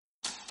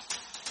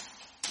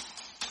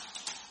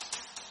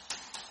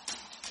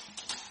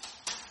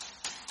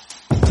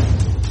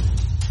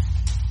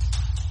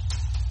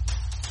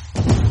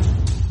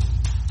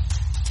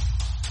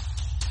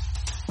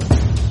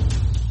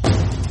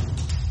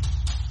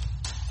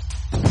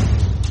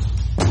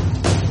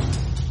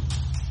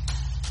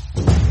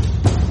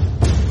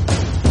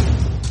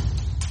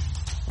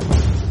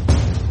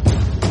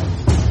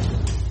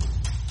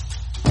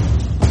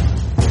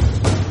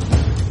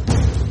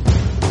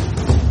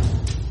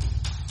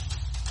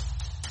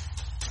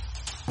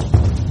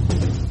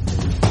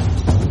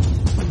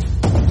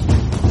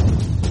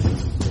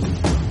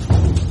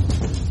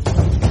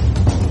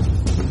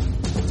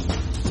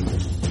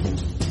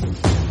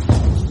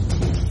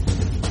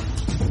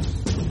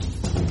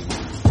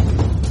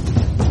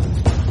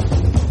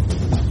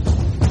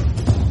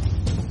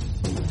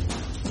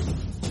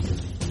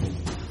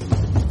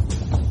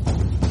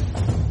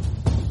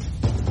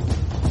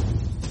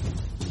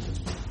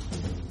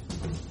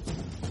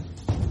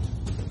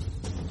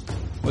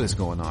What is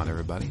going on,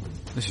 everybody?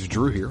 This is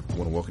Drew here. I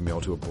want to welcome you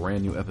all to a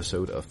brand new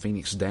episode of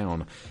Phoenix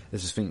Down.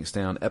 This is Phoenix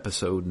Down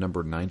episode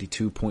number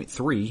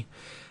 92.3,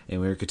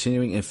 and we're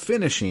continuing and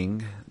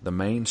finishing the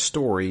main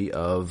story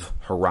of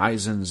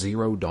Horizon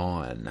Zero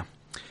Dawn.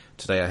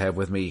 Today I have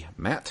with me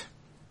Matt.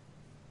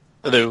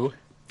 Hello.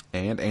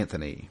 And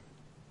Anthony.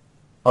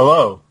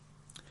 Hello.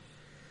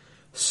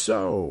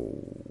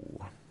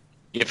 So...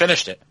 You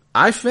finished it.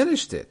 I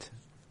finished it.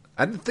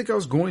 I didn't think I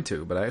was going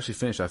to, but I actually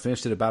finished. I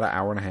finished it about an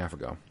hour and a half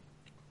ago.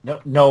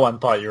 No one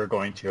thought you were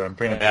going to. I'm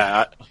pretty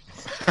Yeah.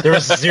 There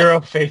was zero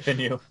faith in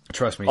you.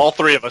 Trust me. All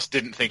three of us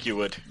didn't think you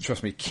would.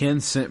 Trust me.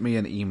 Ken sent me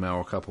an email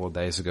a couple of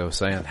days ago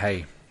saying,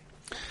 hey,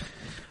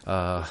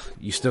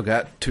 you still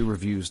got 2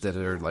 reviews that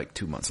are like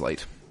 2 months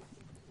late.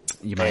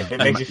 You mind, If it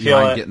makes you feel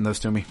mind getting those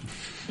to me?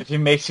 If it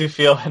makes you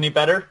feel any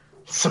better,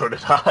 so did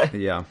I.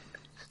 Yeah.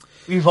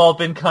 We've all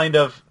been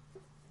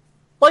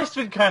life's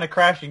been kind of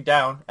crashing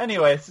down.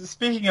 Anyways,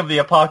 speaking of the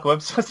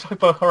apocalypse, let's talk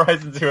about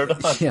Horizon Zero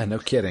Dawn. Yeah, no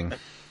kidding.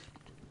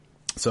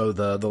 So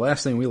the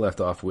last thing we left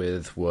off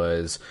with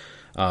was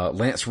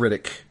Lance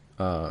Riddick,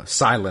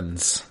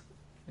 Silence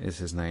is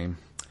his name,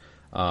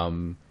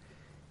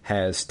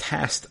 has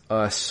tasked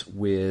us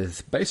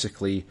with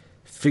basically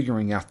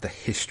figuring out the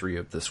history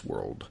of this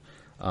world.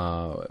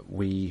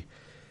 We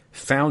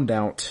found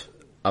out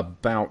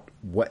about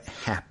what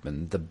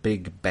happened, the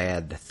big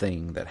bad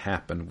thing that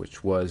happened,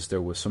 which was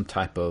there was some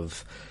type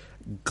of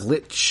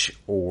glitch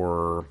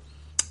or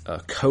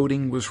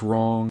coding was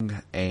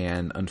wrong,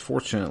 and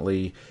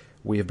unfortunately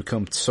we have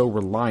become so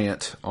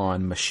reliant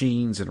on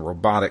machines and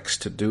robotics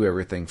to do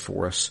everything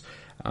for us,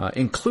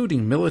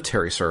 including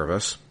military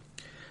service.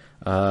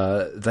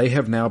 They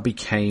have now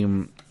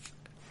became,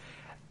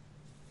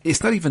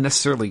 it's not even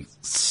necessarily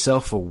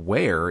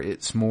self-aware,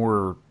 it's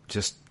more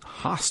just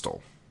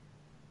hostile.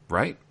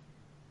 Right?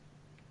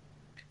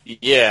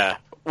 Yeah.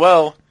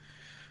 Well,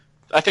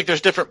 I think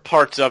there's different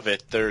parts of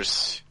it.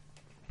 There's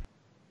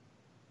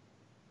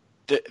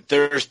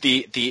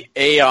the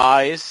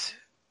AIs,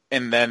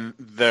 and then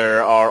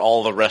there are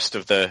all the rest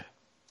of the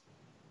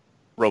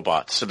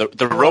robots. So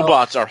the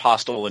robots are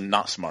hostile and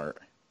not smart.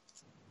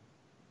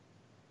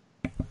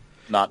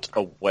 Not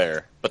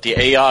aware. But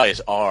the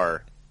AIs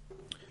are,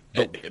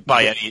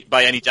 by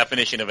any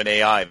definition of an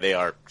AI, they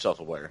are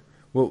self-aware.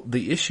 Well,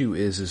 the issue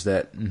is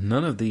that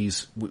none of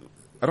these,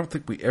 I don't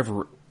think we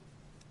ever,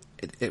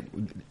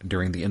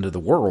 during the end of the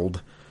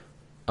world,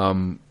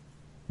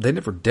 they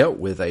never dealt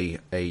with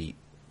a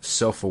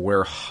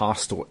self-aware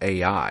hostile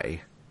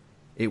AI.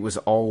 It was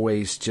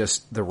always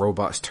just the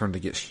robots turned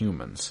against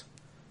humans.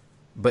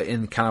 But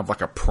in kind of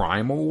like a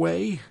primal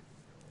way.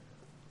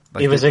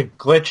 Like it was a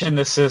glitch in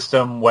the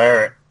system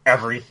where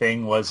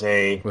everything was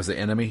a... Was the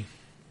enemy?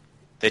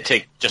 They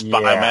take just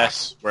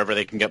biomass, wherever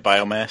they can get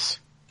biomass.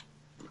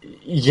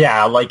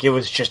 Yeah, like it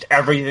was just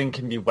everything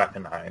can be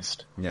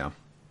weaponized. Yeah.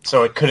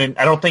 So it couldn't,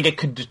 I don't think it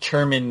could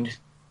determine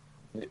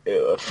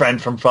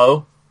friend from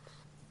foe.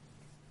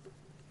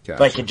 Gotcha.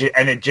 Like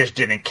it just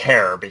didn't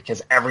care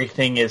because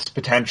everything is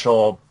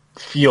potential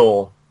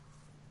fuel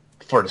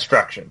for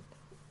destruction.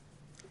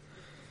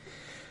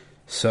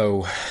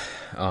 So,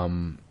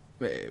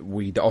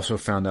 we also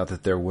found out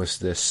that there was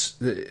this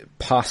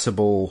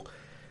possible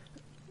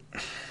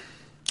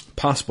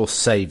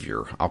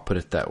savior, I'll put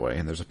it that way,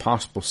 and there's a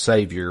possible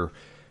savior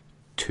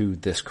to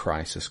this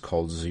crisis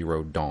called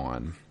Zero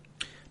Dawn.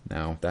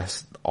 Now,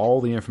 that's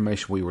all the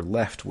information we were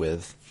left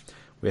with.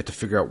 We had to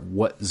figure out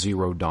what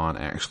Zero Dawn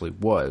actually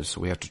was,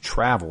 so we have to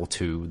travel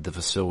to the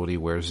facility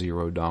where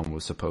Zero Dawn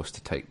was supposed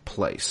to take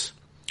place.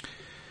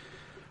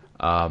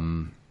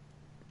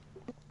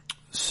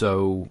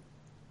 So,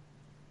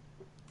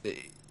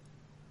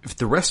 if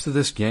the rest of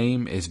this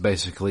game is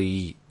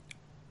basically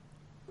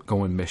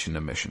going mission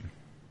to mission.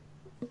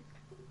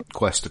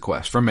 Quest to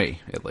quest, for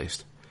me, at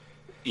least.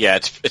 Yeah,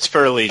 it's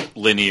fairly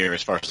linear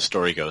as far as the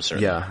story goes,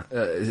 certainly. Yeah,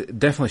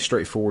 definitely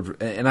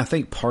straightforward. And I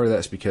think part of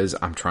that's because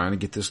I'm trying to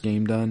get this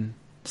game done.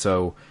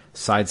 So,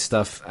 side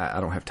stuff, I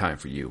don't have time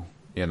for you.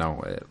 You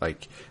know,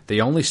 like,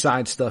 the only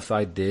side stuff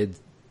I did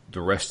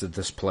the rest of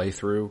this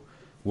playthrough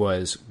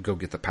was go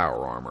get the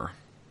power armor.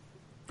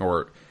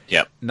 Or,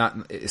 yep.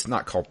 It's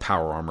not called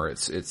power armor,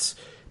 it's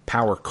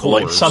power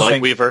cores.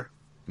 Lightweaver.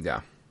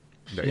 Yeah,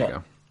 there you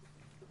go.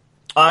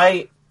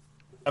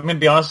 I'm going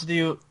to be honest with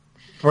you,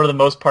 for the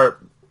most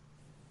part,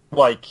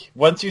 like,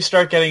 once you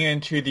start getting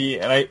into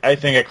and I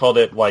think I called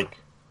it, like,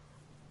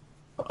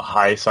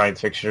 high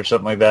science fiction or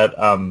something like that,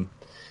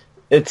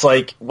 it's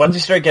like, once you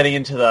start getting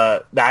into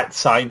that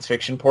science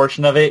fiction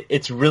portion of it,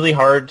 it's really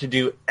hard to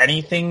do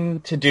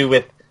anything to do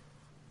with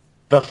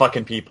the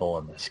fucking people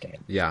in this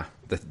game. Yeah,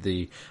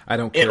 I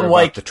don't care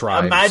about the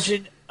tribes.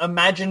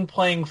 Imagine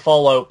playing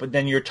Fallout, but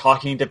then you're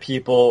talking to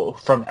people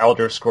from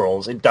Elder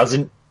Scrolls. It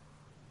doesn't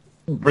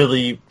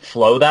really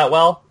flow that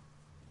well,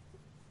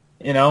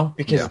 you know,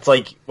 because it's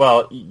like,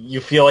 well, you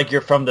feel like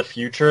you're from the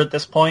future at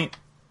this point,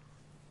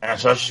 and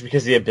it's not just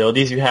because of the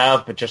abilities you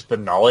have, but just the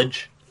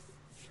knowledge.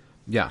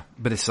 Yeah,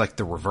 but it's like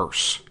the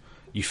reverse.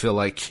 You feel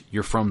like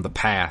you're from the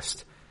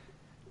past,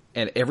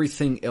 and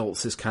everything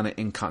else is kind of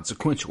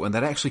inconsequential, and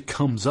that actually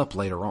comes up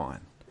later on.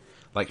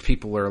 Like,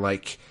 people are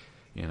like,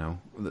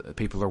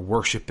 people are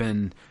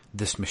worshiping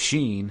this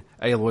machine.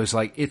 Aloy's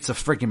like, it's a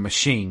freaking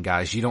machine,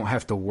 guys. You don't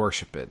have to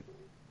worship it,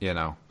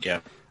 Yeah.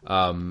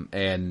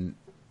 And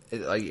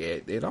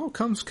it all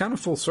comes kind of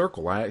full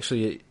circle.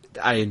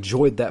 I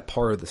enjoyed that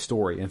part of the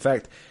story. In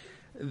fact,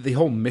 the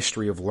whole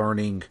mystery of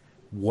learning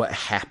what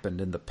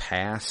happened in the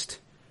past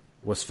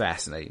was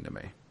fascinating to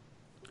me.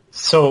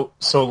 So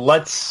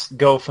let's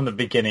go from the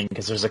beginning,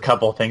 because there's a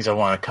couple of things I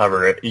want to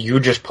cover. You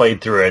just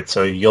played through it,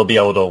 so you'll be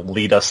able to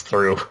lead us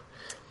through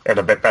it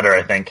a bit better,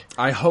 I think.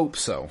 I hope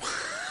so.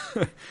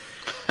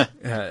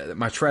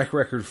 My track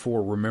record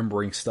for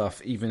remembering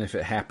stuff, even if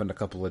it happened a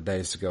couple of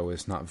days ago,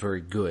 is not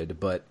very good.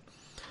 But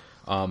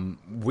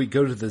we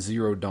go to the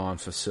Zero Dawn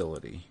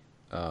facility,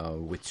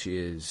 which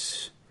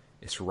it's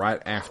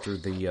right after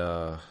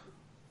the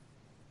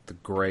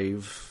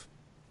Grave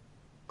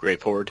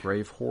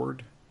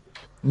Horde.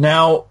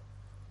 Now,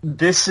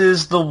 this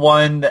is the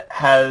one that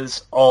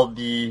has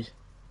this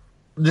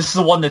is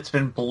the one that's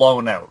been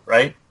blown out,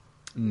 right?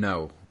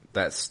 No,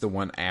 that's the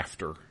one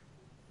after.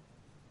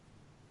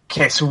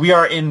 Okay, so we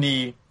are in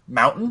the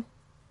mountain?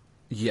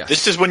 Yes.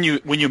 This is when you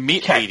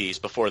meet Hades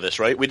before this,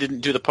 right? We didn't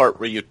do the part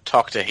where you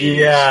talk to Hades.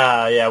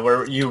 Yeah,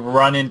 where you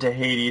run into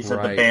Hades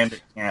at the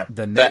bandit camp.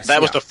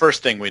 That was the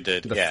first thing we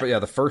did.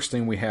 The first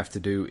thing we have to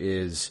do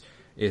is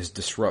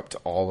disrupt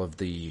all of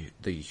the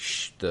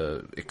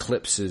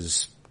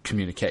Eclipse's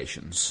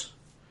communications.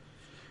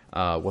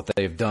 What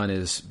they've done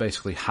is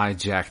basically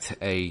hijacked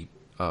a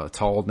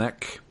tall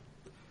neck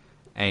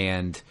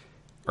and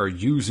are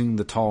using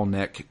the tall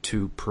neck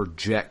to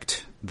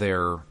project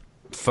their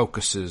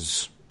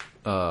focuses,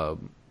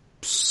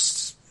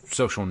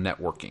 social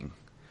networking.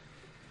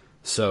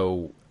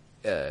 So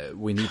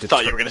we need to. I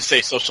thought you were going to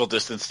say social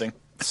distancing.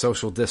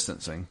 Social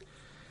distancing.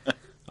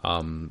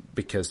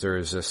 Because there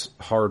is this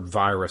hard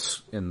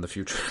virus in the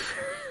future.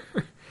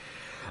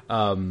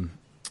 But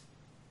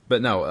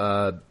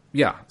no,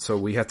 so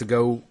we have to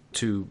go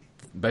to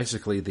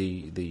basically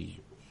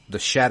the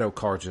Shadow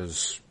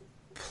Carja's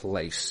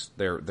place.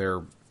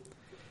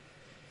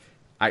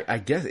 I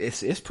guess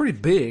it's pretty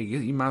big.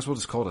 You might as well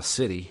just call it a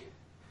city.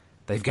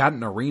 They've got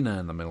an arena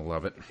in the middle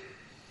of it.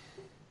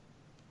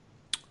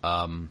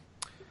 But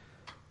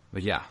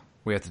yeah,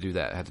 we have to do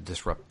that. I had to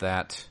disrupt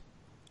that.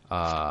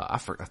 I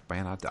forgot,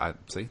 man. I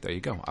see. There you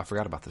go. I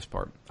forgot about this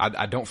part.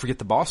 I don't forget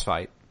the boss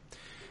fight.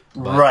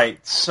 But...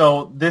 Right.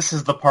 So this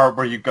is the part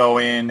where you go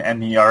in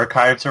and the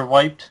archives are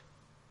wiped.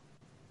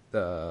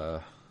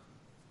 At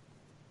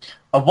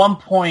one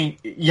point,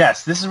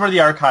 yes, this is where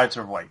the archives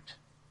are wiped.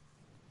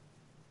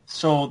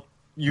 So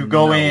you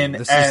go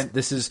in and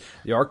this is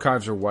the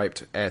archives are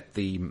wiped at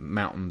the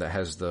mountain that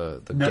has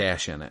the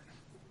gash in it.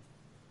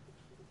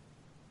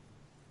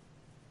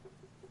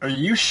 Are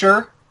you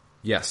sure?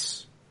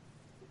 Yes.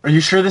 Are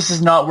you sure this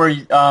is not where?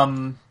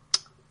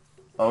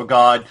 Oh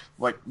God,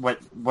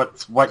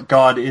 what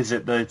god is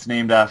it that it's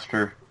named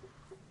after?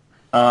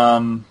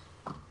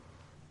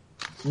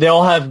 They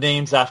all have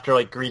names after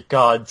like Greek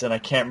gods, and I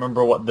can't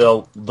remember what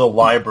the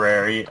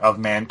library of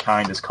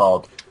mankind is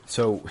called.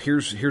 So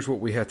here's what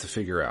we have to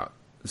figure out.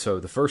 So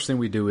the first thing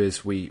we do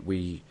is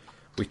we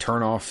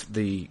turn off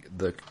the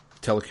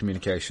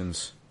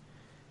telecommunications.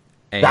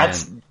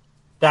 And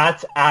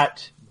that's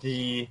at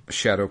the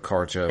Shadow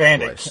Carja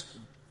place.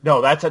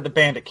 No, that's at the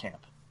bandit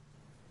camp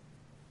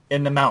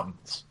in the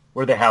mountains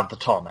where they have the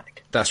tall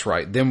neck. That's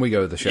right. Then we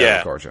go to the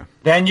Shadow Carja.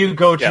 Then you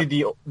go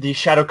to the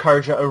Shadow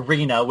Carja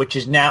arena, which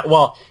is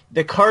now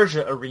the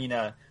Carja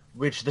arena,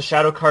 which the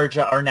Shadow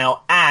Carja are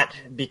now at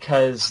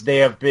because they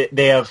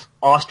have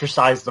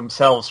ostracized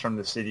themselves from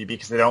the city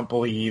because they don't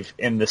believe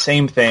in the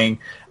same thing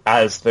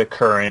as the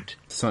current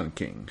Sun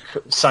King.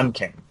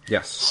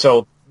 Yes.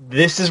 So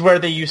this is where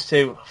they used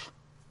to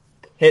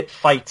hit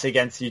fights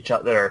against each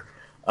other.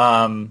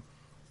 And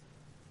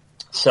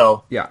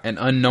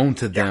unknown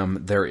to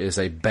them, there is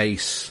a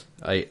base,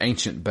 a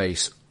ancient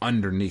base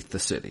underneath the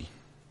city.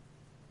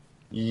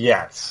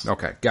 Yes.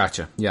 Okay,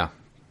 gotcha. Yeah.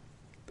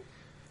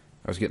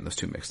 I was getting those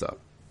two mixed up.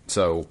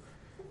 So,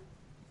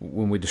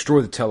 when we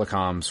destroy the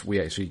telecoms, we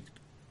actually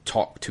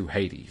talk to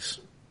Hades.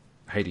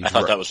 I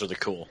thought that was really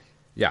cool.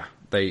 Yeah.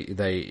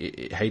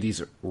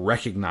 Hades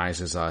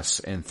recognizes us,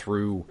 and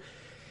through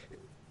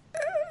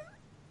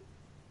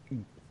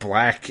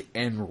black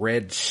and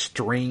red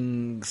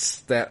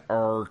strings that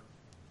are...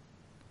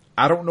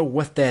 I don't know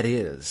what that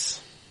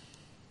is.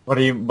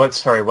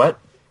 Sorry, what?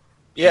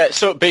 Yeah,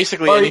 so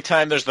basically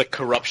anytime there's the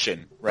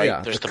corruption, right?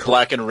 Yeah, there's the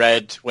black and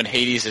red when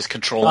Hades is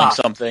controlling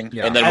something,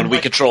 and then when we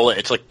control it,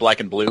 it's like black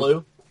and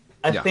blue.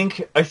 I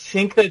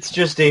think that's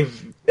just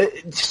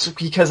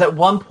because at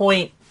one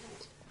point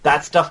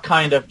that stuff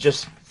kind of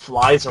just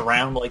flies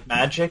around like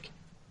magic.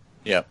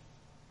 Yeah.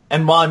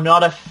 And while I'm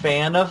not a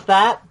fan of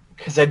that,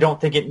 because I don't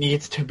think it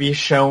needs to be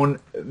shown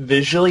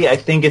visually, I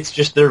think it's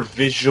just their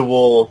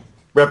visual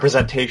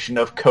representation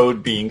of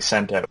code being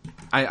sent out.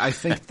 I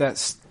think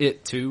that's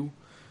it too.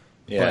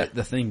 Yeah. But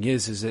the thing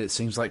is it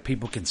seems like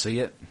people can see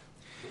it.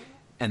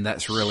 And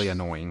that's really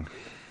annoying.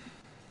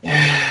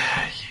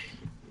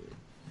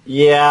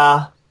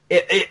 Yeah.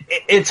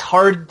 It's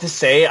hard to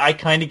say. I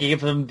kind of gave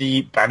them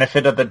the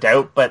benefit of the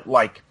doubt, but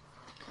like,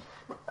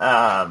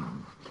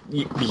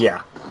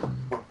 yeah.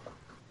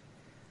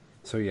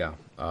 So yeah,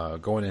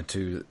 going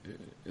into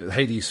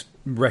Hades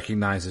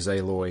recognizes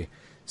Aloy,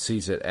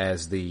 sees it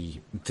as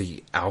the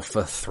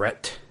alpha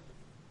threat,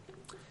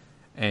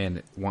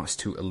 and wants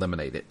to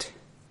eliminate it.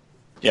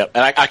 Yeah,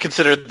 and I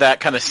consider that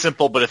kind of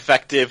simple but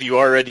effective. You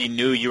already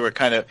knew you were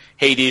kind of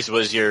Hades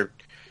was your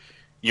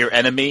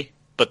enemy,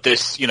 but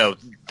this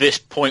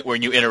point where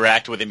you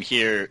interact with him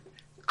here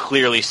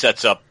clearly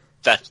sets up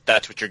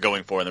that's what you're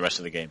going for in the rest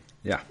of the game.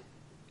 Yeah,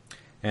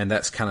 and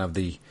that's kind of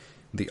the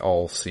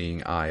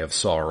all-seeing eye of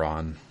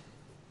Sauron.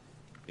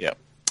 Yep.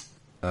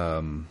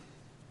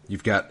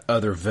 You've got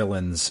other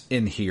villains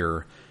in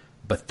here,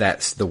 but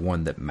that's the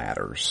one that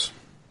matters.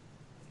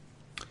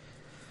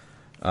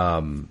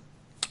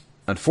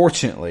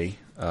 Unfortunately,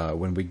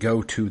 when we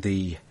go to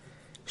the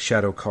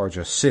Shadow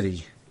Carja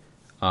city,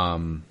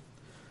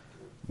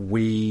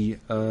 we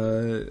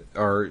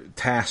are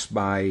tasked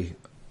by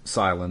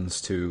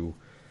Sylens to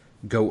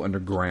go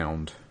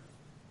underground.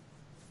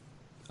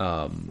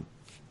 And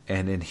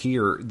in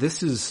here,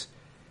 this is...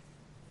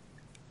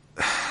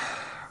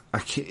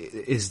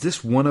 is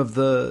this one of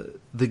the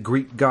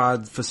Greek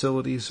god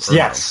facilities?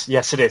 Yes, no?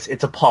 Yes, it is.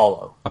 It's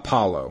Apollo.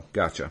 Apollo,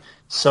 gotcha.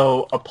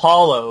 So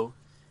Apollo,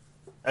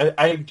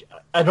 I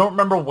don't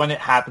remember when it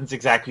happens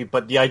exactly,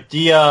 but the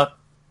idea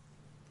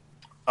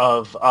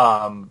of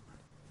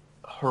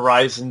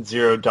Horizon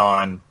Zero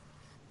Dawn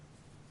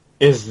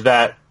is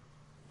that.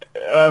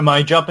 Am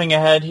I jumping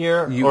ahead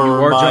here? You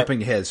are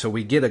jumping ahead, so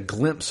we get a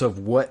glimpse of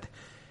what.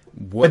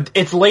 But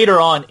it's later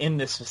on in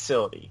this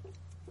facility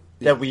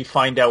that we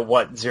find out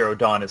what Zero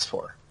Dawn is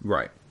for.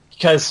 Right.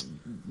 Because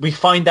we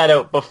find that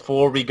out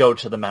before we go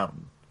to the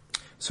mountain.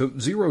 So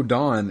Zero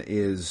Dawn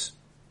is...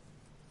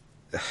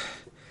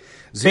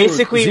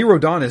 Basically... Zero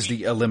Dawn is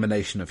the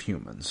elimination of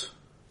humans.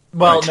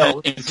 Well, right. no.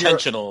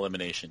 Intentional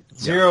elimination.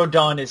 Zero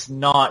Dawn is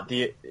not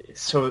the...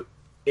 So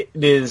it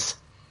is...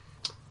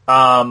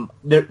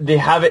 They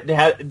have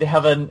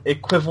an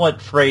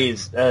equivalent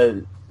phrase.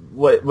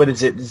 What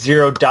is it?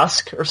 Zero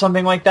Dusk or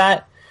something like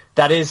that.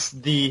 That is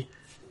the.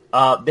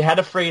 They had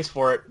a phrase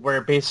for it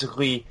where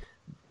basically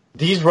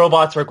these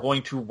robots are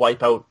going to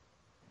wipe out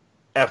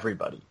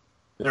everybody.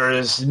 There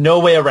is no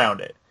way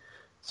around it,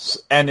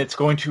 and it's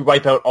going to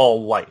wipe out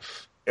all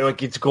life.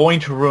 It's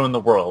going to ruin the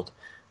world.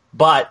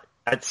 But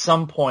at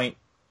some point,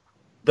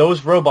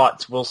 those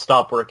robots will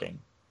stop working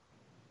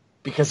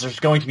because there's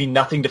going to be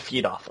nothing to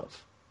feed off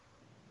of.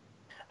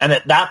 And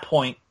at that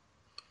point,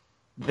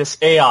 this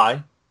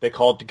AI, they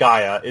call it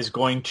Gaia, is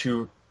going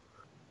to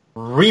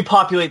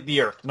repopulate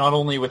the Earth, not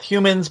only with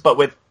humans, but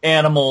with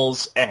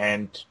animals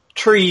and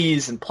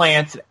trees and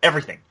plants and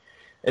everything.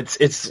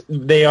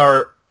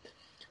 So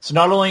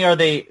not only are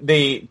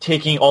they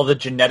taking all the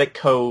genetic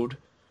code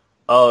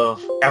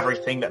of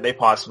everything that they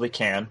possibly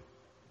can,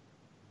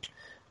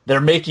 they're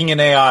making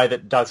an AI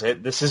that does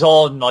it. This is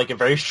all in like a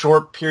very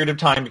short period of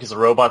time because the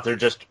robots are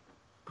just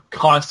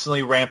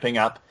constantly ramping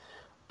up.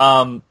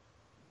 The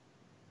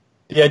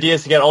idea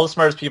is to get all the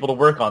smartest people to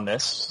work on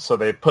this, so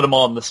they put them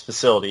all in this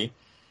facility.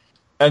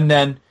 And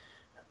then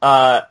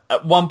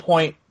at one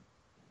point,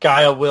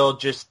 Gaia will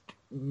just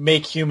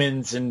make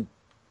humans and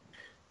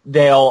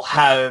they'll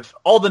have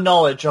all the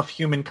knowledge of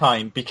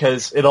humankind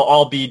because it'll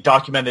all be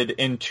documented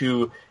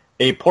into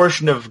a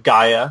portion of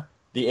Gaia,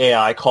 the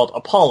AI, called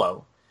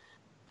Apollo.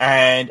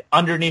 And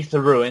underneath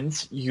the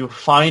ruins, you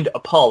find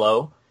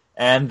Apollo,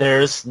 and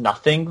there's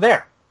nothing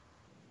there.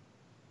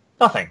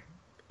 Nothing.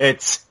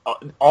 It's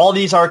all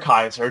these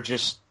archives are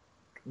just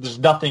there's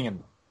nothing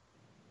in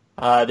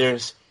them.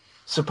 There's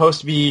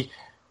supposed to be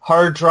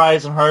hard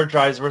drives and hard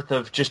drives worth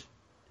of just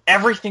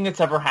everything that's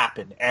ever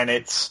happened, and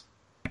it's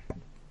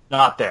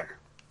not there.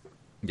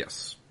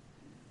 Yes.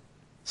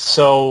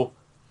 So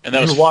and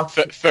that was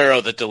Pharaoh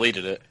that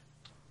deleted it.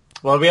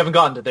 Well, we haven't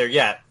gotten to there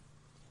yet.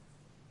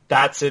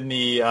 That's in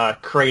the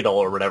cradle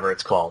or whatever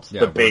it's called.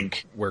 Yeah, the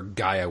big where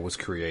Gaia was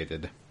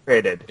created.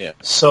 Yeah.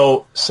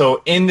 So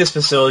in this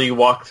facility you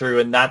walk through,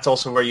 and that's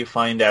also where you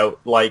find out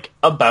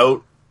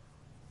about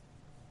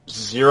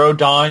Zero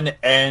Dawn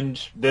and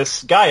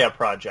this Gaia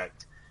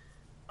project.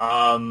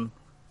 I'm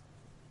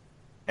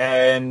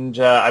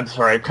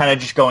sorry, I'm kind of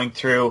just going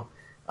through.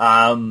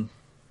 And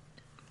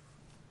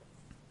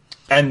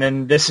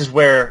then this is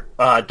where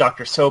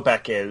Dr.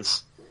 Sobek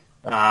is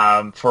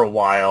for a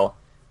while.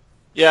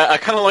 Yeah, I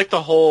kind of like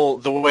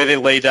the way they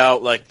laid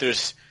out. Like,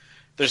 there's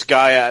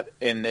Gaia,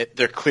 and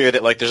they're clear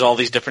that there's all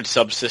these different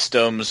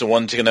subsystems.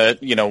 One's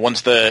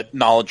one's the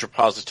knowledge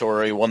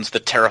repository, one's the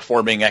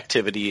terraforming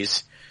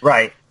activities.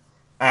 Right.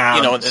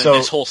 And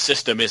this whole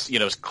system is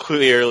is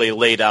clearly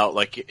laid out.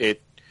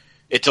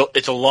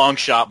 It's a long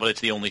shot, but it's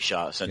the only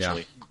shot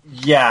essentially.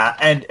 Yeah,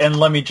 and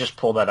let me just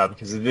pull that up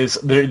because it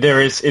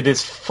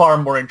is far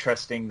more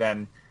interesting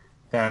than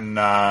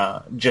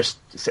just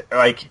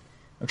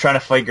I'm trying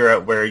to figure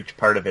out where each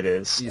part of it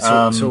is.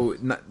 So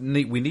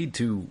we need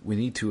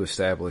to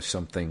establish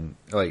something.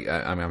 Like,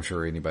 I mean, I'm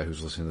sure anybody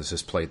who's listening to this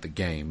has played the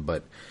game,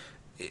 but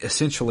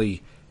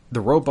essentially,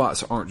 the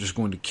robots aren't just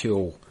going to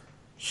kill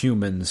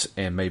humans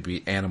and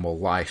maybe animal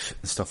life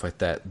and stuff like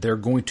that. They're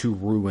going to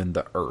ruin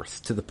the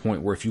Earth to the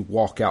point where if you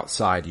walk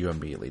outside, you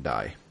immediately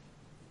die.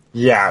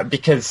 Yeah,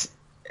 because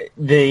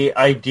the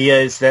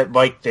idea is that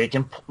like they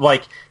can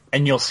like,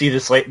 and you'll see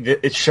this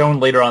it's shown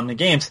later on in the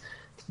games.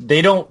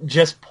 They don't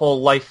just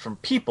pull life from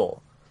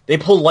people; they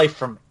pull life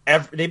from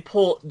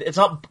It's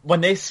not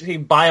when they say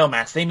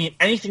biomass; they mean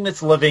anything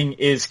that's living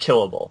is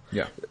killable.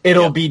 Yeah,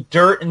 it'll be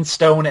dirt and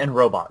stone and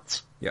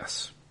robots.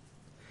 Yes.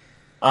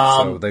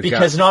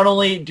 Because not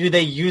only do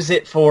they use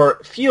it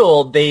for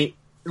fuel, they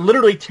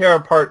literally tear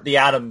apart the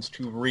atoms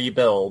to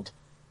rebuild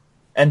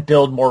and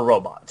build more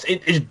robots.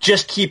 It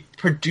just keep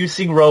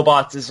producing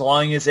robots as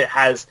long as it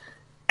has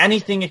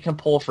anything it can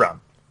pull from.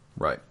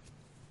 Right.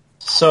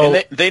 So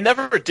they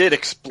never did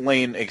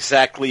explain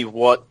exactly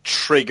what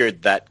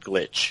triggered that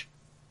glitch.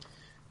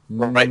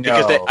 Right?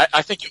 No. Because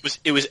I think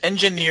it was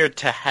engineered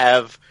to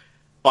have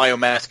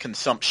biomass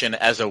consumption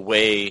as a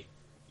way,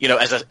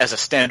 as a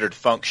standard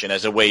function,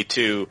 as a way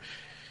to,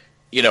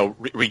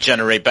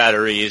 regenerate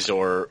batteries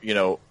or,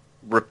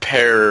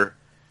 repair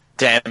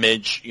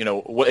damage.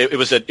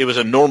 It was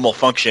a normal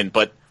function,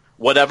 but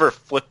whatever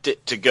flipped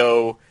it to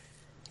go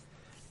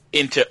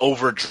into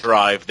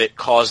overdrive that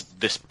caused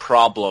this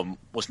problem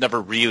was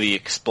never really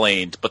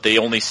explained. But they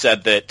only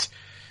said that,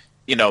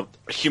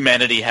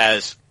 humanity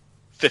has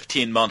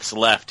 15 months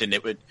left, and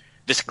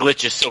this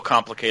glitch is so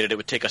complicated it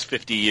would take us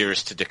 50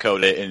 years to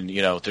decode it, and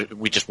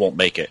we just won't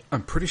make it.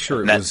 I'm pretty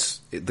sure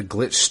the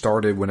glitch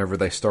started whenever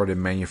they started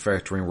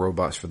manufacturing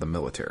robots for the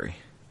military.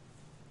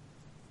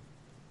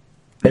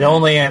 It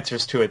only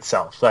answers to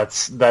itself.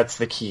 That's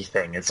the key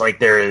thing. It's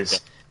like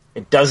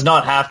it does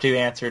not have to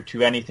answer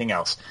to anything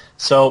else.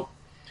 So,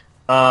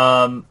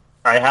 I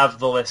have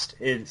the list.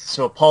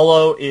 So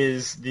Apollo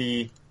is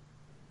the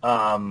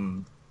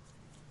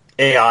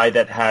AI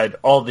that had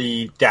all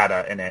the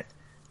data in it,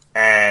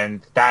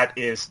 and that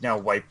is now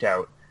wiped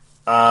out.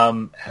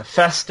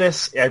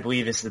 Hephaestus, I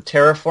believe, is the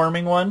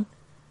terraforming one.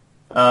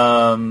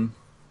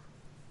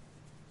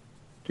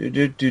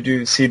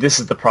 See, this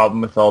is the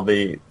problem with all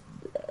the...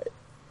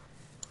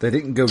 They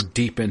didn't go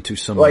deep into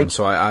some of them,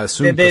 so I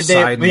assume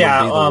Poseidon would be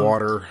the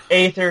water.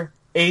 Aether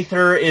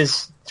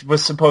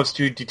was supposed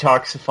to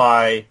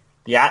detoxify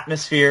the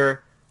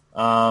atmosphere.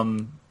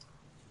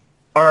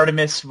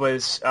 Artemis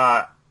was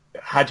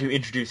had to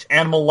introduce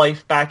animal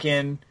life back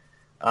in.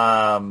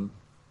 Some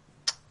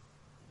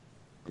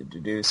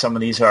of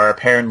these are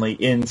apparently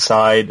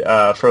inside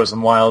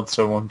Frozen Wild,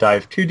 so I won't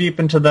dive too deep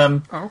into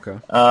them. Oh, okay.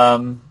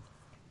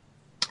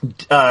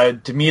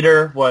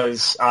 Demeter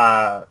was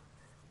the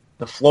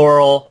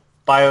floral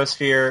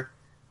biosphere.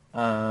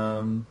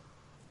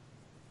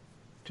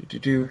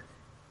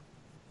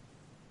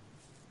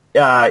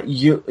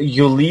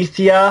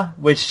 Euleithia,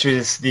 which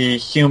is the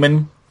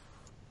human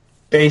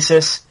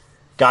basis.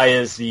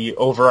 Gaia is the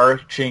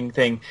overarching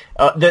thing.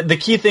 The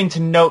key thing to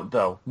note,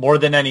 though, more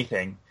than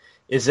anything,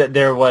 is that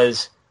there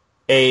was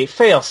a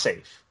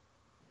failsafe,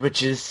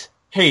 which is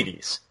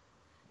Hades.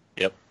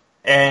 Yep.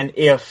 And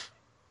if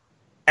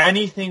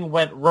anything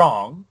went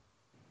wrong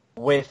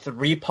with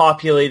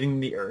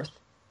repopulating the Earth,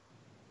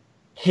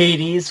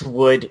 Hades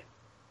would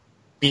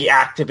be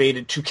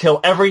activated to kill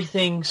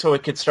everything so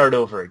it could start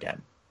over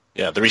again.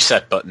 Yeah, the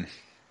reset button.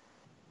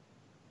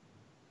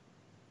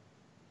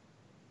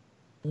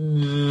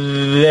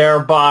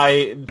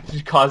 Thereby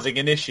causing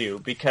an issue,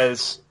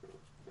 because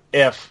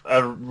if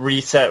a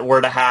reset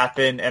were to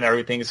happen and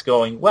everything's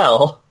going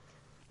well,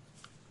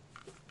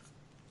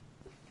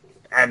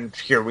 and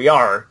here we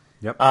are.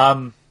 Yep.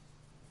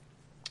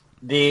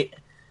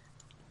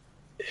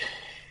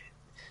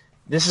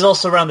 This is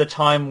also around the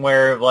time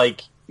where,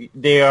 like,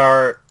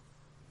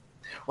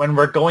 when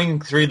we're going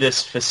through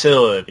this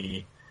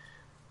facility,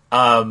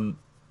 we're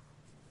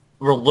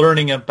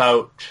learning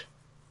about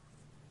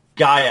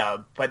Gaia,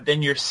 but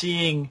then you're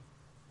seeing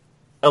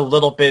a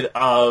little bit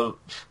of,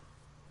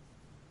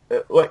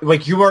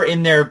 like, you are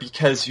in there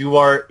because you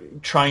are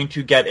trying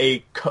to get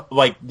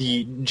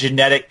the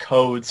genetic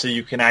code so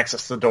you can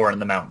access the door in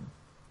the mountain.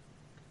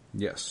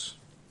 Yes.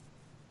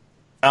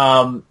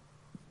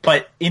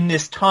 But in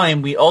this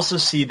time, we also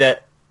see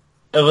that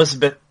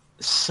Elizabeth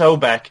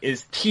Sobek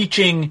is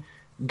teaching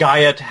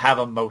Gaia to have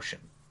emotion.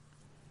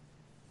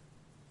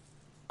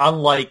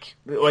 Unlike,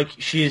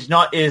 she is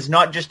not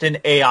just an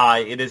AI,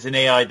 it is an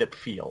AI that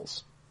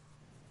feels.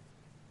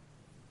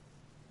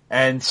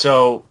 And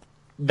so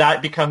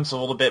that becomes a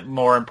little bit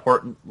more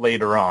important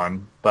later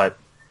on, but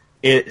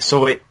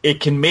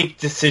it can make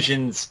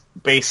decisions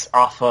based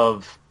off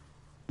of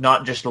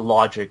not just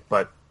logic,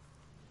 but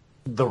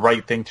the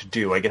right thing to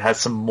do. Like, it has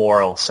some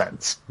moral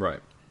sense. Right.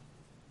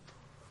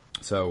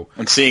 So,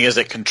 and seeing as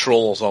it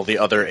controls all the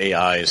other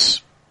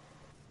AIs,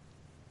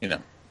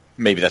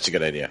 maybe that's a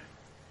good idea.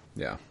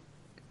 Yeah.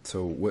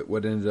 So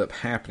what ended up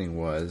happening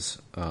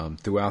was,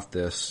 throughout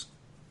this,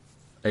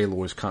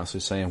 Aloy's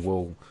constantly saying,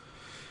 well,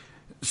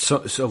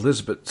 so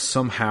Elizabeth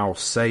somehow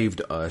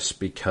saved us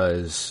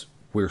because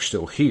we're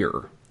still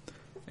here.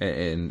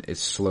 And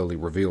it's slowly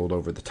revealed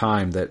over the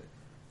time that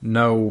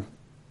no,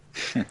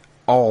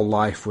 all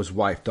life was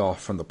wiped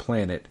off from the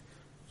planet.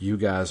 You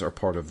guys are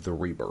part of the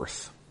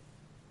rebirth.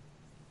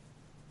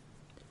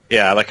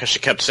 Yeah, like how she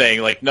kept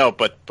saying, like, no,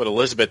 but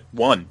Elizabeth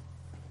won.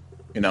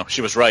 You know,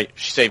 she was right.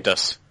 She saved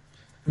us.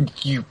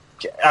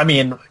 I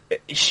mean,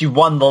 she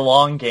won the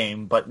long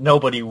game, but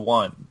nobody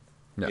won.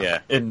 No. Yeah.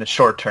 In the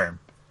short term.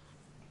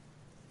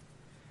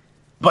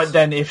 But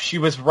then if she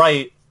was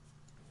right,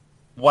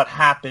 what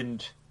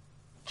happened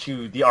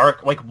to the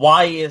arc? Like,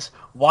 why is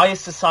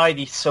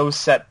society so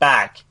set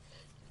back?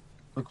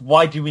 Like,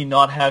 why do we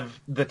not have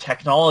the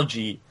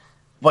technology?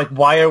 Like,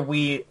 why are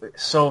we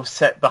so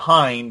set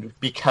behind?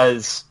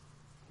 Because,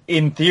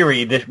 in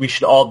theory, that we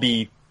should all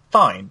be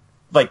fine.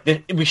 Like,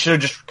 we should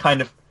have just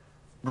kind of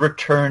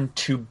returned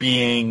to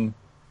being,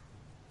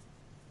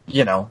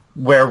 you know,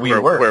 where we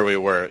were. Where we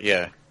were,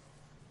 yeah.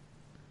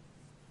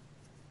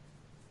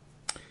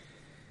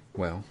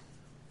 Well,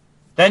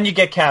 then you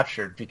get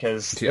captured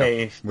because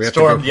they we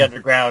storm the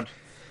underground,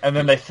 and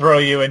then they throw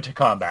you into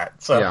combat.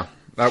 So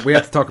yeah, we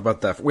have to talk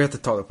about that. We have to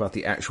talk about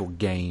the actual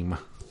game,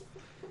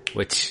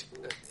 which,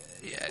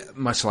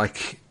 much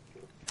like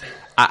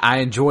I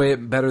enjoy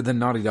it better than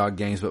Naughty Dog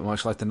games, but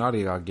much like the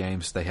Naughty Dog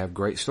games, they have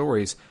great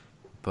stories.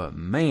 But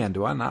man,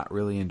 do I not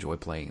really enjoy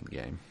playing the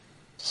game.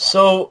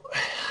 So,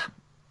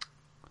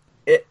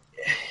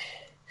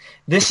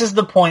 this is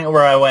the point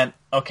where I went,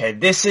 okay,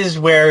 this is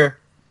where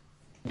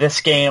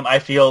this game, I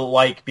feel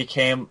like,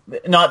 became,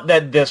 not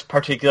that this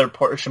particular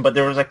portion, but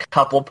there was a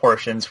couple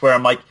portions where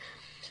I'm like,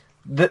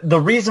 the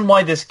reason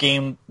why this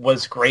game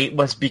was great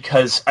was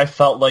because I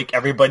felt like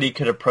everybody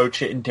could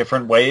approach it in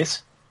different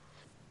ways.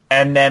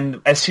 And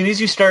then as soon as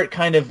you start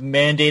kind of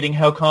mandating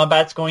how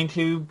combat's going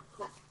to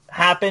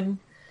happen,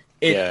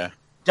 it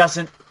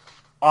doesn't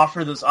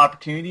offer those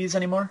opportunities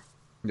anymore.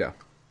 Yeah.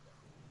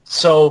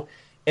 So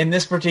in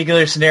this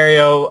particular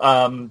scenario,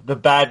 the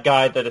bad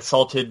guy that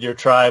assaulted your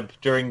tribe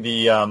during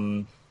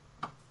the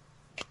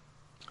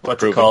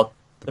what's it called?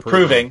 The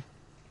proving.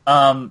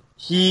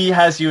 He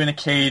has you in a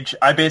cage.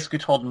 I basically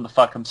told him to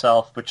fuck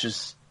himself, which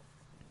is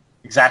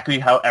exactly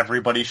how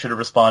everybody should have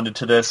responded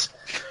to this.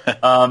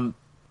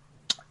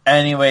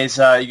 Anyways,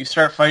 you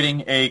start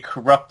fighting a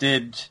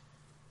corrupted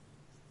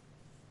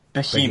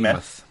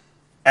behemoth.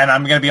 And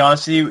I'm going to be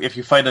honest with you, if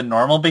you fight a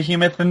normal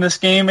behemoth in this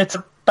game, it's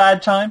a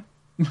bad time.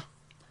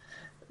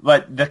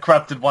 But the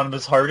corrupted one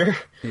was harder.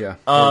 Yeah,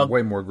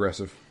 way more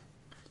aggressive.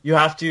 You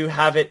have to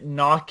have it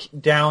knock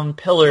down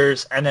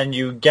pillars, and then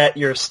you get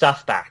your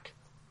stuff back.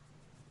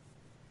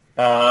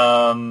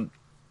 And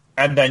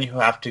then you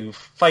have to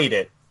fight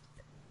it.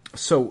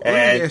 So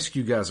let me ask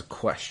you guys a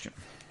question.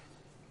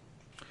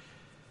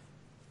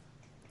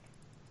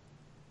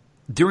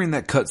 During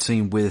that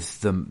cutscene with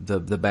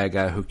the bad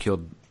guy who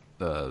killed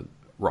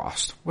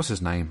Rost, what's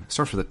his name? It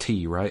starts with a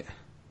T, right?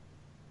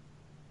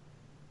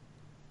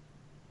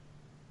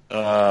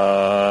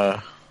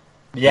 Yeah.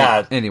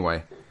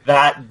 Anyway.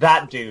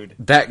 That dude.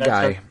 That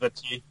guy.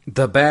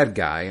 The bad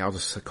guy. I'll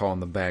just call him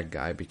the bad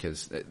guy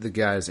because the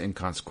guy is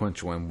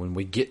inconsequential, and when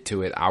we get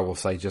to it, I will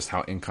say just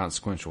how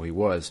inconsequential he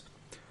was.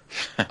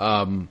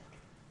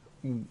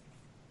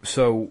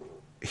 So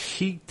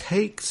he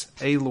takes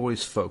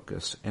Aloy's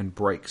focus and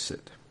breaks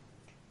it.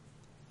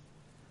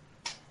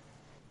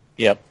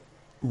 Yep.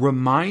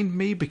 Remind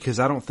me, because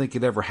I don't think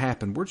it ever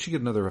happened. Where'd she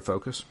get another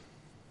focus?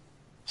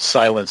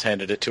 Silence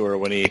handed it to her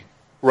when he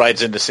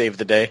rides in to save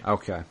the day.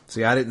 Okay.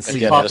 See, I didn't see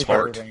that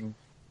part. Everything.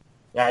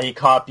 Yeah, he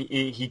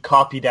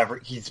copied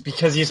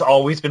because he's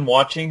always been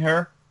watching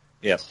her.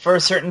 Yeah. For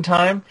a certain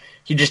time,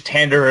 he just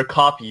handed her a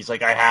copy. He's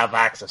like, I have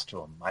access to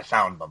them. I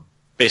found them.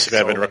 Basically,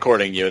 I've been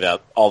recording you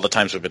all the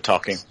times we've been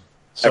talking.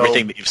 So,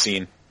 everything that you've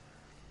seen.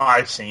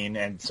 I've seen,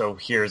 and so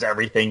here's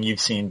everything you've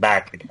seen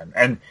back again.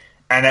 And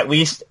at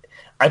least,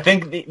 I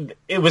think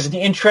it was an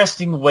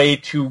interesting way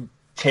to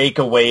take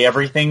away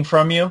everything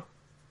from you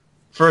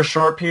for a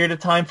short period of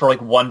time, for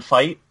like one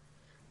fight,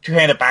 to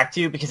hand it back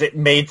to you, because it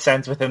made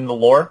sense within the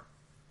lore.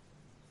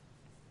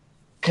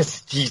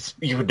 Because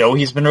you would know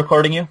he's been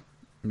recording you.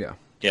 Yeah.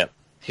 Yeah.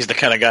 He's the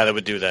kind of guy that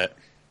would do that.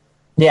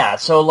 Yeah,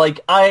 so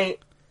like I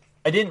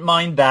didn't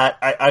mind that.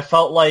 I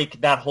felt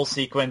like that whole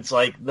sequence,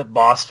 like the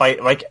boss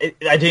fight, like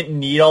I didn't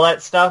need all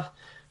that stuff.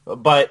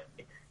 But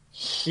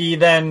he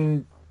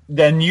then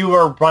you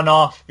were run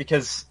off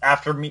because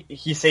after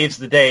he saves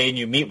the day and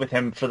you meet with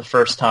him for the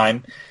first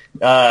time,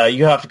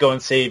 you have to go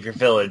and save your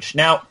village.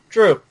 Now,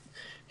 Drew,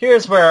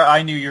 here's where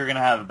I knew you were going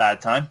to have a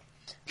bad time.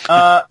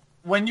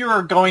 When you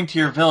were going to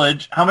your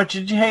village, how much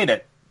did you hate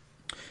it?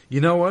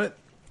 You know what?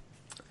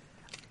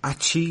 I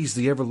cheesed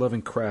the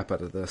ever-loving crap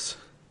out of this.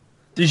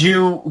 Did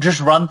you just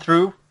run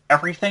through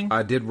everything?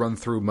 I did run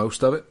through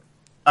most of it.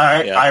 All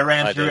right, yeah, I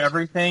ran through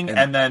everything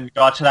and then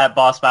got to that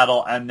boss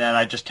battle, and then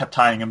I just kept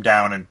tying him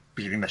down and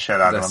beating the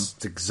shit out of him.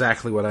 That's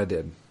exactly what I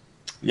did.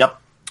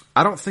 Yep.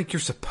 I don't think you're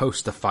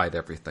supposed to fight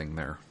everything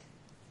there.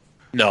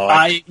 No,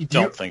 I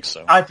don't think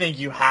so. I think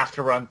you have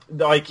to run.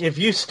 Like, if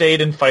you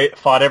stayed and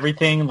fought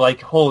everything,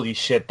 like, holy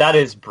shit, that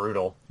is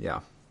brutal.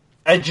 Yeah.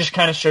 It just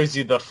kind of shows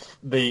you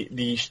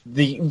the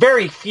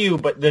very few,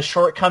 but the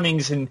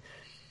shortcomings in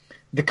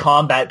the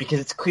combat, because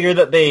it's clear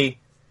that they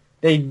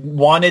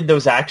wanted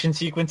those action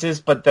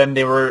sequences, but then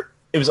it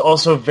was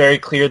also very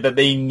clear that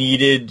they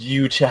needed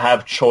you to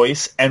have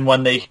choice, and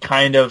when they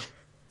kind of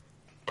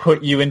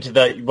put you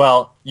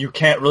into you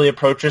can't really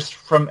approach this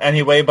from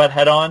any way but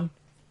head on,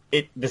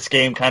 this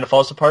game kind of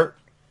falls apart.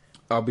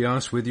 I'll be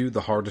honest with you,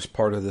 the hardest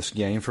part of this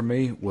game for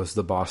me was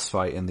the boss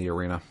fight in the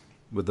arena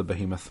with the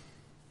behemoth.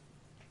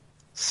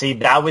 See,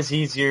 that was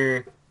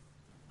easier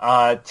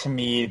to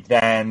me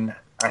than,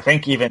 I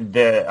think, even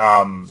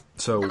the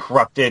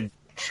corrupted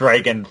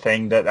dragon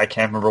thing that I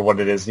can't remember what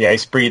it is, the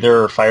ice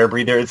breather or fire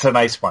breather. It's a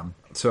nice one.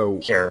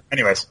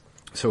 Anyways.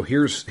 So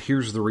here's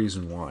the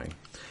reason why.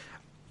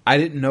 I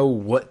didn't know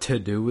what to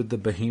do with the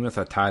behemoth.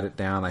 I tied it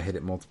down. I hit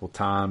it multiple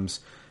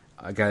times.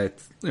 I got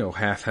it,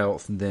 half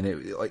health, and then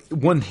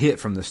one hit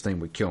from this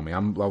thing would kill me. I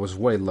was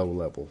way low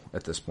level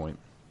at this point.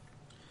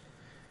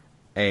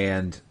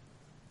 And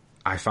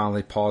I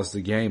finally paused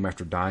the game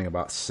after dying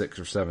about 6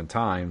 or 7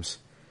 times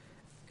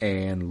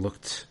and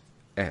looked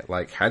at,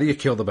 how do you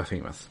kill the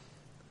behemoth?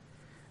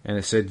 And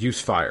it said,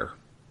 use fire.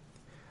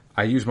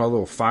 I used my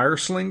little fire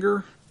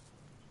slinger.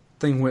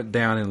 Thing went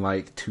down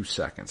in 2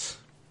 seconds.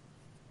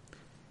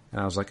 And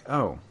I was like,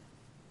 oh,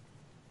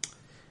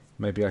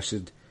 maybe I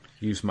should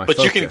use my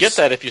focus. You can get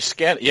that if you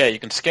scan it. Yeah, you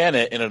can scan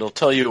it, and it'll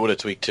tell you what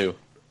it's weak to.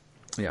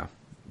 Yeah.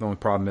 The only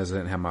problem is I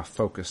didn't have my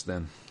focus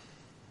then.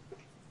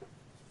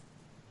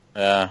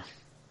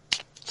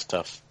 It's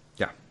tough.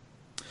 Yeah.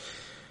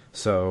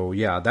 So,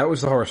 yeah, that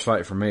was the hardest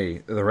fight for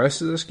me. The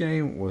rest of this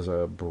game was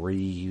a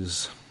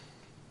breeze.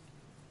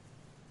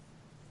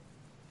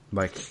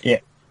 Yeah.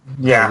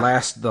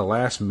 The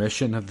last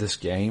mission of this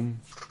game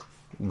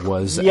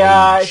was a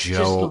it's joke.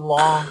 just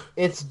long.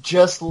 It's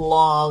just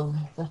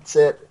long. That's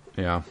it.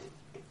 Yeah.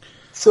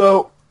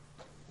 So,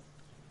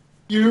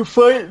 you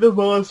fight the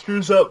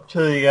monsters up to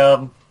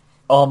the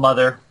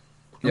All-Mother,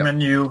 and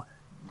then you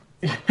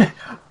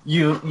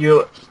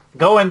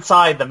go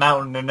inside the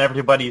mountain and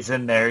everybody's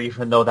in there,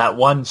 even though that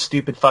one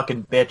stupid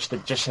fucking bitch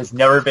that just has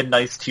never been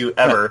nice to you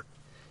ever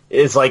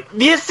is like,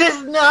 this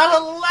is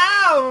not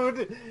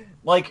allowed!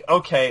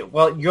 Okay,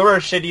 well, you're a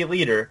shitty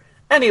leader.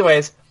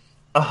 Anyways,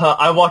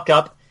 I walk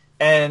up,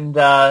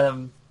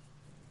 and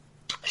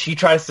she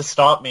tries to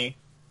stop me,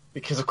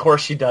 because of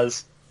course she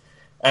does.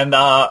 And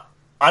I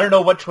don't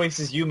know what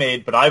choices you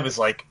made, but I was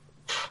like,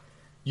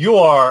 you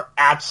are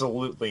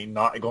absolutely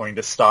not going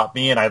to stop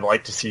me, and I'd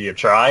like to see you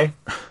try.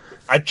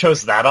 I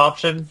chose that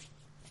option,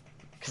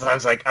 because I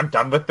was like, I'm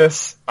done with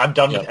this. I'm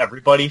done with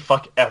everybody.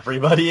 Fuck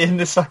everybody in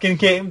this fucking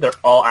game. They're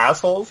all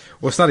assholes.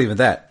 Well, it's not even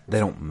that. They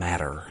don't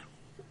matter.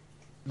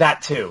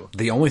 That too.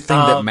 The only thing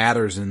that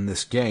matters in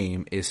this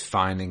game is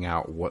finding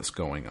out what's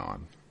going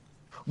on.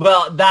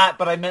 Well,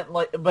 but I meant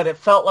but it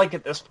felt like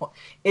at this point,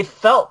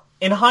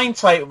 in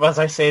hindsight, as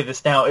I say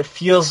this now, it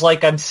feels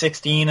like I'm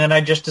 16 and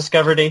I just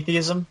discovered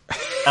atheism,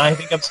 and I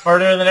think I'm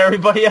smarter than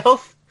everybody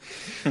else.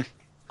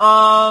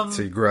 So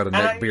you grew out a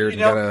neck beard and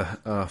got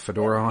a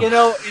fedora on? In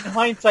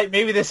hindsight,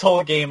 maybe this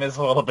whole game is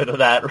a little bit of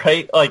that,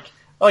 right?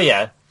 Oh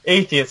yeah,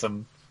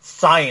 atheism,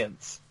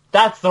 science,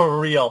 that's the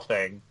real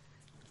thing,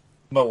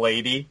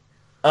 m'lady.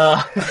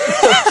 But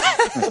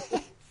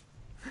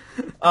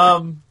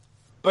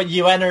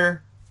you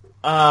enter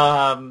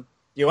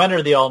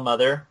the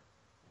All-Mother,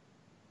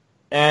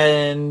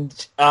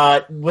 and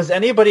was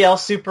anybody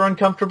else super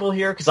uncomfortable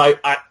here? Because I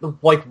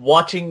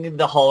watching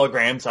the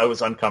holograms, I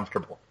was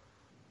uncomfortable.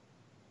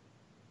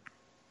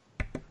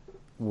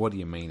 What do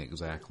you mean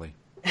exactly?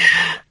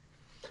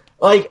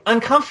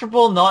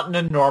 Uncomfortable, not in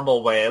a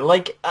normal way.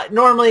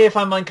 Normally if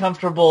I'm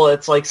uncomfortable,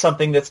 it's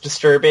something that's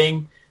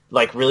disturbing,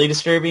 really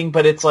disturbing,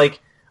 but it's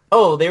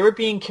oh, they were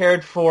being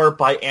cared for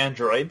by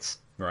androids.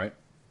 Right.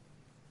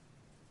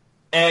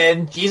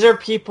 And these are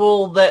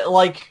people that,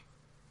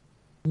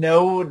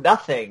 know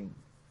nothing.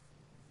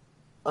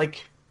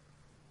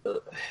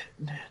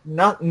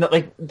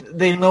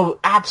 They know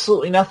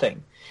absolutely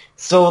nothing.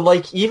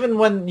 So, even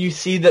when you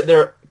see that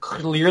they're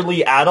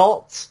clearly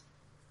adults,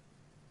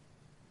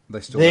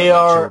 they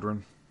are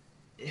children.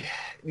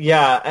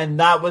 Yeah, and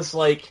that was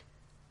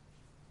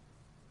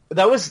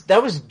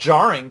that was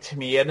jarring to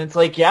me, and it's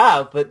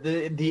yeah, but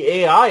the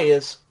AI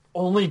is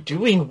only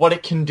doing what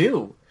it can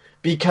do,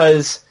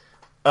 because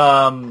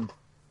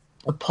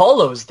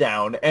Apollo's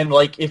down, and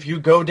if you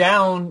go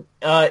down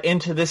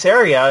into this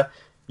area,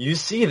 you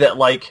see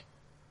that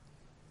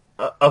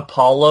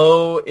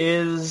Apollo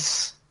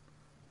is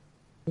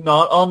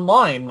not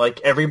online.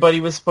 Everybody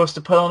was supposed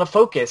to put on a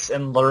focus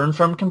and learn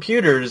from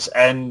computers,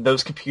 and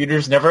those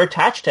computers never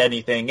attached to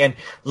anything, and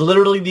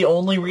literally the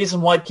only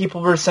reason why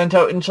people were sent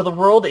out into the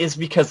world is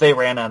because they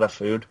ran out of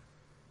food.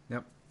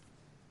 Yep.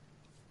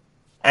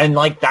 And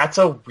that's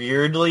a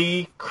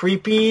weirdly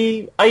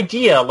creepy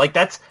idea.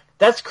 That's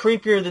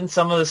creepier than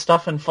some of the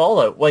stuff in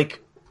Fallout.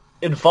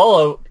 in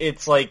Fallout,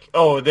 it's like,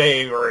 oh,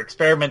 they were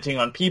experimenting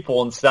on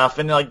people and stuff,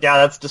 and like, yeah,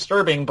 that's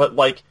disturbing, but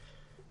like,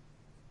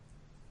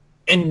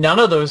 in none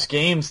of those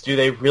games do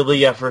they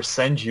really ever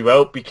send you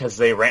out because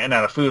they ran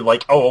out of food.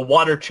 Like, oh, a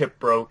water chip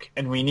broke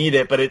and we need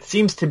it, but it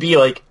seems to be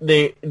like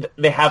they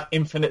have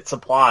infinite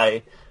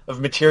supply of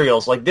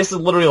materials. Like, this is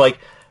literally like,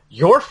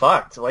 you're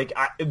fucked. Like,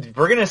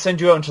 we're gonna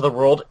send you out into the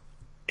world.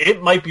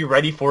 It might be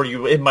ready for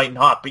you, it might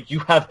not, but you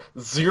have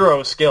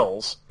 0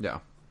 skills. Yeah.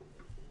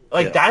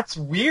 Like, that's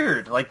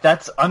weird. Like,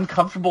 that's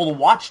uncomfortable to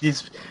watch.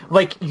 These,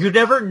 like, you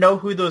never know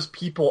who those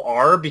people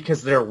are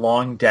because they're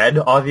long dead,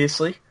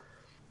 obviously.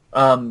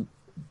 But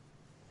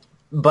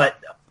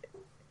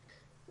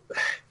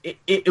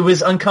it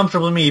was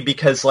uncomfortable to me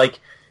because, like,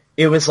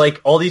 it was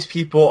like all these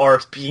people are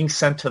being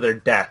sent to their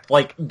death.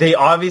 Like, they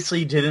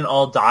obviously didn't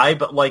all die,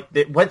 but, like,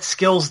 what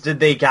skills did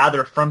they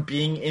gather from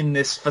being in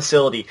this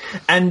facility?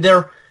 And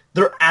they're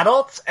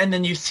adults, and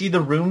then you see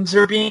the rooms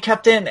they're being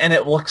kept in, and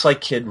it looks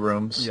like kid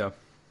rooms. Yeah.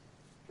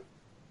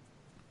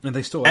 And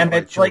they still act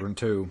like children,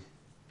 too.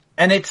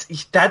 And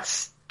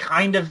that's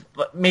kind of,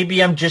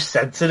 maybe I'm just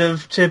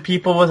sensitive to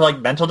people with,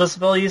 like, mental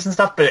disabilities and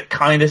stuff, but it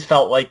kind of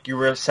felt like you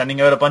were sending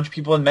out a bunch of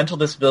people with mental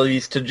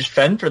disabilities to just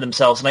fend for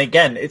themselves. And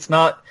again, it's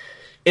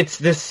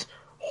this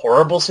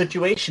horrible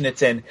situation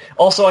it's in.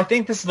 Also, I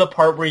think this is the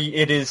part where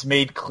it is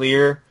made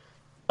clear,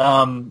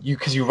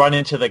 because you run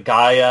into the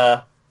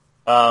Gaia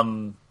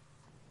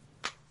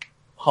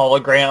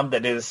hologram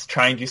that is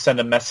trying to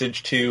send a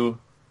message to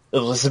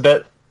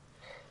Elizabeth,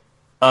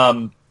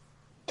 that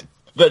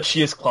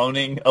she is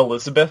cloning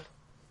Elizabeth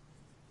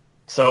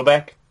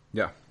Sobek.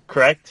 Yeah.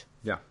 Correct?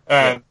 Yeah.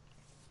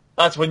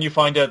 That's when you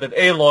find out that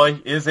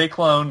Aloy is a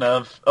clone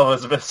of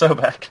Elizabeth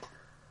Sobek.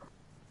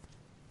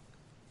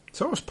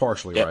 So it was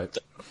partially right.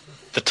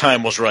 The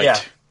time was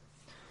right.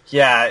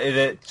 Yeah,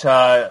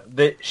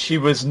 that she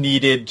was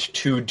needed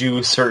to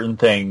do certain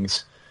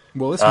things.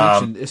 Well,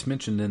 it's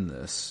mentioned in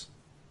this.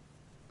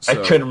 So, I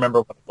couldn't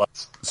remember what it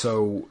was.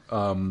 So,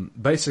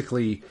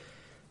 basically,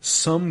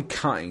 some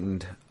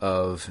kind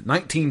of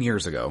 19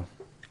 years ago,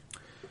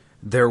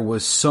 there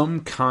was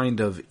some kind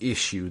of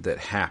issue that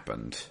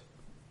happened.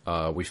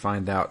 We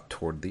find out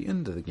toward the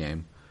end of the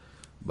game,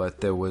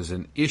 but there was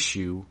an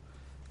issue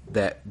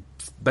that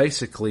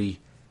basically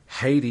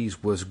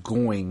Hades was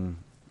going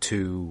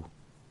to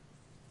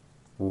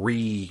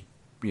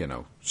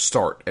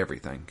start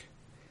everything,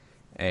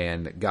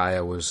 and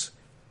Gaia was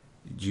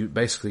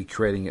basically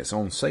creating its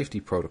own safety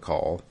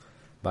protocol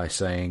by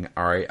saying,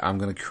 all right, I'm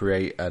going to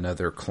create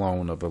another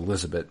clone of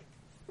Elizabeth,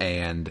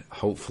 and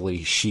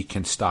hopefully she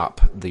can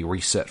stop the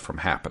reset from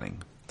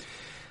happening.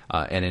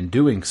 And in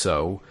doing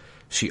so,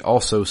 she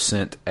also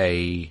sent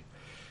a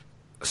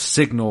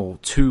signal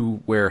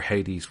to where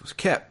Hades was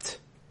kept,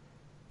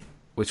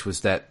 which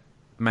was that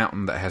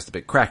mountain that has the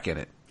big crack in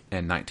it.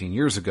 And 19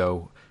 years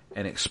ago,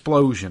 an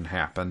explosion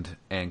happened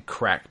and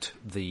cracked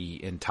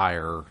the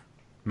entire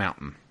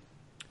mountain.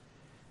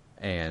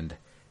 And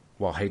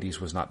while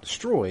Hades was not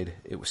destroyed,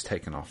 it was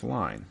taken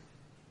offline.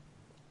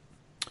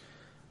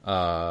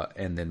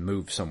 And then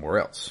moved somewhere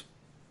else.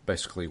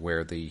 Basically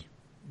where the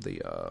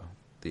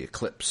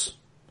Eclipse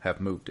have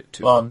moved it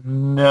to. Well,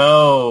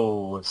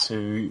 no.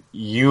 So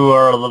you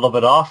are a little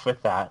bit off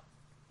with that.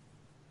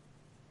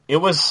 It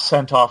was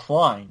sent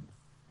offline.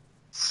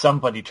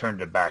 Somebody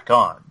turned it back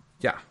on.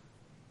 Yeah.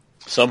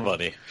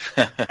 Somebody.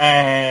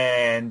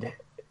 And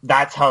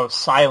that's how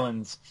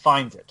Silence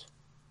finds it.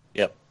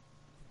 Yep.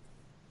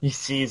 He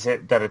sees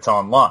it that it's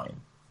online.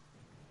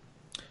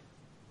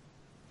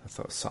 I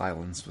thought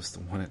Silence was the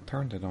one that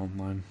turned it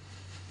online.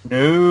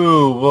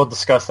 No, we'll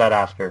discuss that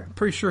after. I'm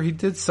pretty sure he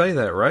did say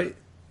that, right?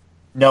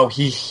 No,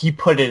 he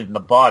put it in the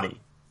body.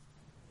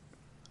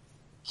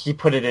 He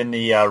put it in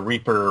the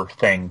Reaper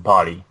thing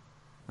body.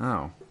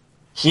 Oh.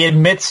 He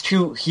admits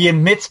to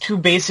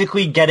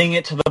basically getting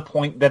it to the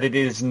point that it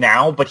is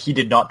now, but he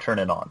did not turn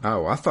it on.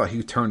 Oh, I thought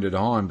he turned it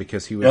on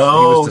because he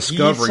was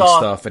discovering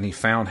stuff and he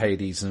found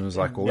Hades and was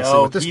like, well, let's see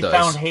what this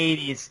does.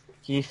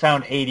 He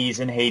found Hades,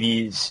 and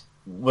Hades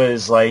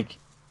was like,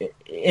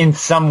 in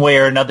some way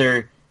or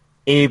another,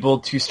 able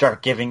to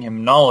start giving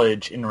him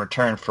knowledge in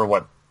return for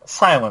what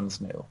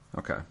Silence knew.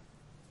 Okay.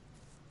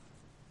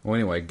 Well,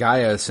 anyway,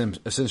 Gaia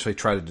essentially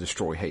tried to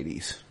destroy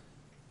Hades.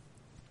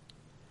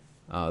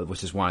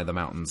 Which is why the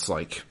mountain's,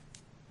 like,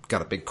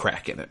 got a big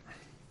crack in it.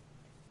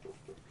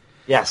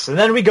 Yes, and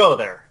then we go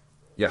there.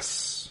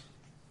 Yes.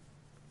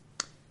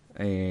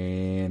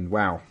 And,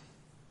 wow.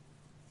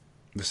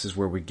 This is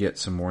where we get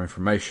some more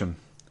information.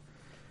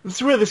 This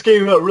is where this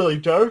game got really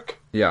dark.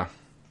 Yeah.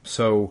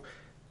 So,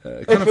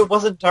 if it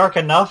wasn't dark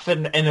enough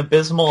and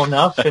abysmal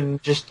enough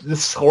and just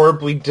this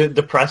horribly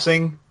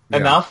depressing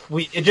enough,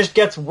 it just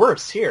gets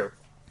worse here.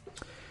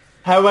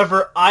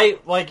 However, I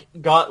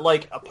got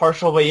a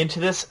partial way into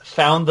this,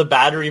 found the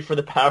battery for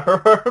the power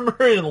armor,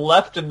 and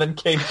left, and then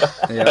came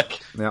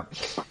back. Yeah.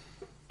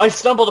 I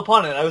stumbled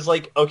upon it. I was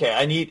like,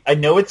 okay, I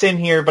know it's in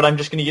here, but I'm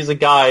just going to use a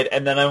guide.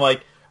 And then I'm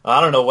like,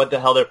 I don't know what the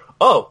hell they're.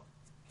 Oh,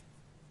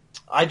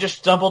 I just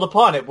stumbled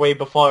upon it way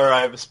before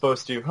I was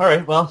supposed to. All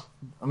right, well,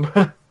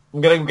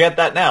 I'm gonna get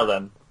that now.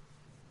 Then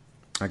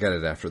I got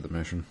it after the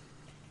mission.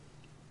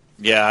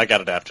 Yeah, I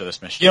got it after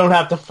this mission. you don't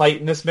have to fight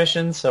in this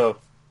mission, so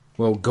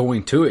Well,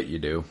 going to it, you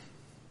do.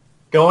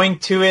 going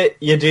to it,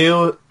 you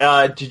do.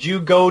 Did you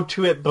go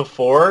to it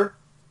before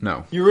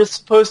No. you were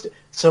supposed to?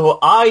 So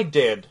I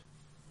did.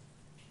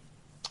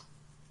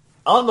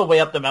 On the way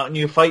up the mountain,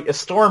 you fight a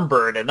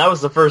Stormbird, and that was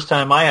the first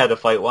time I had to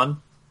fight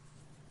one.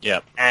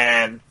 Yeah.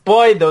 And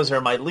boy, those are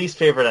my least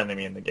favorite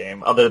enemy in the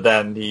game, other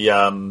than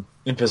the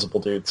invisible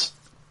dudes.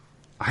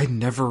 I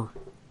never,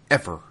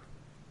 ever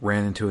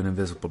ran into an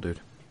invisible dude.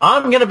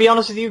 I'm gonna be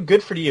honest with you.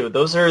 Good for you.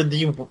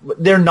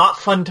 They're not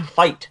fun to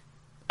fight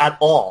at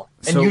all,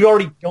 and So- you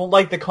already don't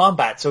like the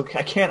combat, so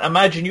I can't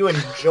imagine you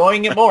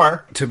enjoying it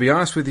more. To be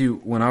honest with you,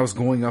 when I was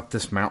going up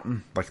this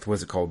mountain, like,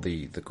 what's it called?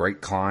 The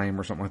Great Climb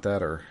or something like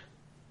that, or...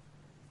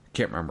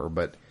 Can't remember,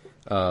 but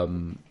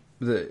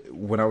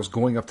when I was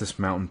going up this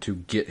mountain to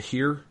get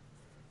here,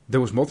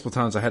 there was multiple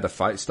times I had to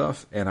fight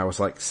stuff, and I was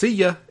like, see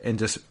ya, and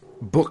just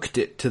booked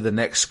it to the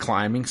next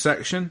climbing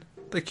section.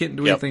 They couldn't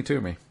do anything to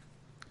me.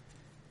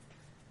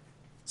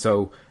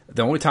 So,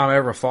 the only time I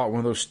ever fought one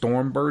of those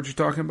storm birds you're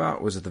talking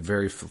about was at the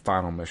very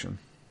final mission.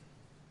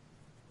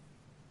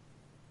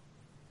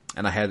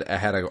 And I had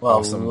an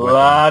awesome weapon.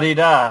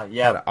 La-di-da. I had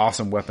Yeah. an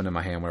awesome weapon in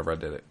my hand whenever I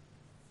did it.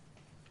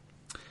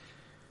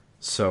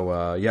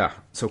 So, yeah.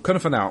 So, kind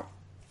of find out,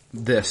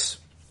 this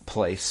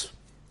place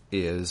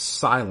is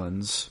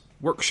Silen's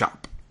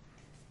workshop.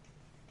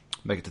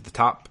 Make it to the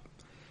top,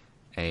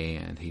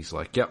 and he's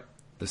like, yep,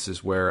 this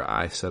is where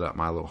I set up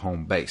my little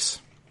home base.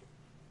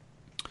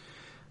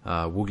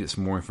 We'll get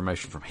some more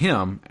information from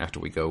him after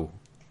we go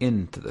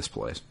into this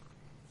place.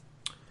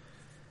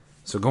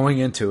 So, going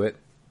into it,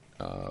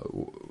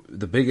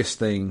 the biggest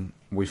thing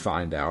we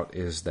find out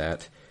is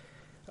that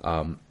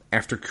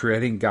after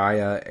creating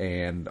Gaia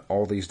and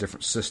all these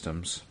different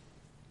systems,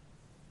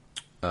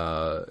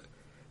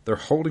 they're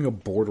holding a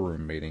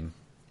boardroom meeting,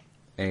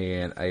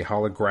 and a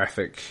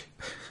holographic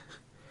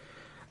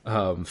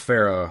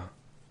Pharaoh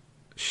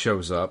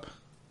shows up.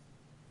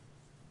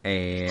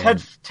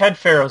 And Ted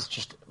Pharaoh's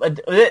just...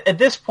 At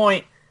this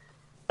point,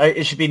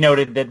 it should be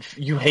noted that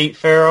you hate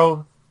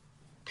Pharaoh,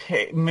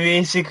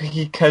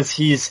 basically because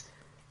he's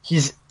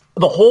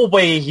the whole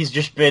way he's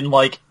just been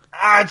like,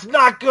 it's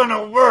not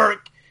gonna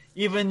work!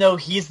 Even though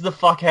he's the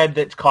fuckhead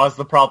that caused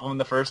the problem in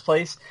the first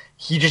place,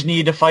 he just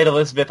needed to fight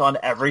Elizabeth on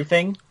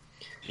everything.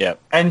 Yeah.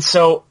 And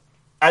so,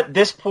 at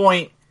this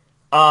point,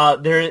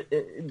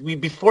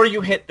 before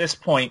you hit this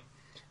point,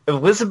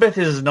 Elizabeth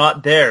is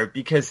not there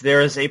because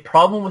there is a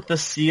problem with the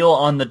seal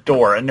on the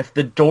door, and if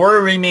the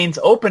door remains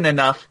open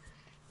enough,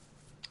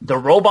 the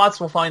robots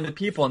will find the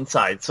people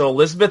inside. So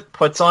Elizabeth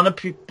puts on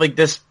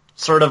this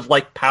sort of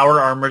like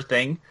power armor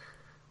thing,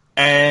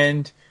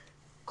 and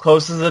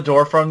closes the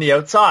door from the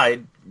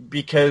outside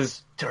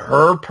because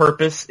her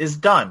purpose is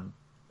done.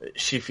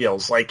 She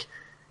feels like,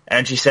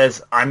 and she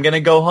says, "I'm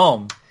gonna go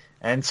home."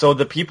 And so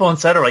the people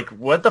inside are like,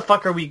 "What the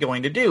fuck are we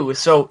going to do?"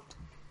 So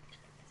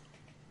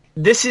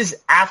this is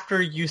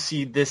after you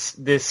see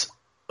this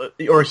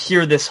or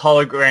hear this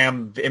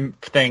hologram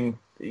thing.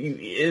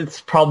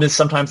 Its problem is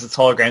sometimes it's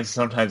holograms,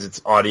 sometimes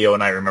it's audio,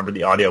 and I remember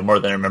the audio more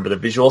than I remember the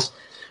visuals.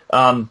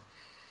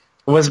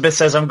 Elizabeth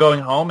says, "I'm going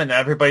home," and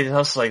everybody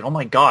else is like, "Oh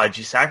my god,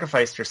 she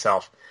sacrificed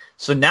herself."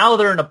 So now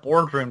they're in a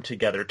boardroom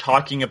together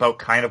talking about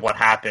kind of what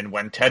happened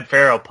when Ted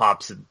Pharaoh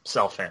pops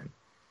himself in.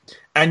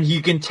 And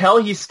you can tell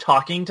he's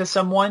talking to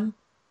someone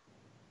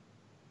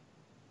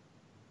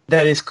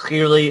that is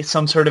clearly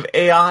some sort of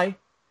AI,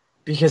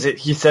 because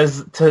he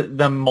says to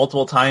them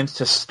multiple times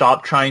to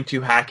stop trying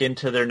to hack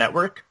into their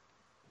network.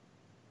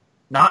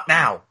 Not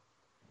now.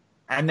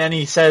 And then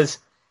he says,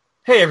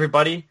 "Hey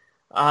everybody,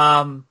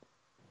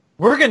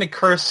 we're going to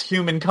curse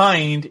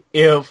humankind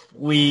if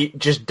we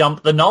just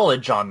dump the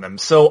knowledge on them.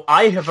 So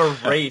I have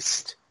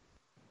erased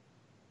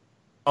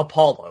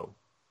Apollo.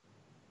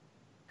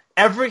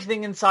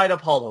 Everything inside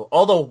Apollo,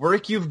 all the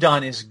work you've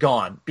done is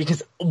gone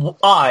because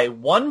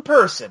one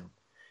person,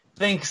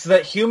 thinks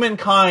that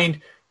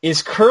humankind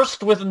is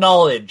cursed with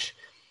knowledge.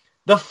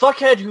 The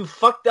fuckhead who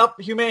fucked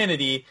up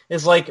humanity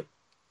is like,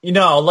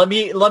 let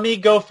me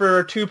go for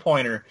a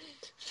 2-pointer.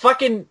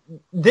 Fucking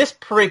this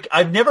prick,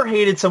 I've never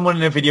hated someone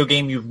in a video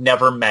game you've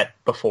never met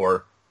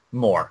before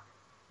more.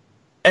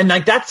 And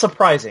like that's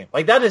surprising.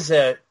 Like that is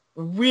a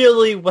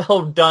really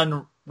well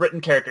done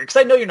written character. Because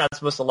I know you're not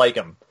supposed to like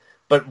him.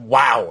 But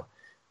wow.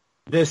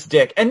 This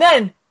dick. And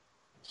then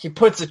he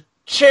puts a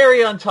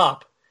cherry on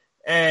top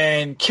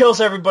and kills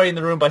everybody in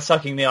the room by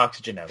sucking the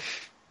oxygen out.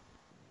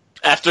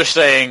 After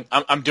saying,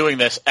 I'm doing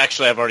this,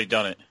 actually I've already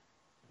done it.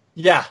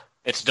 Yeah.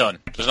 It's done.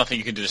 There's nothing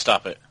you can do to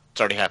stop it.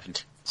 It's already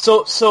happened.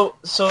 So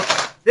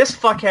this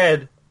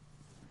fuckhead,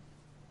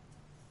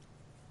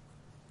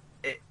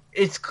 it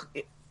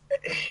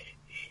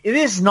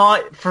is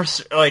not for,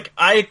 like,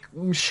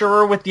 I'm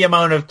sure with the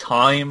amount of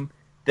time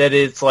that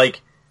it's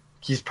like,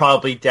 he's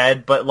probably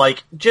dead, but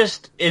like,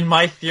 just in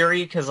my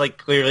theory, because like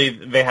clearly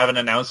they haven't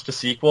announced a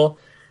sequel,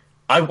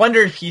 I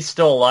wonder if he's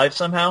still alive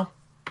somehow.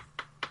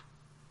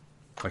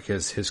 Like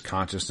his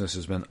consciousness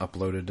has been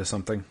uploaded to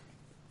something?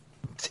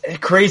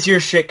 Crazier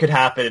shit could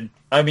happen.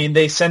 I mean,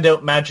 they send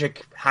out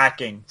magic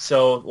hacking,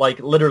 so, like,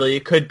 literally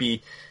it could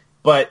be.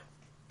 But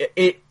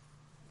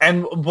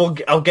and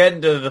I'll get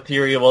into the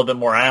theory a little bit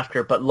more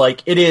after, but,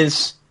 like, it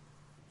is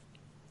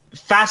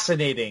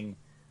fascinating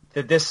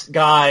that this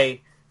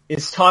guy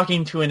is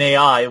talking to an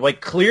AI.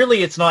 Like,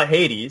 clearly it's not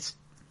Hades.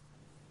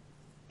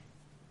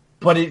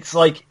 But it's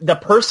like the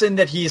person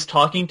that he is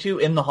talking to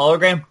in the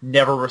hologram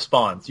never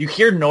responds. You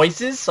hear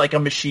noises, like a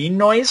machine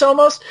noise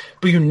almost,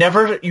 but you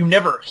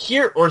never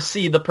hear or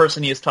see the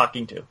person he is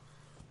talking to.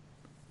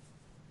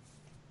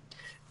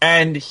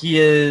 And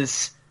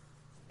this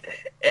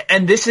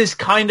is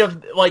kind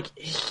of like,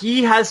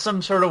 he has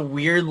some sort of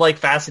weird like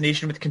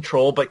fascination with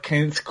control, but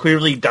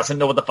clearly doesn't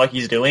know what the fuck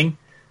he's doing.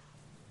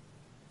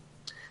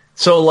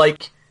 So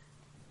like,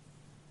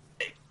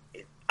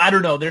 I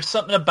don't know. There's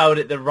something about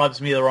it that rubs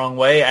me the wrong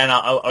way, and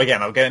I'll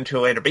get into it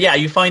later. But yeah,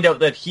 you find out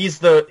that he's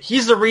the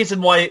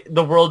reason why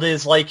the world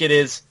is like it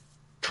is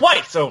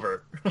twice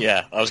over.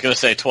 Yeah, I was going to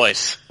say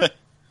twice.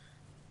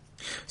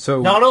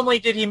 So not only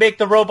did he make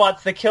the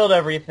robots that killed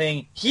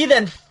everything, he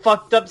then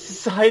fucked up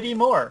society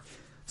more.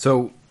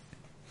 So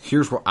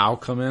here's where I'll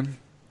come in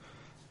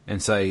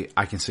and say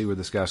I can see where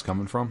this guy's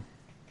coming from.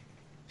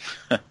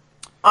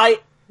 I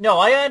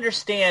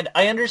understand.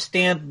 I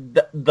understand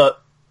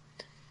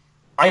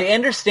I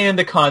understand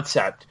the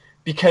concept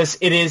because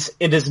it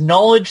is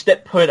knowledge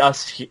that put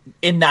us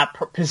in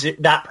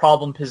that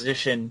problem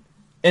position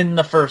in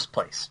the first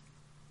place,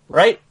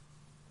 right?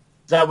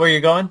 Is that where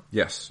you're going?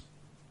 Yes.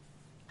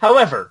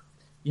 However,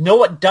 you know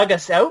what dug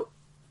us out?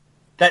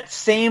 That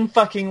same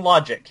fucking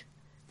logic.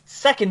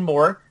 Second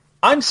more,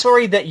 I'm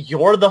sorry that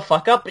you're the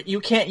fuck up, but you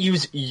can't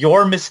use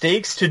your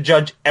mistakes to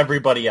judge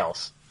everybody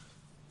else.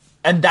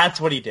 And that's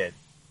what he did.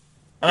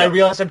 And I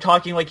realize I'm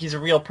talking like he's a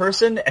real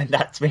person, and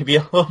that's maybe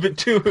a little bit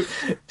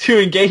too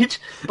engaged.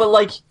 But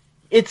like,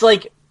 it's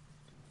like,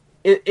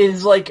 it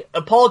is like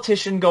a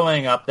politician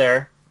going up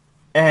there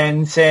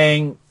and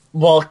saying,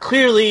 well,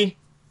 clearly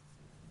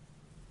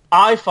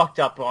I fucked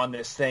up on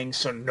this thing,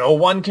 so no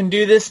one can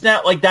do this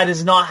now. Like, that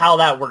is not how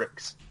that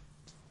works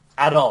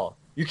at all.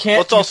 You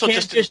can't,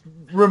 just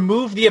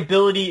remove the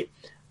ability,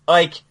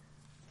 like,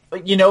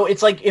 you know,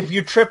 it's like if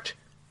you tripped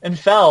and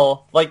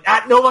fell, like,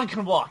 no one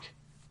can walk.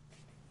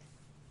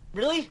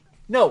 Really?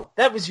 No,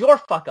 that was your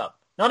fuck up,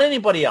 not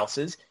anybody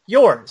else's.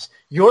 Yours.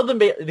 You're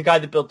the guy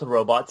that built the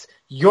robots.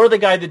 You're the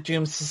guy that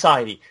doomed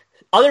society.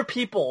 Other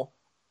people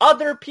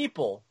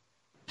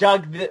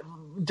dug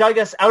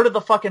us out of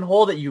the fucking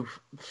hole that you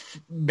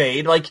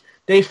made. Like,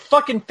 they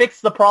fucking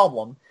fixed the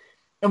problem.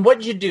 And what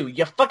did you do?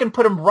 You fucking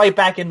put them right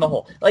back in the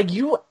hole. Like,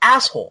 you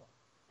asshole.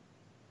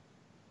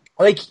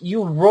 Like,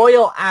 you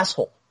royal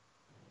asshole.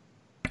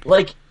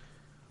 Like,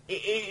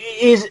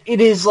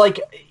 it is like...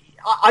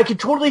 I could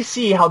totally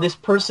see how this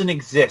person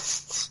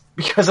exists,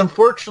 because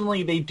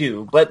unfortunately they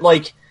do, but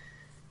like,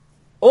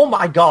 oh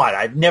my god,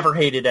 I've never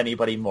hated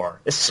anybody more,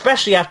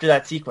 especially after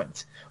that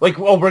sequence. Like,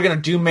 oh, we're gonna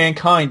doom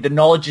mankind, the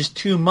knowledge is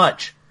too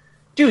much.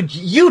 Dude,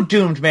 you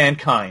doomed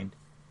mankind.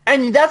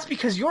 And that's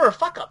because you're a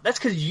fuck-up. That's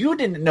because you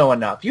didn't know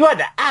enough. You had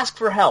to ask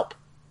for help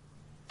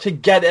to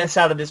get us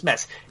out of this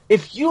mess.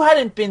 If you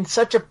hadn't been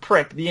such a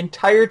prick the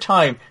entire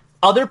time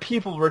other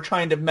people were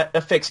trying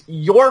to fix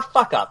your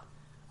fuck-up,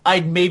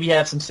 I'd maybe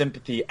have some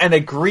sympathy and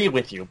agree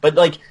with you. But,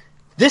 like,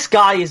 this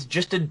guy is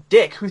just a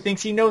dick who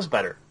thinks he knows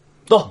better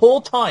the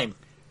whole time.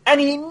 And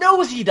he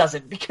knows he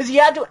doesn't because he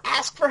had to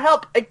ask for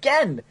help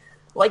again.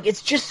 Like,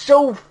 it's just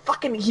so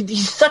fucking...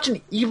 He's such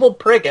an evil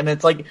prick, and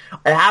it's like,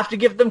 I have to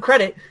give them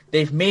credit.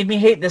 They've made me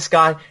hate this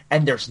guy,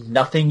 and there's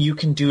nothing you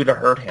can do to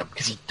hurt him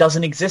because he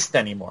doesn't exist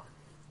anymore.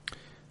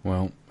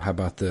 Well, how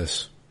about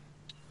this?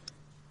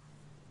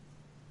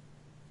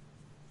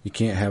 You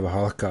can't have a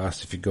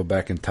Holocaust if you go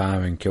back in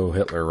time and kill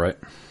Hitler, right?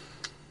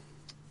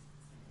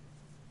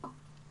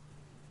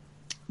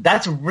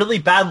 That's really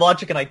bad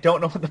logic, and I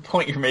don't know what the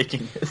point you're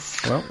making is.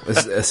 Well,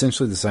 it's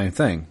essentially the same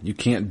thing. You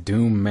can't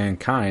doom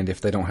mankind if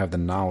they don't have the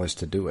knowledge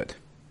to do it.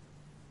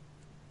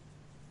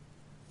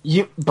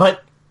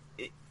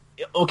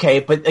 Okay,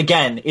 but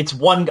again, it's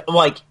one,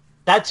 like,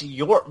 that's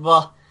your,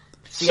 well,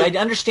 see, so, I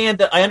understand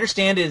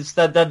is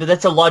that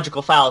that's a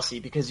logical fallacy,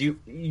 because you're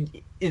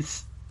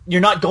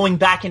not going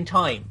back in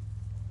time.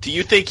 Do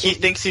you think he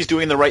thinks he's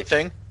doing the right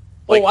thing?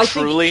 Like,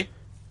 truly?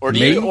 Or do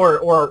you,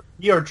 or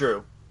you're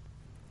Drew?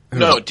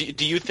 No,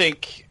 do you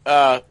think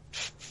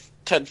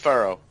Ted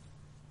Faro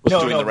was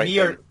doing the right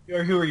thing?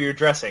 Or who are you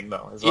addressing,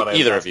 though? Is what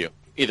Either of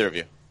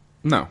you.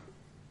 No.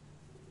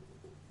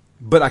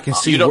 But I can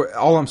see where,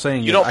 all I'm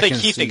saying is... You don't think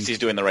he thinks he's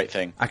doing the right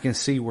thing? I can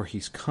see where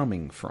he's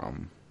coming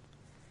from.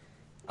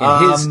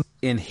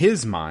 In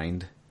his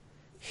mind,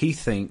 he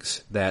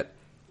thinks that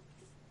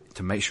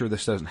to make sure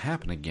this doesn't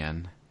happen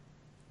again,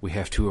 we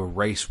have to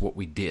erase what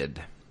we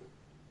did.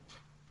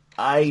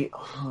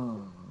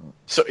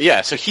 So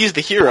he's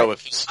the hero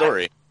of the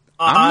story.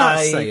 I'm not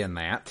saying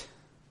that.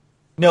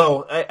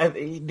 No,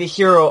 the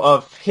hero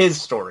of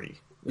his story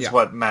is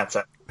what Matt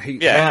said.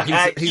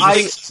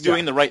 He's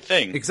doing the right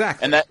thing.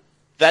 Exactly. And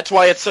That's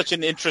why it's such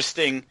an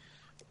interesting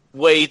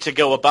way to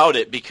go about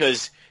it,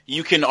 because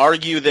you can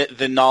argue that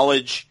the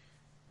knowledge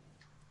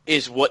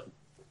is what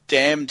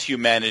damned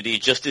humanity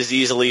just as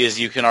easily as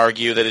you can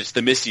argue that it's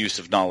the misuse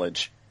of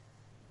knowledge.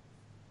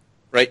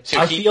 Right? So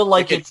I feel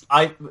like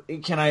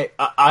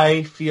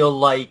I feel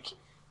like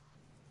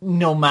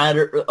no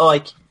matter,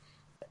 like,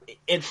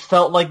 it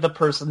felt like the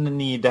person that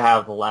needed to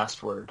have the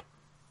last word.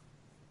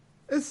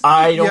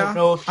 I don't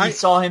know if he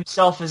saw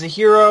himself as a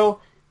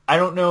hero. I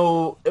don't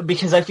know,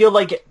 because I feel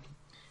like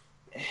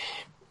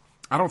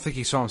I don't think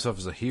he saw himself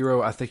as a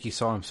hero. I think he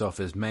saw himself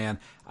as, man,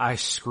 I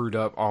screwed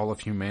up all of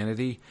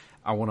humanity.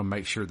 I want to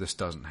make sure this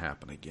doesn't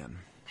happen again.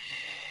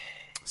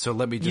 So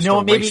let me just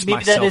erase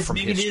myself from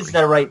history. Maybe it is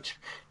the right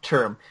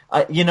term.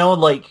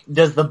 Like,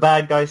 does the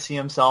bad guy see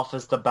himself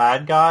as the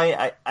bad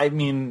guy? I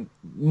mean,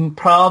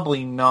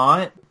 probably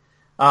not.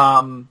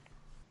 But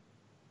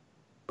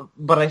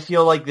I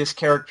feel like this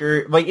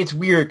character, like, it's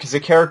weird because a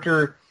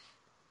character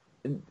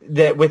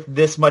that with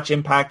this much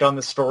impact on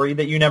the story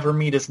that you never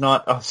meet is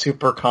not a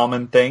super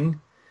common thing.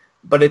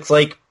 But it's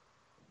like,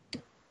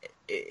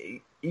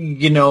 I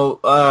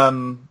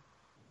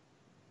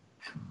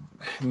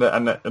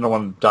don't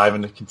want to dive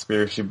into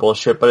conspiracy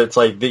bullshit, but it's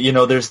like,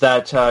 there's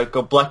that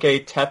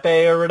Göbekli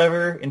Tepe or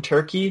whatever in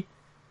Turkey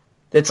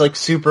that's like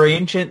super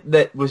ancient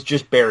that was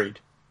just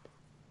buried.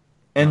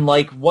 And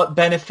like, what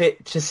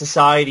benefit to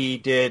society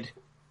did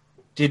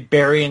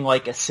burying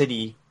like a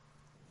city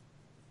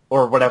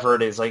or whatever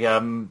it is, like,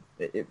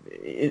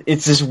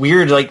 it's this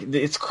weird, like,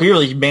 it's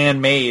clearly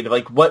man-made.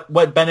 Like,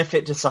 what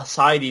benefit to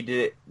society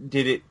did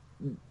it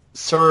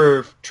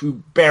serve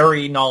to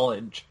bury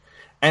knowledge?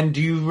 And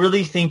do you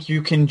really think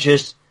you can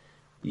just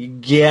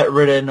get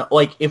rid of,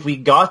 like, if we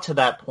got to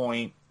that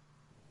point,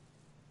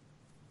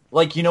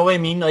 like, you know what I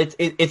mean?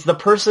 It's the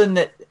person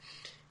that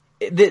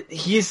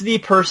he's the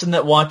person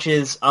that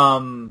watches,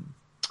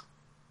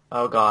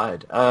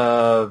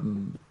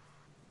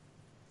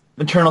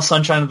 Eternal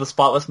Sunshine of the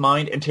Spotless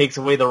Mind and takes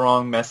away the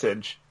wrong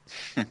message.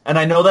 And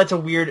I know it's a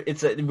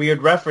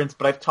weird reference,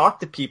 but I've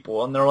talked to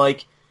people and they're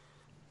like,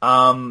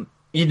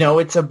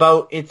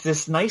 it's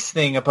this nice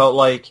thing about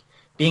like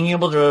being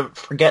able to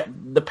forget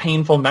the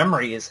painful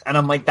memories. And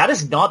I'm like, that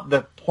is not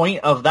the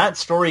point of that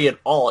story at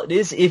all. It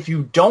is, if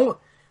you don't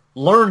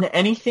learn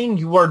anything,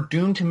 you are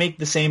doomed to make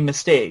the same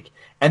mistake.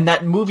 And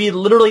that movie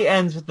literally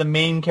ends with the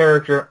main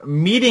character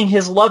meeting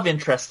his love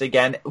interest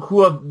again,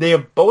 they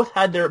have both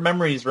had their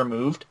memories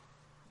removed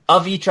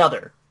of each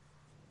other.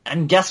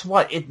 And guess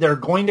what? They're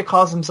going to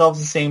cause themselves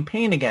the same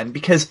pain again,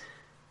 because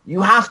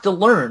you have to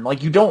learn.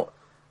 Like, you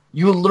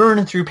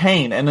learn through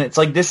pain. And it's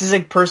like, this is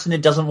a person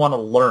that doesn't want to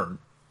learn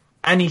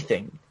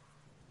anything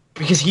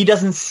because he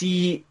doesn't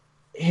see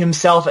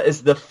himself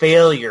as the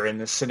failure in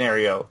this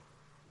scenario,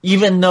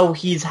 even though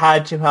he's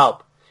had to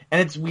help. And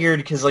it's weird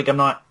because, like, I'm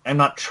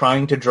not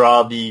trying to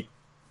draw the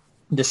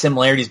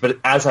similarities, but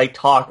as I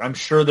talk, I'm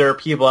sure there are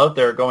people out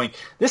there going,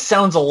 this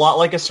sounds a lot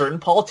like a certain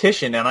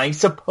politician, and I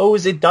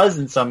suppose it does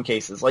in some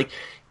cases. Like,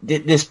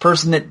 this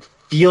person that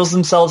feels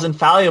themselves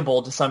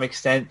infallible to some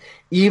extent,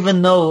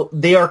 even though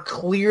they are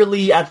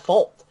clearly at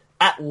fault,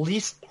 at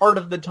least part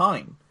of the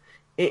time.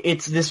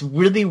 It's this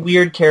really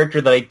weird character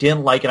that I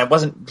didn't like, and I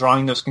wasn't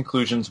drawing those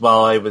conclusions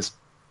while I was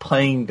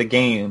playing the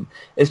game.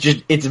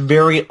 It's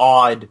very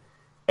odd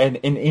and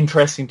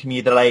interesting to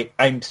me that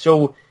I'm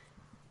so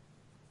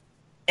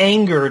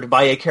angered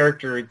by a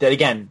character that,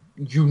 again,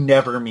 you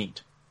never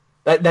meet.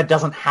 That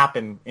doesn't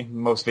happen in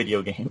most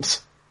video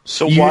games.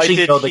 So why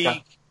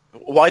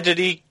did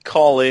he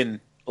call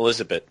in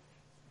Elizabeth?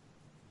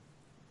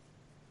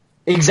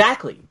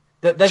 Exactly.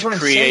 That's what I'm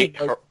saying.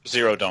 Create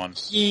Zero Dawn.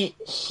 He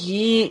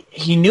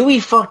knew he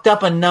fucked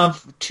up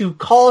enough to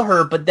call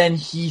her, but then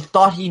he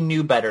thought he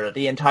knew better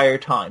the entire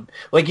time.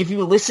 Like, if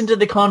you listen to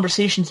the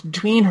conversations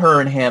between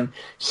her and him,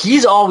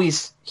 he's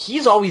always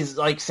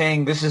like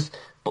saying this is,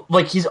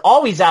 like, he's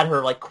always at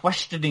her, like,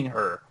 questioning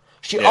her.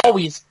 She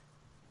always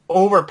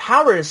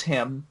overpowers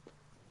him,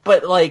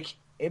 but, like,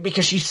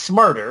 because she's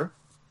smarter,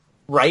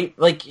 right?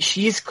 Like,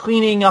 she's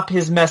cleaning up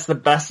his mess the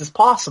best as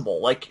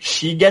possible. Like,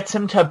 she gets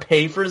him to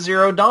pay for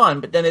Zero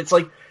Dawn, but then it's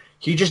like,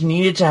 he just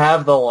needed to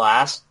have the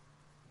last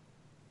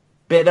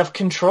bit of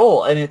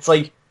control, and it's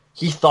like,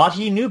 he thought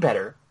he knew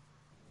better,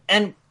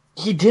 and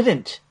he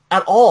didn't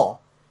at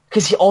all.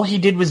 Because all he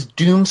did was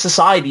doom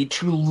society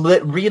to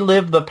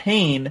relive the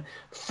pain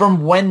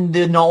from when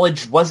the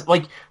knowledge was,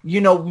 like, we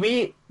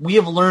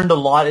have learned a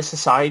lot as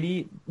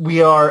society.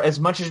 We are, as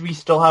much as we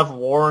still have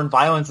war and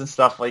violence and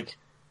stuff, like,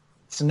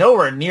 it's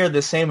nowhere near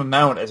the same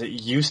amount as it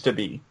used to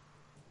be.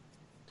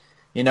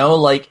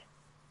 Like,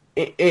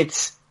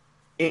 it's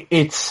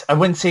I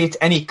wouldn't say it's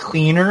any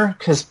cleaner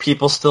because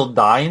people still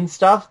die and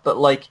stuff, but,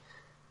 like,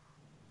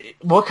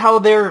 look how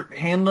they're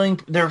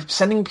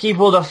sending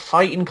people to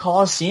fight in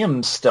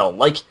Colosseums still.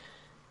 Like,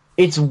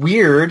 it's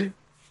weird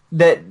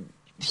that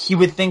he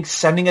would think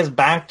sending us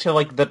back to,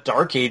 like, the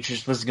Dark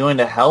Ages was going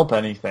to help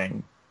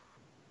anything.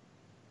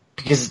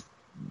 Because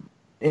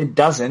it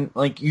doesn't.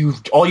 Like,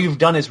 all you've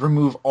done is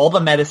remove all the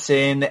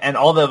medicine and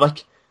all the,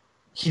 like,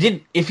 he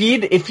didn't. If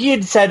he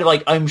had said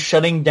like I'm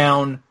shutting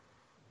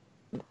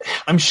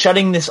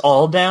this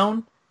all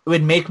down, it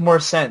would make more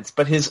sense.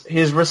 But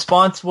his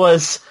response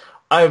was,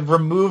 I've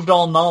removed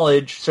all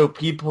knowledge so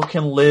people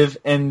can live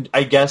and,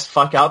 I guess,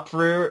 fuck up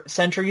for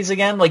centuries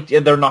again. Like,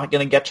 they're not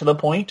going to get to the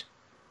point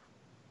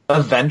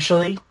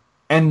eventually.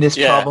 And this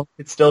problem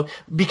could still...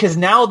 Because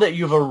now that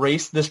you've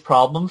erased this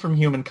problem from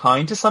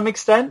humankind to some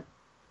extent,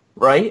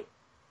 right?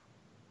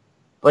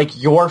 Like,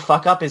 your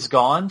fuck up is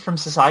gone from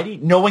society.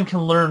 No one can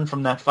learn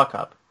from that fuck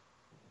up.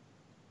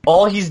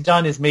 All he's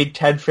done is made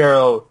Ted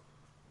Faro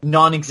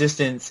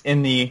non-existence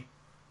in the,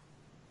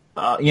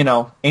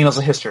 annals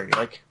of history.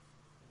 Like...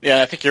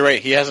 Yeah, I think you're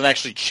right. He hasn't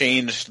actually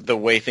changed the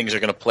way things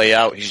are going to play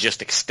out. He's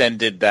just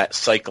extended that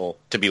cycle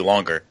to be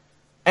longer.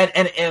 And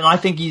I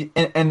think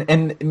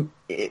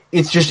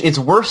it's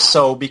worse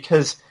so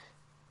because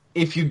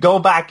if you go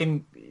back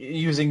and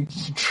using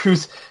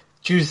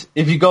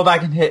if you go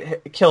back and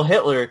kill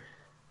Hitler,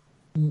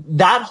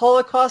 that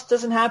Holocaust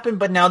doesn't happen.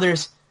 But now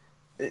there's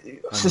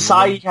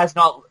society has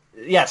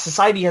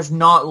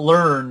not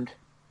learned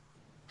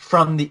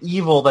from the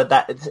evil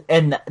that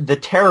and the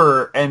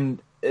terror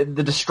and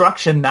the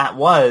destruction that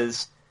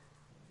was.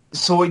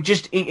 So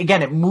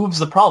it moves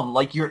the problem.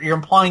 Like you're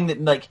implying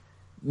that like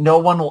no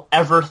one will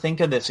ever think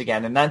of this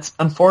again, and that's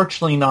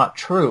unfortunately not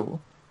true.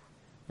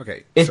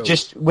 Okay, it's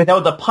just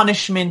without the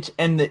punishment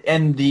and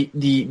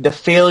the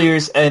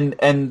failures and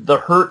the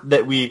hurt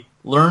that we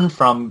learn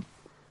from,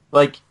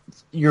 like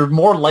you're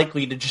more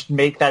likely to just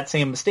make that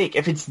same mistake.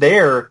 If it's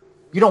there,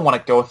 you don't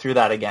want to go through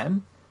that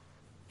again.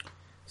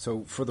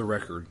 So for the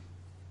record,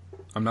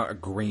 I'm not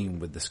agreeing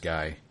with this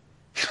guy.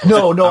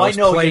 No, I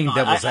know. Playing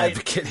devil's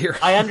advocate here.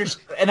 I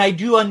understand, and I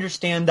do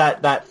understand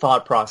that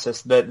thought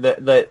process.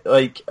 That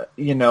like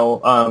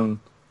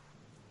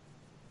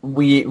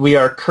we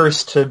are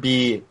cursed to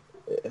be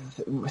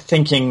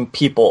thinking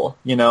people.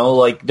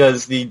 Like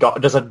does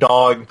a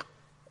dog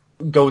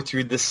go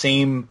through the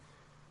same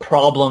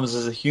problems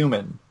as a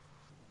human?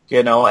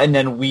 And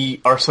then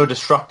we are so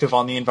destructive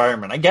on the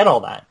environment. I get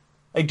all that,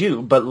 I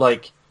do, but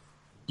like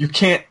you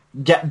can't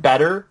get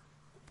better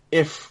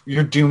if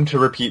you're doomed to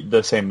repeat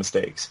the same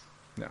mistakes.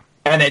 No.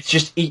 And it's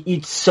just,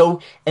 it's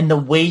so, and the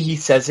way he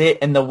says it,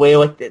 and the way,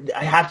 like,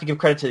 I have to give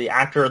credit to the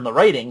actor and the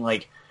writing,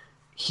 like,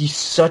 he's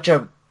such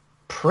a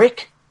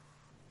prick.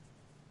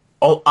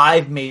 Oh,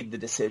 I've made the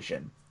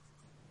decision.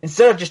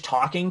 Instead of just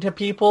talking to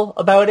people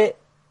about it,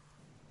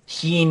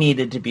 he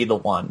needed to be the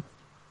one.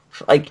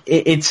 Like,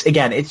 it's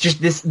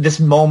just this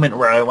moment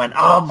where I went,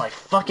 oh my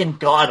fucking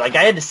god, like,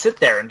 I had to sit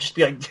there and just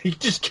be like, he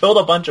just killed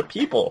a bunch of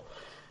people.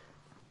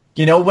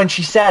 When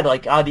she said,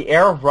 like, the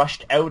air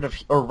rushed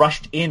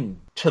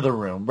in to the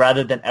room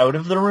rather than out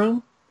of the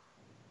room,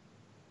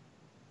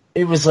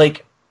 it was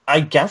like,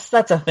 I guess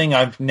that's a thing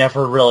I've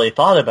never really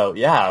thought about.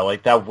 Yeah,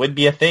 like, that would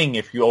be a thing.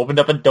 If you opened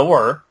up a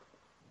door,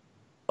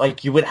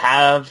 like, you would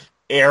have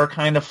air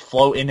kind of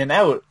flow in and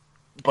out.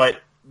 But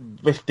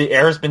if the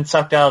air's been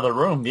sucked out of the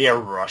room, the air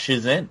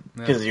rushes in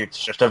because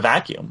it's just a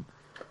vacuum.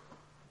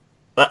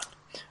 But...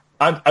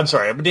 I'm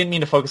sorry, I didn't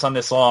mean to focus on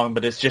this long,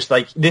 but it's just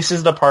like, this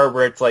is the part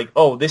where it's like,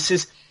 oh, this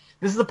is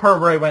the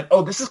part where I went,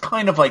 oh, this is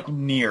kind of like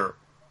near,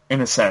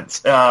 in a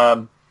sense.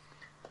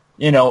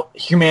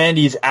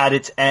 Humanity's at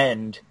its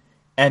end,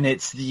 and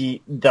it's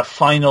the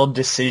final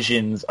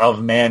decisions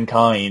of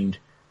mankind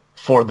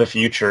for the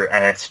future,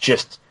 and it's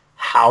just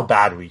how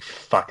bad we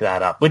fuck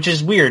that up, which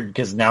is weird,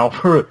 because now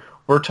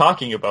we're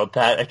talking about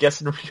that, I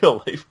guess, in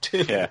real life,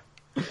 too. Yeah.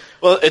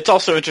 Well, it's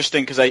also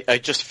interesting because I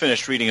just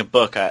finished reading a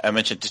book. I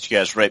mentioned it to you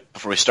guys right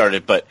before we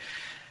started, but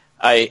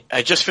I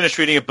just finished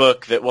reading a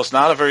book that was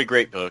not a very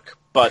great book,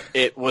 but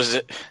it's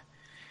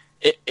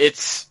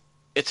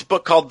a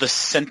book called The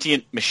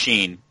Sentient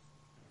Machine,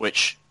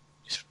 which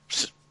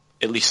is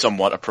at least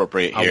somewhat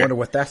appropriate here. I wonder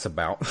what that's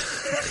about.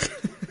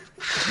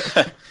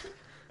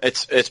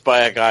 It's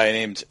by a guy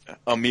named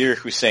Amir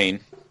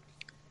Hussain,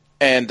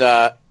 and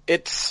I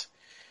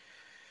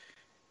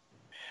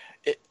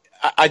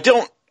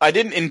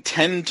didn't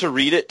intend to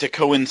read it to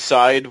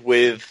coincide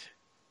with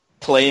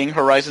playing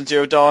Horizon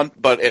Zero Dawn,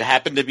 but it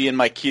happened to be in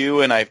my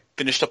queue, and I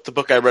finished up the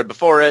book I read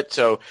before it,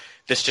 so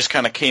this just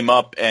kind of came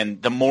up,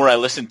 and the more I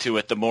listened to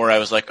it, the more I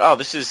was like, oh,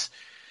 this is...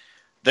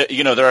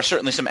 there are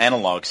certainly some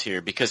analogs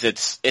here, because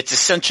it's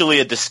essentially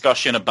a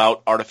discussion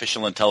about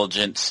artificial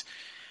intelligence,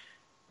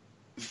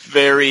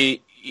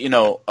 very,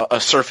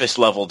 a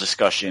surface-level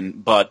discussion,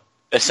 but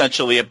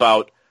essentially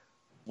about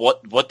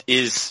what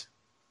is...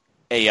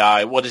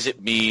 AI, what does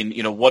it mean?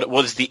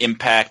 What is the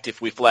impact if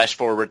we flash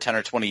forward 10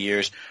 or 20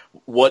 years?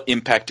 What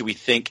impact do we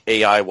think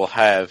AI will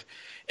have?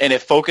 And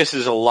it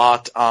focuses a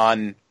lot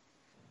on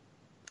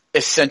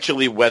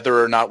essentially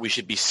whether or not we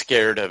should be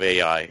scared of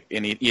AI.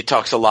 And he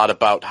talks a lot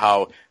about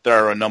how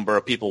there are a number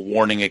of people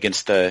warning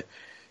against the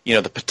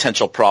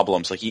potential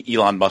problems. Like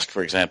Elon Musk,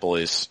 for example,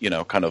 is,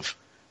 kind of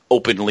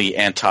openly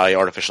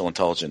anti-artificial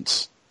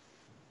intelligence.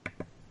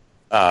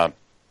 And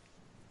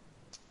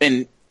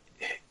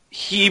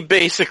he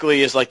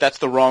basically is like, that's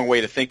the wrong way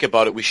to think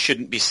about it. We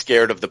shouldn't be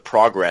scared of the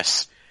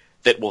progress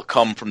that will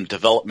come from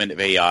development of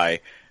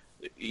AI.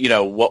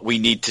 what we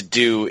need to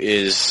do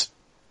is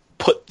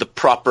put the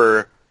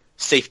proper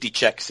safety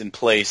checks in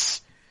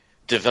place,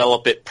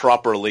 develop it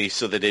properly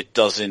so that it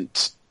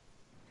doesn't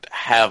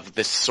have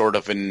this sort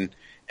of an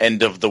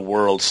end of the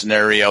world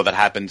scenario that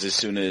happens as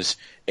soon as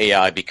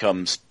AI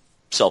becomes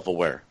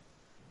self-aware.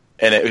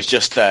 And it was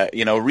just a,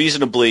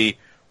 reasonably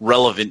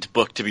relevant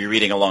book to be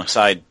reading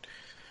alongside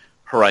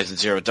Horizon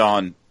Zero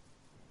Dawn.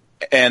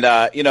 And,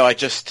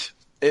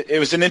 it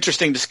was an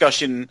interesting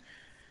discussion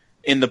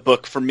in the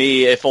book for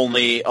me, if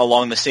only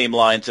along the same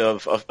lines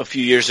of a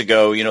few years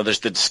ago. There's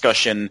the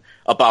discussion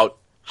about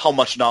how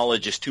much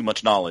knowledge is too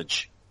much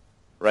knowledge,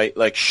 right?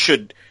 Like,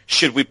 should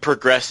we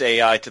progress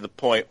AI to the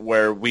point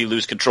where we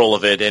lose control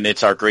of it and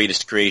it's our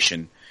greatest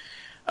creation?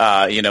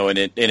 And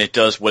it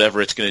does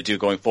whatever it's going to do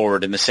going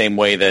forward, in the same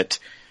way that,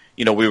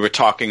 we were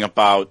talking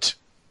about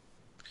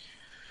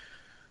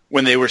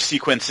when they were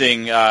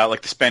sequencing,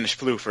 like the Spanish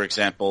flu, for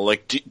example.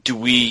 Like, do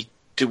we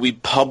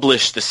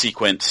publish the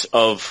sequence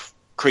of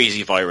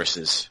crazy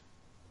viruses?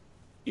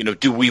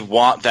 Do we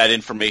want that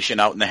information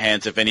out in the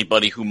hands of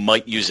anybody who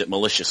might use it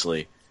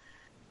maliciously?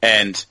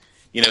 And,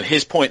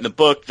 his point in the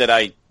book that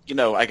I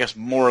guess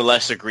more or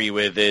less agree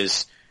with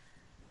is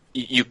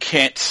you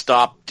can't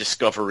stop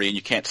discovery and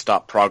you can't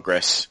stop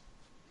progress.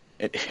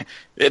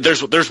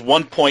 There's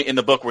one point in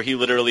the book where he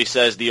literally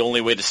says the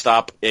only way to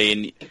stop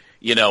a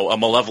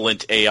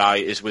malevolent AI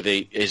is with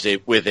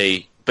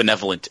a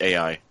benevolent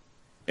AI.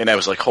 And I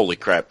was like, holy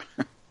crap.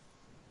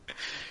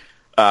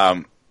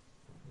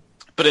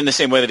 But in the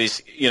same way that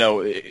he's,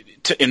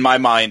 in my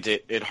mind,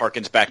 it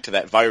harkens back to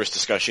that virus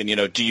discussion.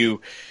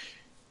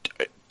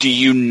 Do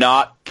you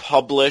not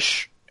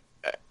publish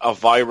a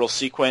viral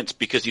sequence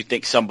because you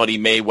think somebody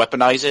may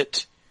weaponize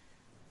it?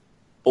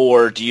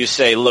 Or do you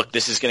say, look,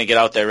 this is going to get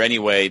out there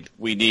anyway.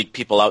 We need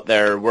people out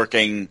there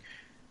working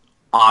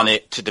on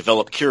it to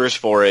develop cures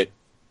for it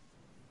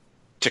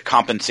to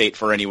compensate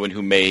for anyone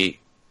who may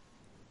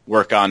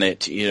work on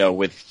it,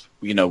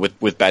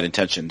 with bad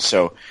intentions.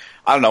 So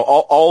I don't know,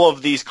 all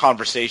of these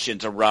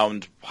conversations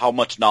around how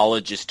much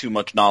knowledge is too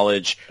much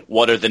knowledge,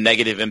 what are the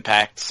negative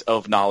impacts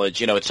of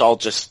knowledge, it's all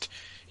just,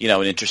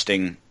 an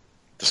interesting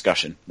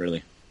discussion,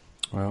 really.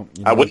 Well,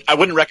 I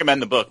wouldn't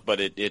recommend the book, but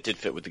it did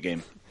fit with the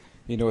game.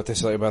 You know what they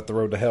say about the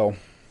road to hell.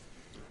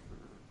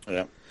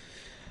 Yeah.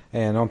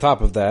 And on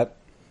top of that,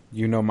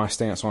 my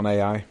stance on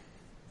AI.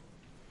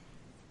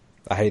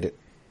 I hate it.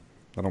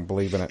 I don't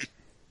believe in it.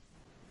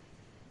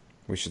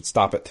 We should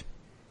stop it.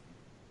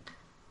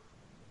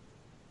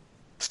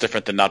 It's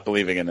different than not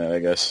believing in it, I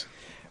guess.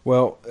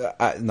 Well,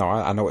 I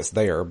know it's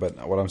there,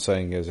 but what I'm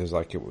saying is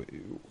like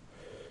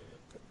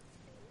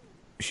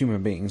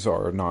human beings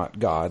are not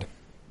God.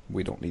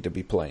 We don't need to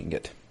be playing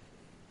it.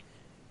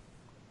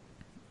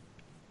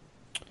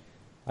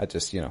 I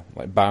just,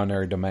 like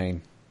binary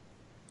domain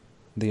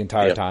the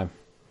entire time.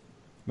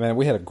 Man,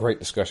 we had a great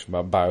discussion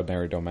about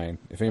binary domain.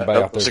 If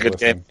anybody out there is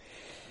listening,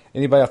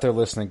 anybody out there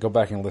listening, go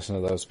back and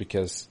listen to those,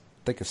 because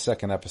I think the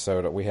second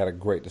episode we had a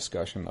great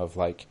discussion of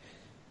like,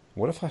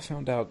 what if I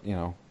found out,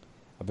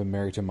 I've been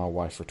married to my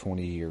wife for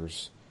 20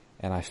 years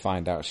and I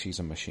find out she's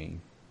a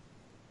machine?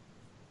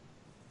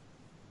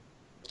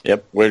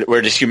 Yep.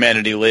 Where does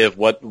humanity live?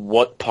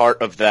 What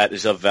part of that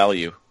is of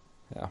value?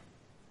 Yeah.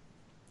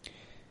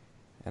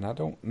 And I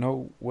don't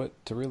know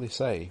what to really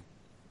say,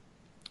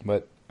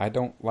 but I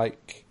don't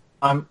like.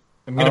 I'm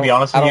going to be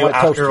honest with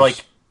you.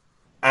 Like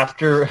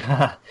After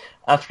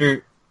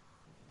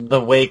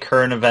the way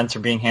current events are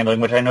being handled,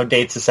 which I know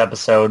dates this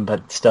episode,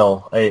 but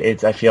still,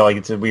 I feel like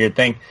it's a weird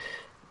thing.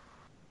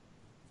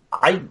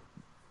 I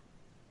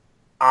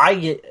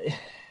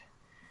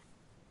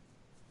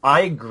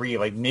agree.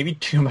 Like, maybe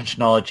too much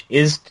knowledge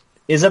is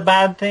a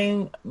bad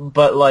thing,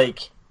 but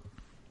like,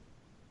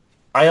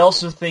 I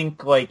also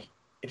think like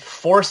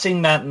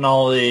forcing that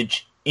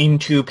knowledge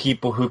into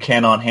people who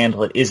cannot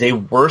handle it is a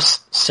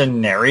worse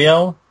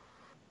scenario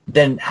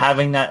than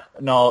having that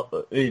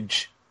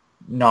knowledge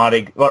not,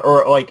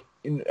 or like,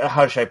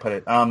 how should I put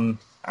it? I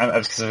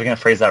was going to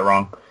phrase that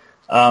wrong.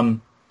 I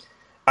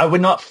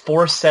would not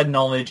force said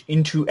knowledge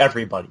into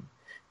everybody,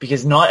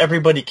 because not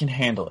everybody can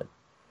handle it,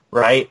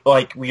 right?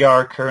 Like, we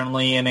are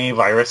currently in a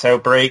virus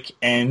outbreak,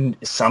 and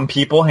some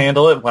people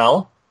handle it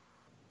well,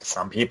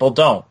 some people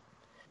don't.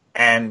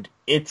 And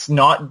it's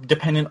not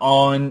dependent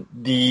on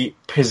the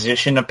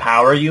position of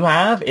power you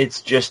have,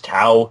 it's just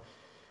how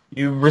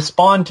you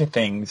respond to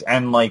things.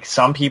 And, like,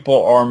 some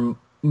people are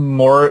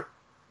more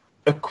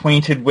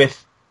acquainted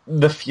with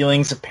the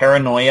feelings of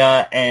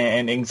paranoia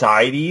and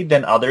anxiety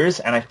than others,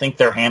 and I think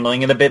they're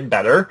handling it a bit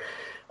better.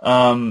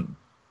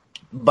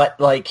 But,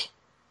 like,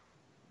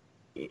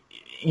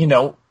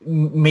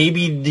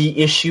 maybe the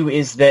issue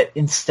is that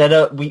instead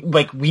of,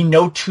 we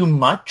know too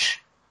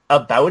much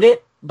about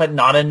it, but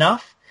not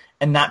enough,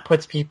 and that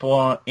puts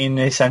people in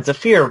a sense of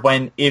fear,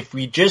 when if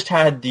we just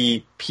had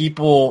the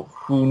people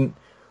who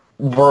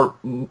were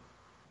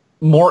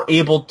more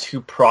able to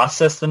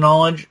process the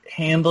knowledge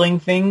handling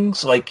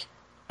things, like,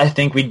 I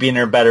think we'd be in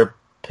a better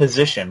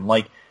position.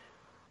 Like,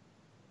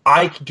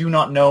 I do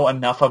not know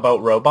enough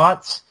about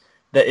robots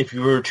that if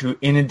you were to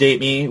inundate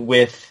me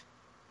with,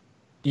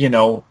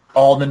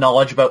 all the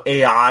knowledge about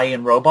AI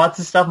and robots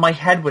and stuff, my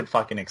head would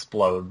fucking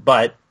explode.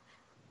 But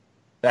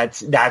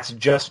that's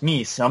just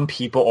me. Some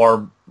people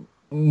are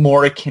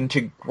more akin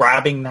to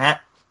grabbing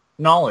that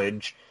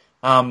knowledge.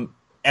 And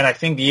I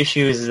think the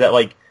issue is that,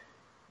 like,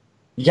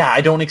 yeah,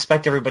 I don't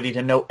expect everybody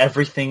to know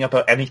everything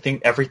about everything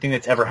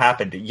that's ever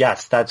happened.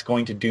 Yes, that's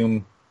going to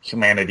doom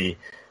humanity.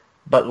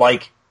 But,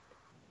 like,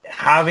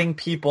 having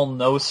people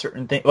know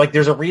certain things, like,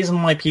 there's a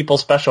reason why people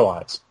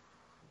specialize,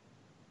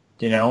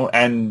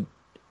 and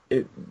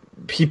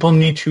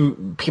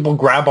people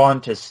grab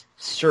onto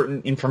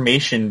certain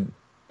information.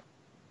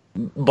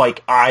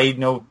 Like, I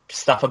know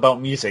stuff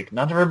about music.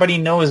 Not everybody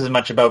knows as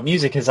much about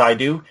music as I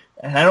do,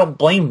 and I don't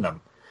blame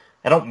them.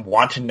 I don't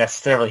want to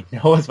necessarily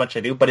know as much as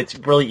I do, but it's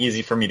really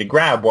easy for me to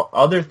grab what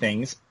other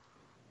things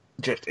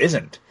just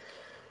isn't.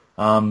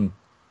 But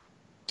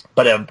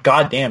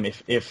goddamn,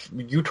 if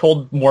you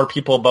told more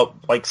people about,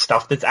 like,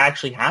 stuff that's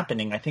actually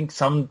happening, I think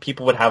some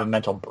people would have a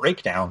mental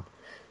breakdown.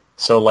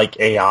 So, like,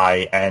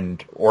 AI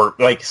or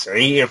like,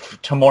 say, if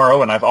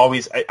tomorrow, and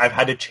I've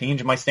had to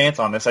change my stance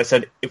on this. I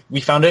said, if we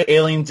found out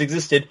aliens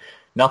existed,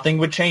 nothing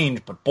would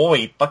change, but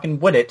boy, fucking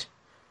would it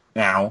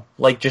now.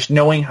 Like, just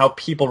knowing how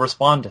people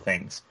respond to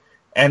things.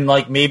 And,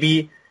 like,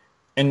 maybe,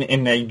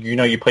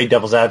 you played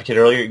devil's advocate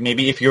earlier,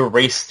 maybe if you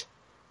erased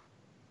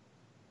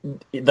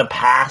the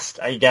past,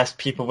 I guess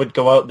people would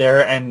go out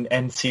there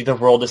and see the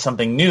world as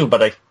something new,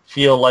 but I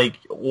feel like,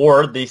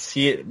 or they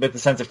see it with a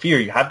sense of fear.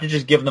 You have to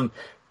just give them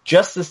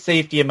just the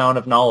safety amount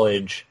of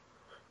knowledge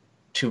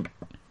to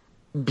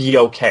be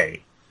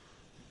okay,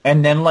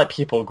 and then let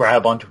people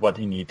grab onto what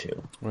they need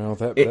to. Well,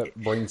 that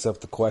brings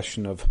up the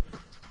question of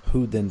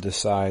who then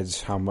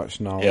decides how much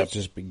knowledge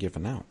is be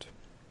given out.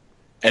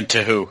 And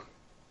to who?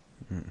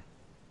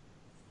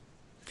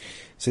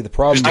 See, the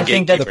problem. I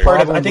think that's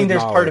part of. I think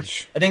there's part of.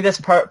 I think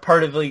that's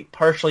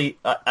partially.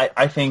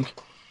 I think.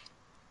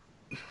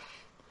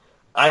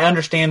 I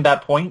understand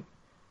that point.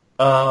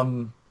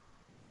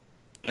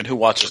 And who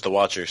watches the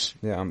watchers?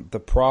 Yeah, the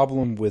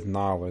problem with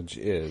knowledge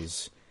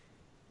is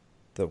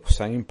the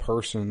same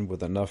person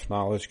with enough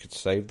knowledge could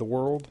save the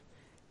world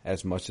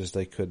as much as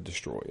they could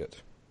destroy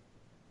it.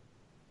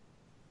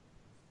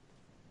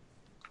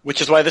 Which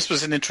is why this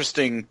was an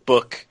interesting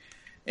book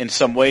in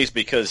some ways,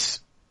 because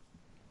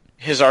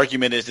his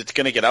argument is it's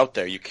going to get out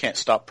there. You can't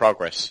stop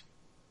progress.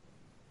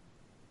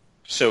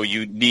 So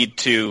you need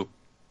to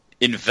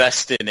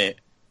invest in it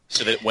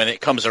so that when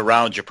it comes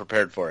around, you're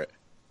prepared for it.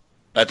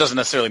 That doesn't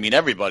necessarily mean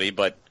everybody,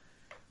 but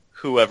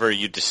whoever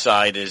you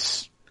decide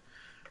is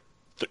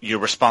your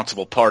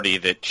responsible party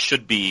that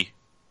should be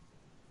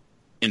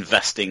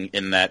investing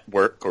in that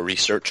work or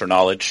research or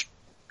knowledge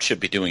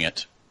should be doing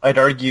it. I'd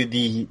argue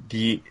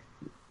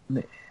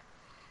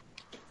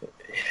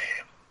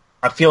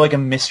I feel like a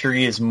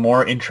mystery is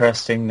more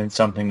interesting than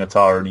something that's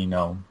already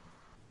known.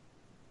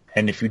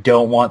 And if you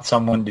don't want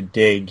someone to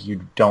dig,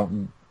 you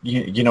know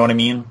what I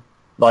mean?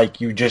 Like,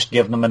 you just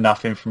give them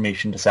enough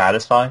information to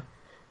satisfy.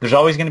 There's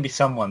always going to be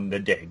someone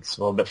that digs a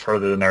little bit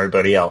further than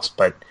everybody else,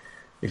 but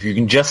if you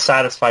can just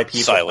satisfy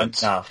people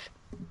enough,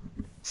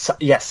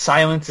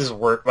 silence is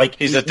work. Like,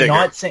 he's a digger.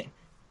 Not saying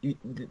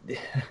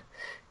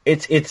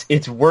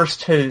it's worse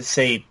to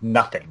say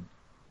nothing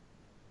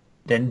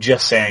than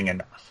just saying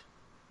enough.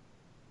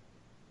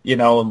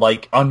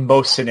 Like, on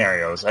most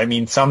scenarios. I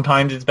mean,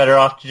 sometimes it's better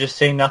off to just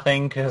say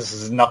nothing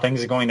because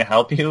nothing's going to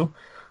help you,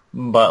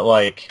 but,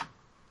 like,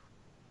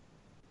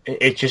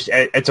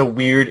 it's a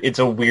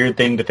weird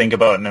thing to think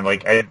about, and then,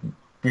 like, I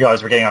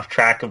realize we're getting off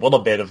track a little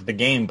bit of the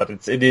game, but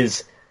it's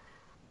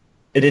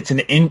an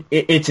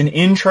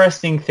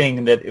interesting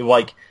thing that,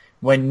 like,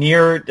 when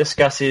Nier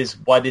discusses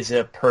what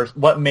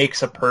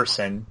makes a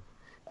person,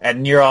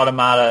 and Nier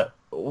Automata,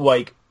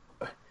 like,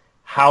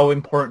 how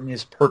important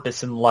is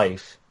purpose in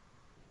life.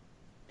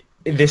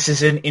 This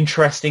is an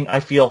interesting, I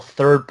feel,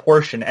 third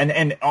portion,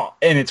 and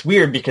it's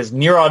weird because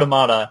Nier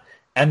Automata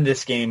and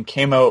this game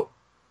came out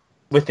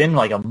within,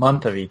 like, a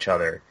month of each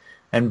other,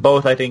 and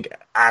both, I think,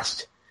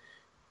 asked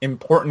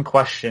important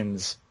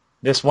questions.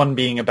 This one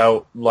being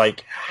about,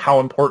 like,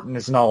 how important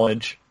is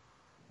knowledge,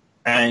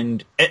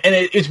 and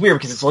it's weird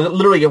because it's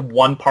literally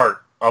one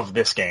part of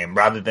this game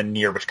rather than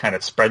Nier, which kind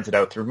of spreads it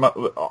out through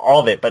all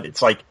of it. But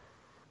it's like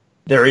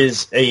there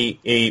is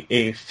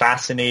a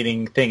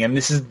fascinating thing, and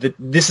this is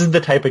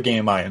the type of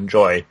game I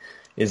enjoy.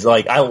 Is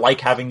like, I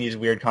like having these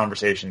weird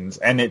conversations,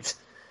 and it's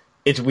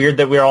weird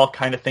that we're all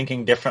kind of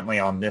thinking differently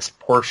on this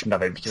portion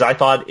of it, because I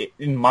thought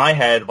in my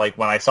head, like,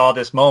 when I saw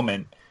this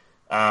moment,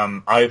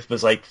 I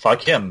was like,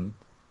 fuck him.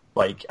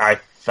 Like, I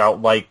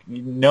felt like,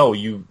 no,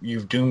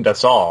 you've doomed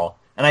us all.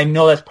 And I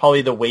know that's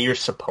probably the way you're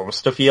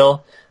supposed to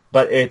feel,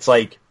 but it's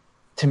like,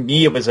 to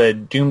me, it was a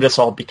doomed us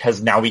all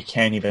because now we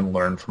can't even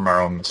learn from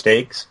our own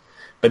mistakes.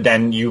 But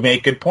then you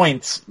make good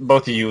points,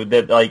 both of you,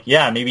 that, like,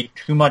 yeah, maybe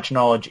too much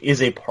knowledge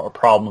is a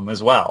problem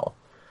as well.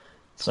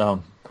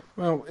 So,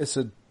 well,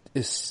 it's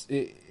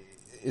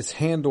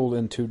handled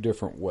in two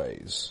different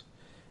ways.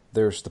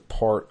 There's the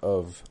part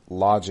of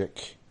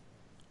logic,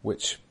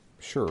 which,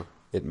 sure,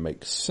 It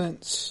makes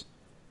sense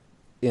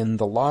in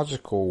the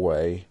logical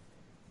way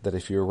that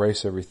if you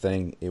erase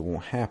everything, it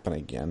won't happen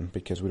again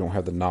because we don't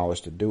have the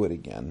knowledge to do it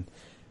again.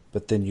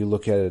 But then you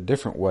look at it a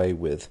different way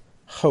with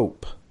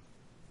hope.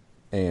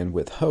 And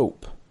with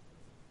hope,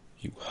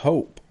 you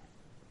hope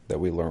that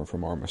we learn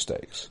from our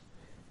mistakes.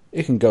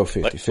 It can go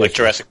 50-50. Like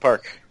Jurassic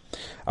Park.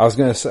 I was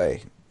going to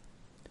say,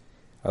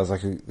 I was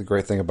like, the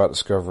great thing about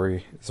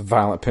Discovery is a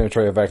violent,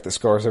 penetrative act that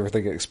scars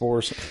everything it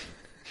explores.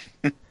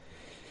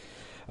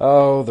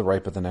 Oh, the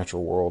rape of the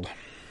natural world.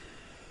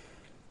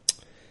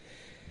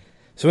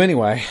 So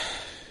anyway,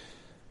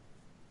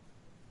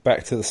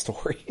 back to the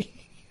story.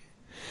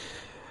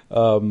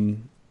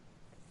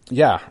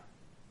 Yeah,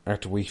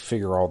 after we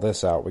figure all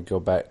this out, we go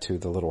back to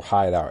the little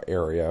hideout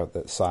area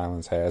that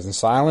Silence has, and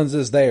Silence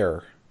is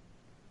there.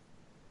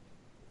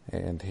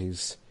 And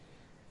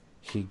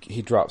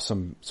he dropped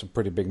some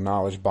pretty big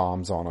knowledge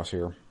bombs on us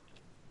here.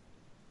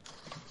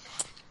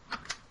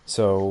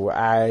 So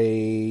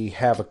I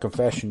have a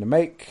confession to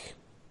make.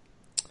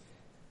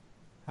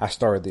 I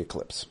started the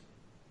eclipse.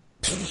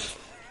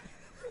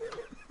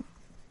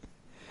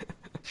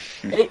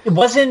 It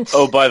wasn't...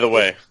 Oh, by the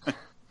way.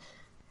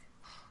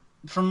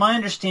 From my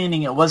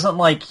understanding, it wasn't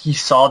like he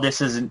saw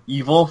this as an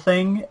evil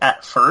thing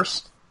at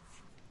first.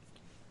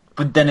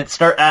 But then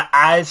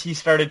as he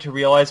started to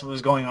realize what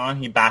was going on,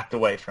 he backed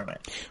away from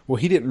it. Well,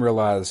 he didn't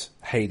realize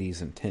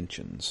Hades'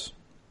 intentions.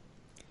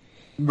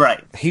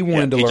 Right. He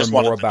wanted to learn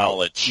more about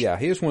knowledge. Yeah,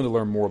 he just wanted to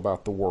learn more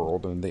about the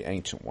world and the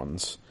ancient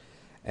ones.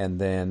 And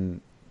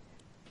then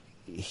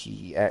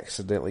he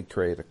accidentally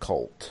created a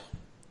cult.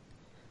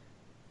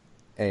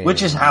 And,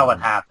 which is how it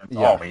happens,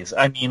 yeah. always.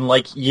 I mean,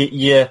 like,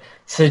 you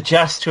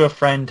suggest to a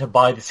friend to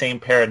buy the same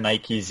pair of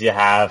Nikes you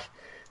have,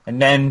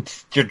 and then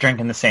you're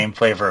drinking the same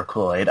flavor of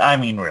Kool-Aid. I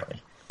mean,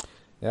 really.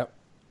 Yep.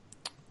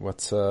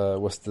 What's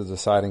the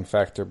deciding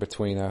factor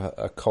between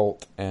a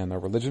cult and a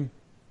religion?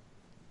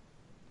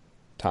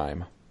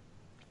 Time.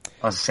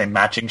 I was going to say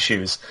matching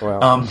shoes.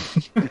 Well,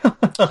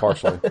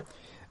 partially.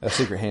 A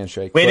secret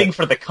handshake. Waiting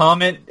for the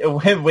comet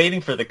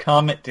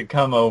to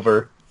come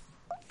over,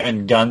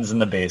 and guns in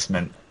the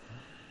basement.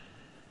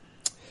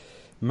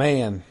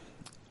 Man,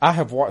 I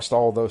have watched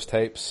all those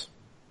tapes.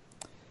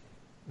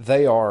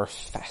 They are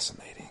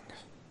fascinating.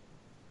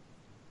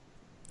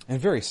 And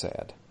very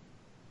sad.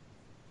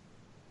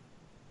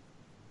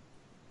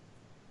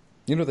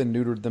 You know they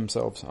neutered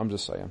themselves? I'm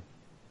just saying.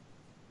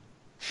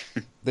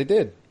 They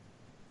did.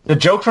 The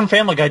joke from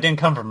Family Guy didn't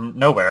come from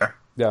nowhere.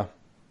 Yeah.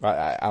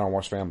 I don't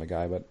watch Family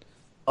Guy, but...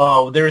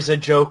 Oh, there's a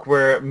joke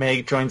where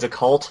Meg joins a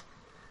cult,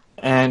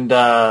 and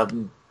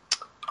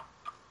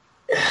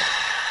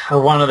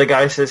one of the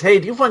guys says,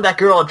 "Hey, do you find that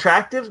girl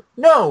attractive?"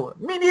 "No,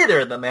 me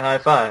neither." Then they high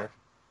five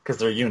because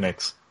they're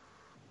eunuchs.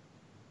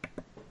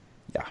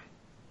 Yeah.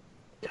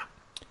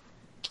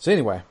 So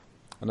anyway,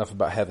 enough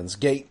about Heaven's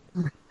Gate.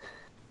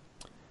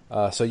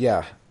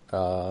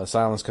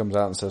 Silence comes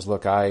out and says,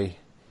 "Look, I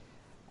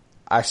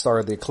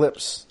started the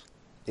eclipse.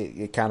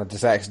 It kind of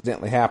just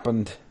accidentally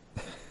happened.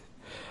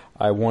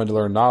 I wanted to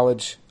learn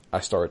knowledge. I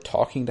started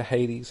talking to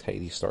Hades.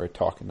 Hades started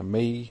talking to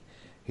me.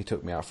 He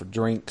took me out for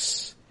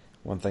drinks.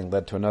 One thing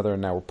led to another,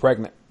 and now we're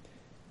pregnant."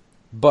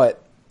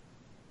 But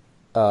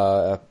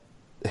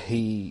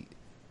he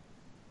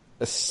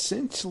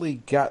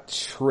essentially got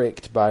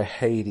tricked by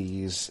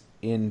Hades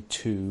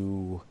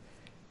into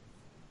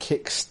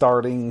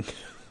kickstarting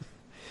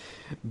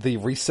the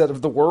reset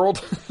of the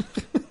world.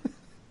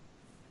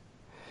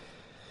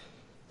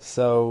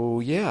 So,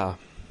 yeah.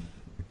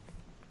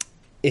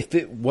 If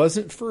it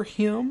wasn't for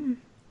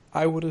him,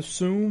 I would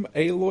assume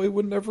Aloy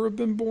would never have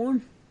been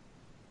born.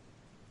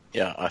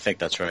 Yeah, I think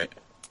that's right.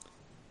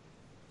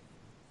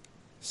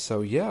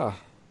 So, yeah.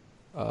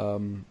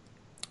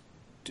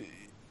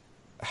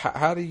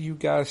 How do you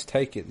guys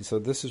take it? So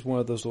this is one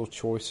of those little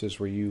choices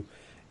where you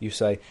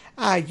say,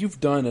 you've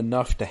done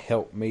enough to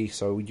help me,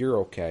 so you're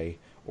okay.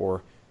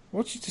 Or, why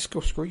don't you just go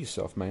screw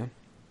yourself, man?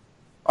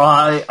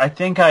 I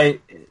think I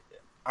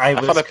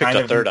thought I picked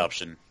a third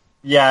option.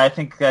 Yeah, I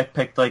think I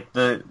picked like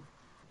the...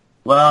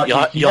 Well,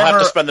 you'll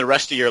have to spend the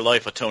rest of your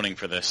life atoning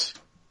for this.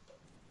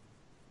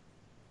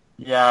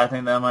 Yeah, I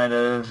think that might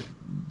have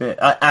been...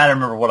 I don't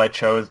remember what I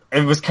chose.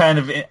 It was kind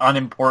of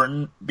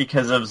unimportant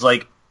because it was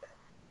like,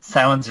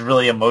 Silence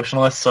really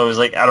emotionless, so it was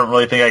like, I don't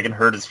really think I can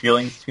hurt his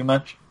feelings too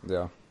much.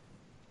 Yeah.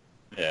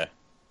 Yeah.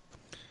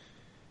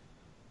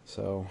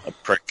 So... A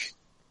prick.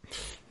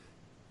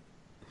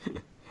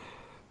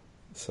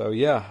 So,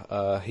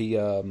 yeah, he...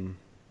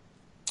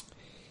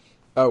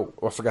 Oh,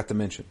 I forgot to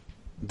mention.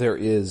 There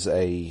is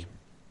a...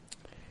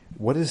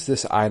 What is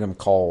this item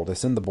called?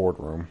 It's in the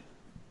boardroom.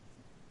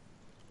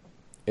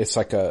 It's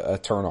like a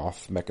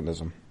turn-off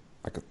mechanism.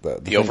 Like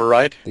the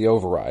override? The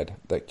override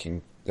that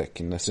can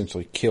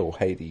essentially kill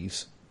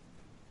Hades.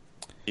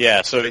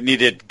 Yeah, so it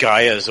needed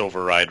Gaia's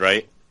override,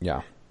 right?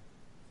 Yeah.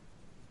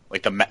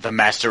 Like the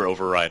master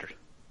overrider.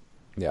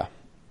 Yeah.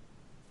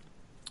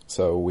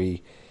 So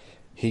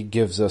he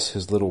gives us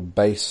his little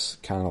base,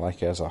 kind of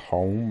like as a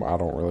home. I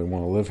don't really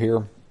want to live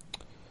here.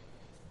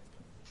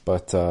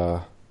 But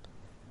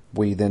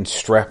We then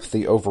strap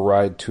the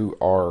override to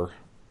our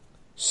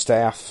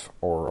staff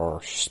or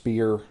our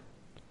spear,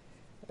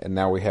 and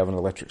now we have an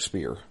electric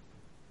spear.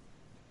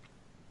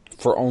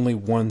 For only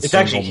one It's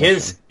single actually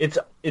mission.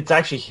 it's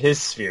actually his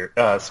spear.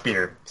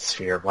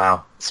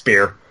 Wow,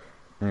 spear.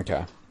 Okay.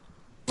 I'm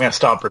gonna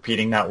stop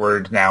repeating that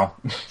word now.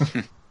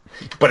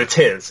 But it's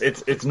his.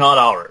 It's not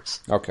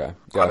ours. Okay. Oddly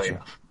Gotcha.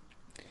 enough.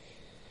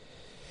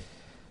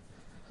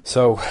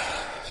 So,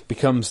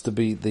 becomes to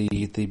be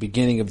the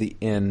beginning of the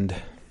end.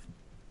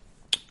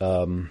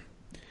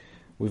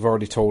 We've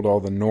already told all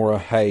the Nora,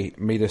 hey,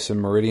 meet us in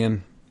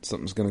Meridian.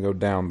 Something's going to go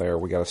down there.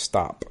 We got to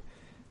stop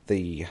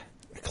the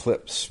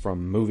eclipse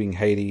from moving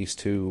Hades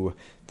to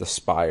the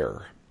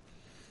Spire.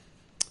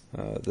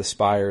 The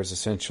Spire is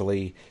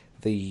essentially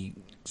the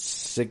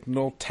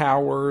signal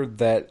tower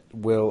that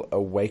will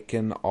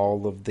awaken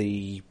all of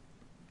the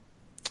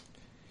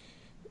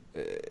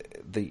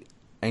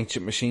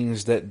ancient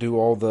machines that do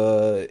all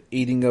the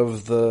eating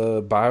of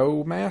the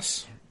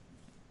biomass.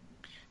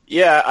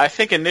 Yeah, I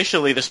think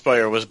initially the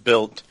Spire was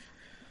built,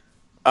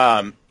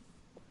 for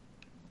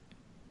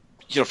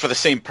the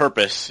same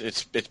purpose.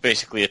 It's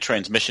basically a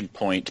transmission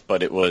point,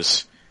 but it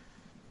was,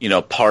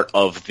 part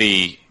of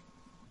the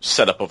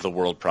setup of the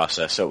world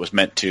process. So it was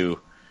meant to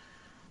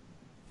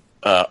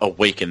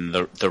awaken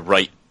the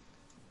right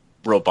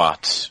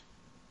robots.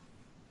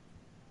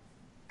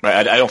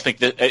 Right? I don't think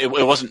that it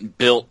wasn't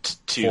built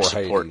to For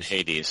support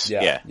Hades.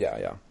 Yeah.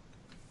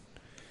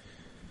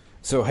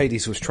 So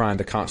Hades was trying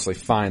to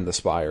constantly find the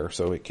Spire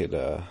so it could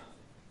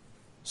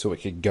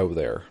go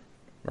there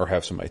or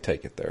have somebody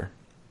take it there.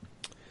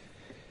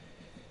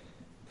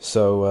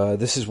 So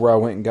this is where I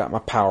went and got my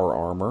power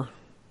armor.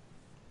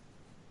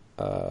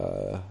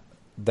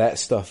 That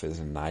stuff is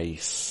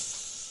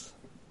nice.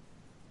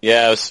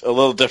 Yeah, it was a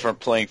little different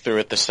playing through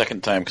it the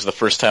second time, because the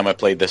first time I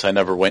played this, I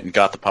never went and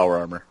got the power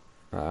armor.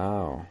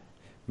 Oh.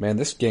 Man,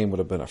 this game would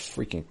have been a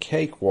freaking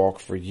cakewalk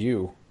for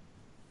you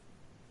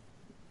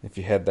if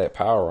you had that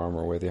power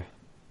armor with you.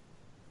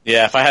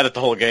 Yeah, if I had it the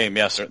whole game,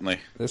 yeah, certainly.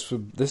 This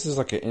is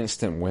like an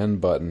instant win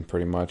button,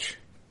 pretty much.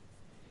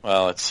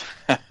 Well,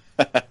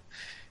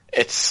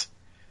 it's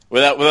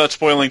without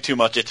spoiling too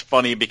much, it's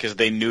funny because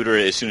they neuter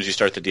it as soon as you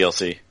start the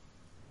DLC.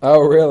 Oh,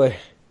 really?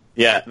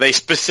 Yeah, they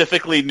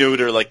specifically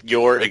neuter like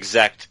your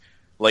exact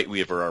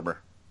Lightweaver armor.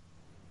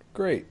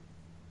 Great.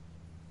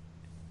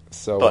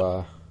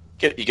 So,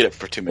 you get it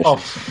for 2 Oh,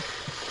 missions.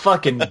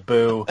 fucking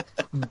boo.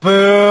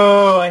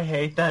 Boo! I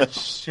hate that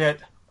shit.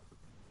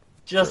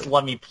 Just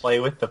let me play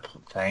with the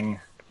thing.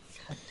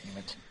 God damn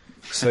it.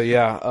 So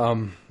yeah,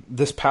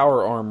 this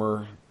power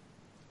armor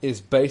is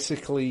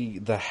basically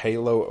the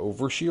Halo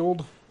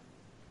overshield.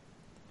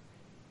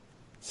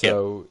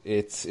 So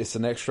it's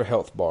an extra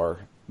health bar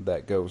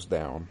that goes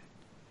down,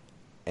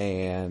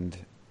 and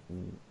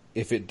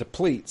if it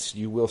depletes,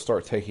 you will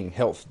start taking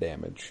health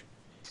damage,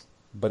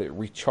 but it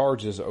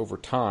recharges over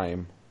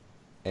time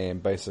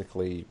and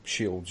basically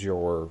shields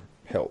your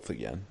health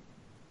again.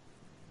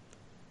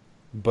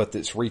 But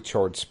its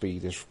recharge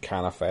speed is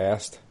kind of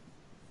fast.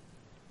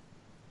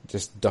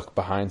 Just duck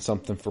behind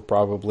something for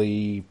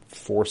probably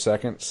 4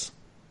 seconds.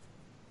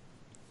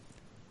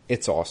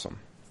 It's awesome.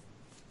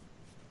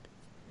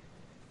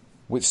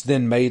 Which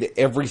then made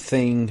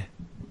everything,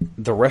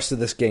 the rest of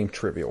this game,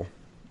 trivial.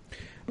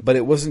 But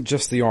it wasn't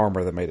just the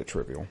armor that made it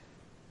trivial.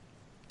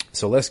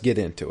 So let's get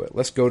into it.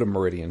 Let's go to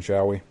Meridian,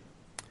 shall we?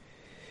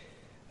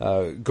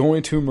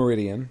 Going to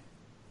Meridian,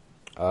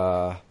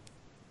 the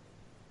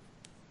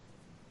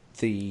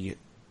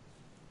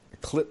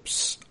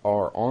Eclipse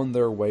are on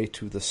their way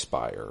to the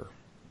Spire.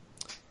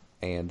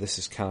 And this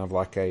is kind of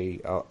like a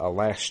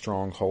last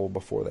stronghold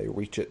before they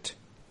reach it.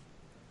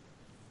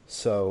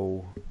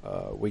 So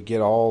we get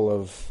all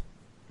of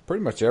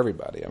pretty much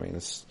everybody. I mean,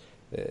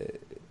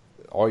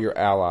 all your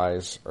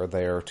allies are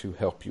there to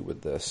help you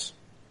with this.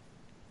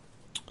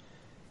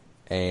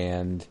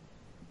 And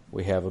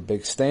we have a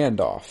big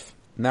standoff.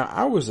 Now,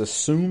 I was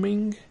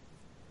assuming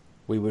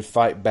we would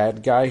fight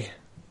bad guy,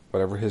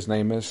 whatever his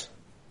name is.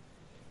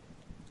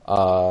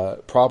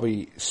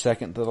 Probably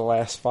second to the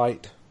last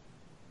fight.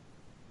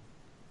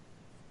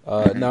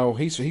 No,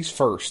 he's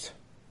first.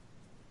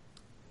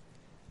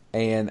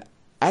 And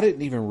I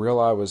didn't even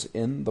realize I was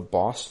in the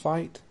boss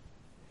fight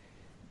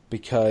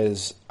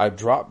because I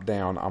dropped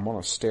down. I'm on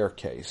a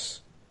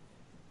staircase.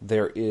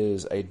 There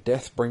is a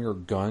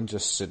Deathbringer gun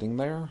just sitting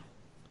there.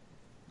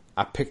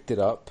 I picked it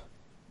up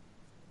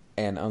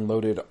and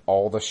unloaded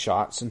all the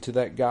shots into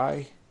that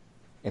guy,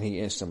 and he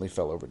instantly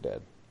fell over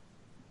dead.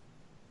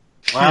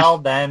 Well,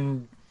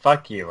 then,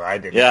 fuck you. I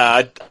didn't.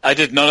 Yeah, I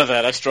did none of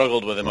that. I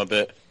struggled with him a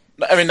bit.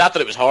 I mean, not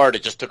that it was hard,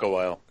 it just took a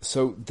while.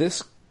 So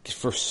this,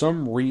 for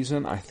some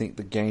reason, I think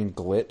the game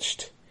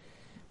glitched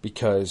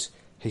because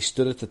he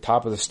stood at the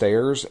top of the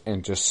stairs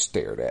and just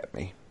stared at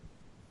me.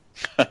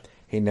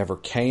 He never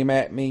came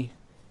at me.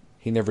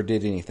 He never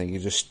did anything. He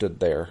just stood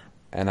there.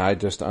 And I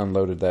just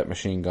unloaded that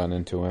machine gun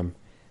into him.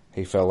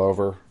 He fell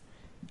over.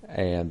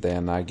 And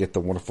then I get the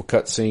wonderful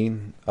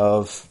cutscene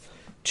of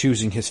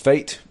choosing his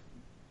fate.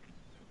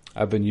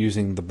 I've been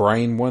using the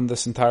brain one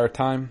this entire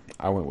time.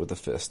 I went with the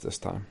fist this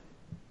time.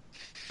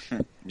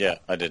 Yeah,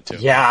 I did too.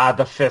 Yeah,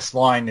 the fist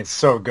line is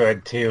so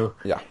good too.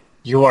 Yeah.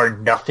 You are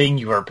nothing.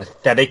 You are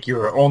pathetic. You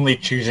are only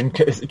chosen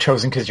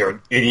because you're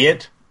an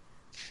idiot.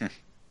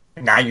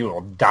 Now you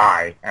will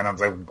die. And I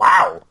was like,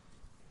 wow.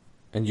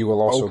 And you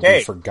will also Okay.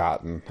 be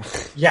forgotten.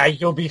 Yeah,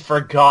 you'll be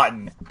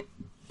forgotten.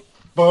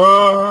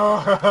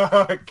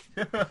 Fuck.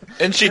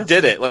 And she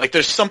did it. Like,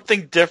 there's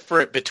something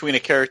different between a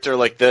character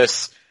like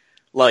this,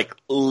 like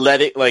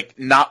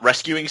not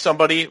rescuing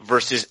somebody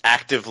versus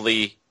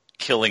actively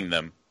killing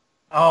them.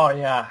 Oh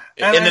yeah.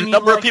 And the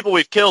number of people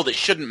we've killed, it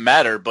shouldn't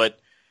matter, but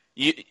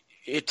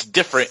it's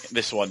different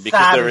this one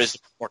because there is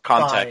more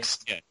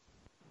context. Yeah.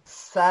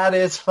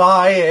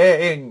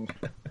 Satisfying.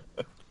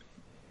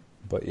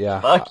 But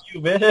yeah, Fuck you,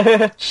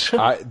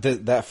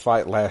 bitch. that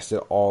fight lasted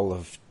all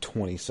of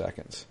 20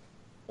 seconds.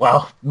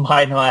 Well,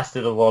 mine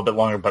lasted a little bit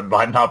longer, but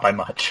not by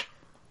much.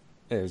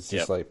 It was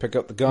just like, pick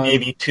up the gun.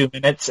 Maybe 2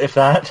 minutes, if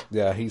that.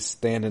 Yeah, he's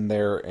standing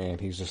there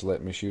and he's just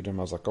letting me shoot him.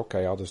 I was like,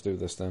 okay, I'll just do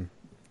this then.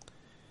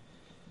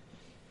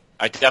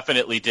 I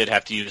definitely did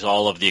have to use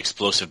all of the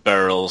explosive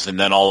barrels and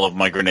then all of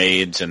my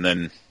grenades and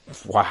then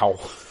Wow.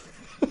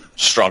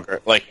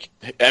 stronger. Like,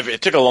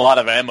 it took a lot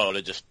of ammo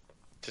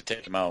to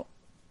take him out.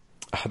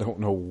 I don't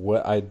know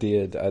what I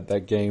did at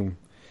that game.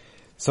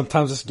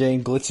 Sometimes this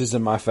game glitches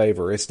in my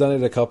favor. It's done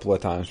it a couple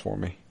of times for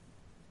me.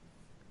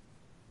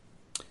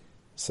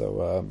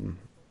 So,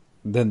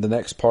 then the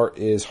next part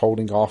is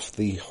holding off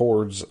the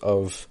hordes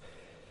of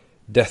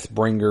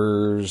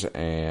Deathbringers,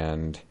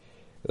 and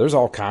there's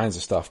all kinds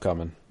of stuff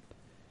coming.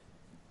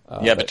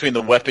 Yeah, between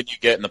the weapon you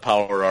get and the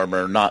power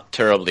armor, not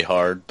terribly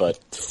hard, but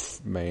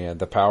Man,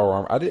 the power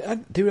armor.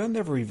 I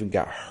never even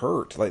got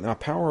hurt. Like, my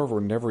power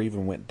armor never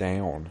even went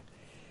down.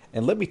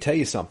 And let me tell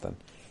you something.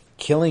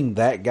 Killing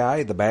that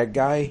guy, the bad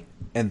guy,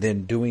 and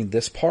then doing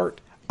this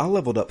part, I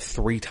leveled up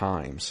 3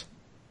 times.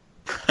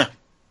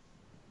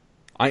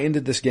 I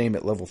ended this game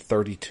at level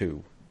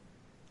 32.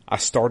 I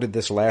started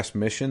this last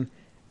mission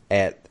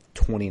at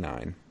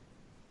 29.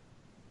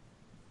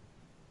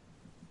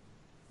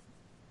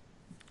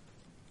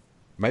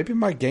 Maybe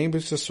my game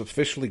is just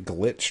officially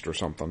glitched or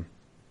something.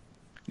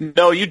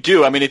 no, you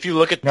do. I mean, if you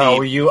look at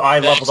No, I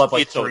the leveled up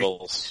like XP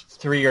totals.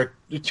 2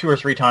 or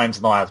 3 times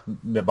in the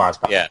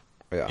last battle. Yeah.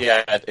 Yeah.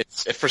 Yeah,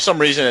 it's for some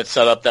reason it's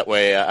set up that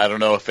way. I don't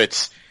know if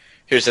it's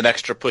here's an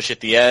extra push at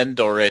the end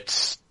or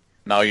it's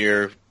now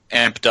you're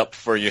amped up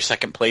for your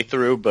second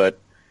playthrough, but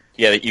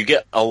yeah, you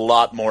get a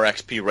lot more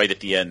XP right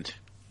at the end.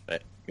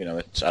 But,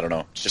 I don't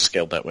know, it's just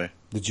scaled that way.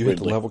 Did you hit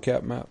the Weirdly. level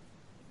cap map?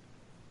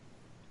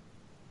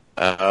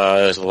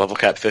 Is the level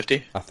cap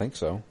 50? I think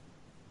so.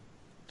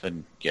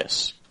 Then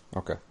yes.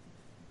 Okay.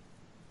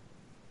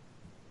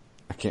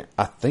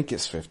 I think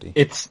it's 50.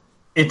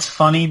 It's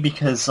funny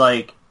because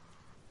like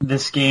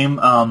this game,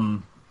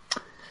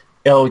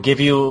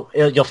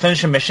 You'll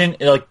finish a mission,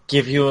 it'll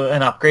give you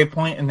an upgrade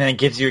point, and then it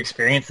gives you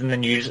experience, and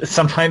then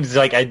sometimes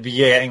like I'd be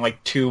getting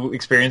like 2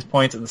 experience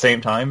points at the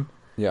same time.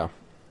 Yeah.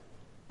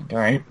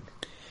 Alright?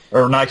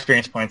 Or not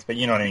experience points, but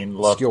you know what I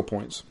mean. Skill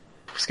points.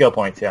 Skill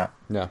points, yeah.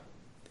 Yeah.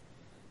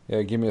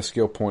 Yeah, give me a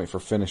skill point for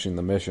finishing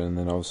the mission, and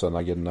then all of a sudden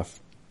I get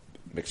enough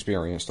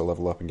experience to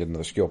level up and get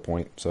another skill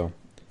point, so.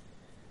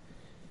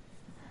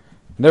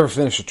 Never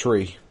finish a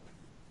tree.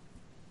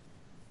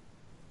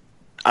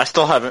 I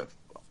still haven't.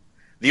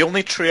 The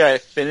only tree I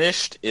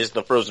finished is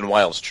the Frozen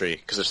Wilds tree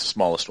because it's the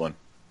smallest one.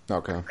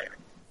 Okay.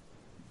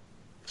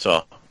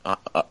 So I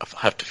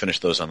have to finish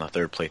those on the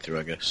third playthrough,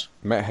 I guess.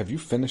 Matt, have you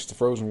finished the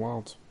Frozen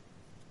Wilds?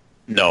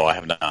 No, I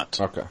have not.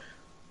 Okay.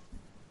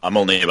 I'm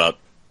only about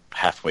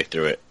halfway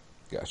through it.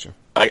 Gotcha.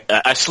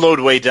 I slowed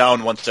way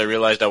down once I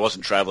realized I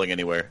wasn't traveling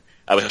anywhere.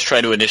 I was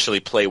trying to initially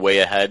play way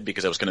ahead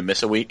because I was going to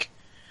miss a week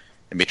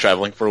and be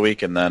traveling for a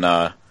week, and then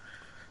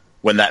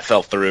when that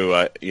fell through,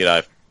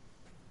 I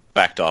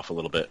backed off a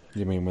little bit.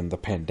 You mean when the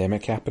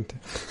pandemic happened?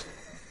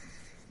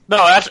 No,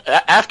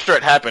 after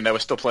it happened, I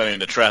was still planning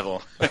to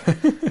travel.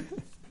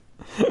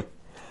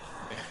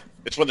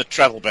 It's when the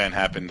travel ban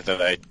happened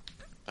that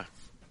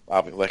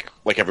I'll be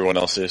like everyone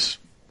else is,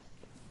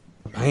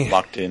 Man,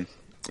 locked in.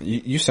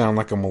 you sound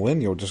like a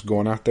millennial just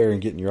going out there and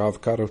getting your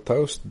avocado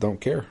toast. Don't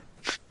care.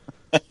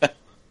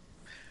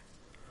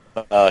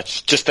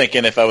 Just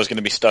thinking if I was going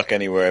to be stuck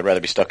anywhere, I'd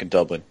rather be stuck in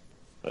Dublin.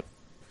 But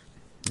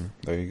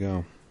There you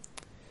go.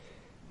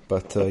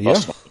 But, yeah.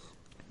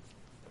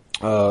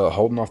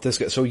 Holding off this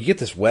guy. So you get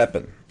this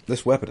weapon.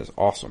 This weapon is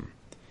awesome.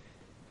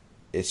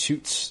 It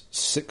shoots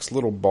 6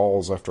 little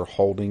balls after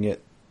holding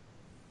it,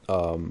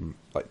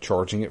 like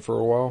charging it for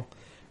a while.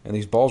 And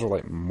these balls are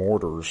like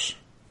mortars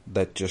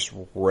that just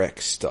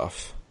wreck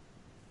stuff.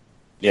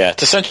 yeah,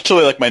 it's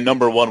essentially like my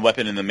number one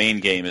weapon in the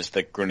main game is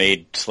the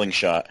grenade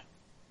slingshot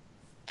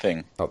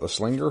thing. Oh, the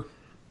slinger?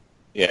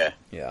 Yeah.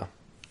 Yeah.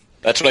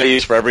 That's what I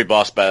use for every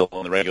boss battle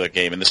in the regular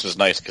game, and this was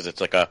nice because it's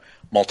like a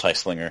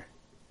multi-slinger.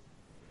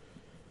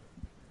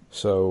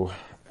 So,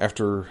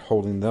 after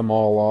holding them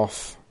all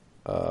off,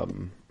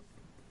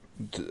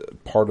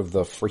 part of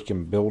the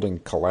freaking building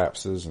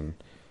collapses and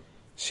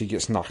she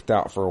gets knocked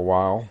out for a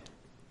while.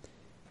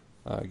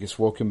 Gets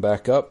woken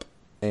back up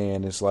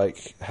and is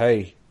like,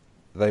 hey,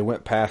 they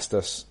went past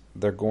us.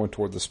 They're going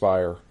toward the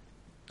spire.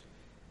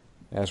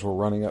 As we're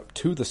running up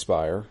to the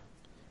spire,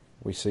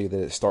 we see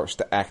that it starts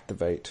to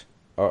activate.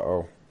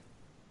 Uh-oh.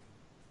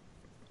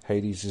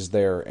 Hades is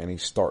there, and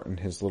he's starting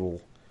his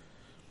little,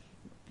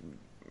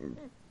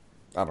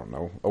 I don't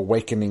know,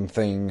 awakening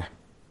thing.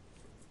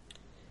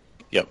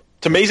 Yep.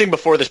 It's amazing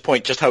before this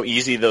point just how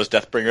easy those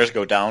Deathbringers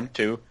go down,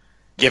 too,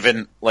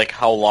 given like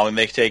how long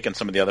they take in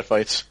some of the other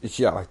fights.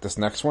 Yeah, like this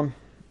next one.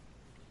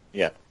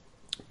 Yeah.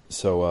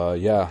 So,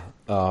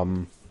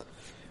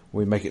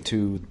 we make it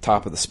to the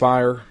top of the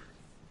spire.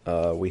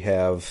 We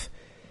have...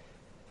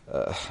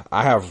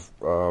 I have...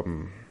 oh,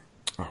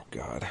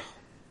 God.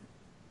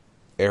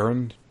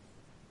 Erend.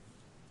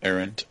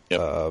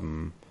 Yep.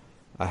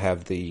 I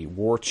have the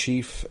war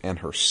chief and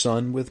her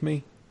son with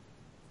me.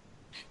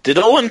 Did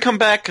Owen come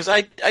back? Because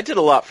I did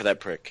a lot for that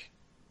prick.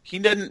 He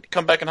didn't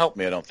come back and help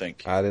me, I don't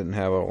think. I didn't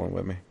have Owen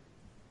with me.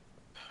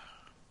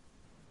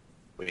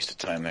 Waste of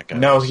time, that guy.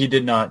 No, he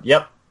did not.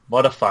 Yep.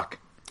 What a fuck.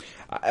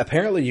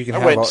 Apparently you can I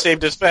have... went and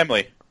saved his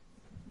family.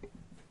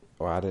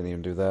 Well, I didn't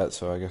even do that,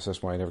 so I guess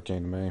that's why he never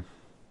came to me.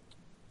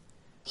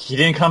 He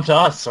didn't come to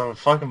us, so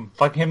fuck him.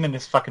 Fuck him and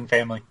his fucking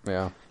family.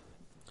 Yeah.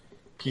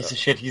 Piece of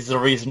shit. He's the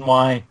reason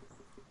why.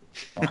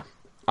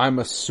 I'm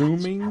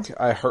assuming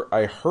I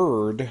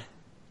heard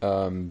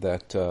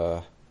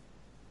that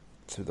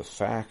through the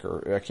fact,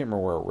 or I can't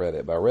remember where I read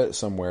it, but I read it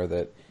somewhere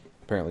that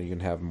apparently you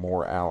can have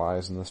more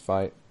allies in this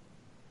fight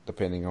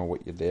depending on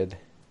what you did.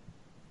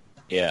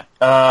 Yeah.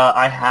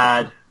 I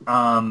had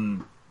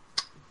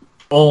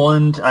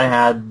Oland. I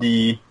had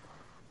the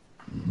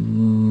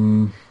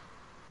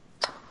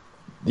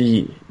God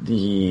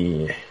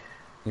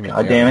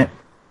damn it.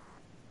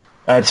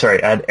 I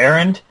had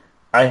Erend.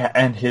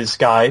 And his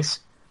guys.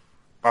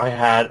 I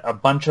had a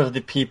bunch of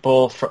the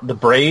people from the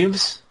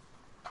Braves.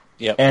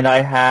 Yep. And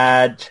I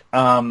had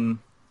some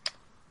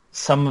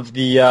of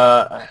the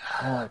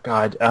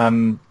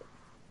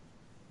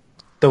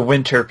the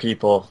winter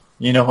people.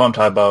 You know who I'm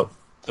talking about.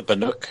 The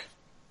Banuk.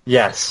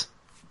 Yes.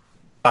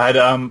 I had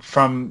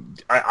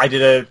I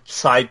did a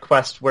side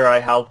quest where I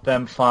helped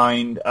them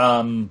find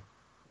or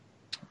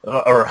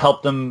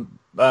help them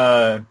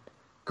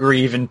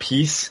grieve in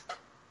peace,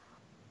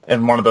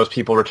 and one of those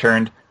people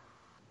returned.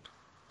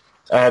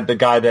 I had the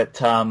guy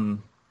that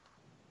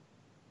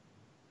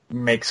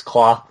makes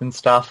cloth and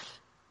stuff.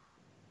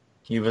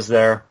 He was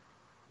there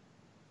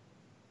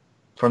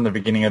from the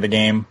beginning of the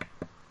game.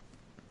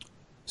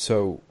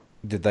 So,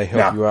 did they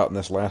help you out in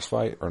this last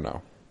fight, or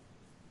no?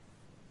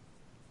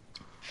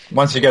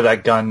 Once you get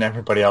that gun,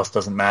 everybody else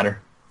doesn't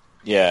matter.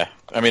 Yeah.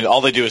 I mean,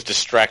 all they do is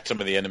distract some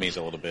of the enemies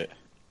a little bit.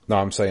 No,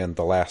 I'm saying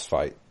the last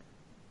fight.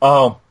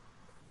 Oh.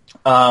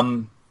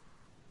 No,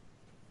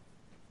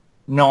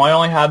 I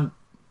only had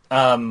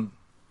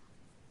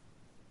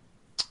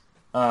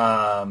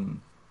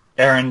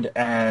Erend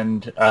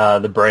and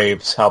the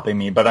Braves helping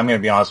me, but I'm going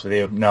to be honest with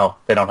you, no,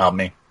 they don't help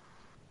me.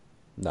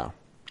 No.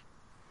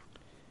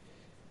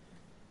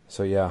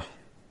 So yeah,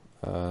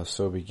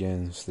 so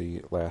begins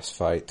the last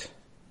fight,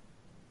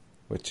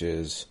 which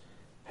is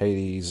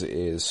Hades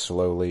is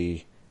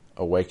slowly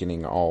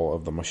awakening all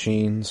of the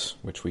machines,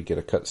 which we get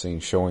a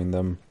cutscene showing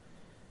them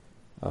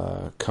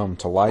come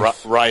to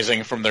life.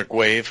 Rising from their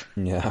grave.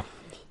 Yeah.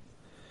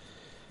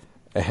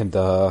 And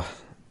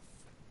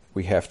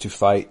we have to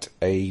fight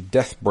a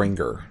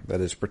Deathbringer that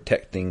is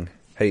protecting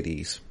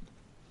Hades.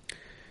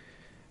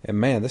 And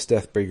man, this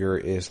Deathbringer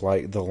is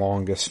like the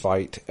longest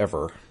fight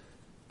ever.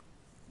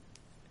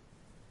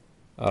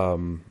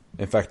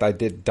 In fact, I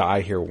did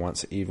die here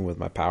once, even with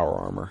my power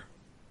armor.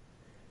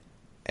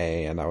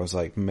 And I was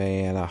like,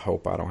 man, I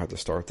hope I don't have to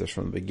start this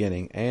from the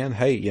beginning. And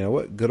hey, you know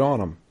what? Good on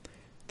them.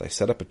 They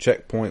set up a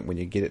checkpoint when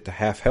you get it to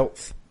half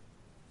health.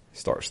 It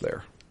starts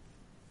there.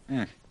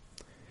 Mm.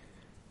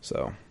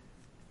 So,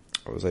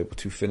 I was able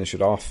to finish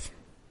it off.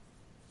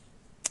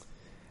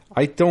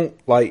 I don't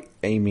like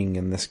aiming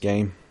in this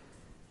game.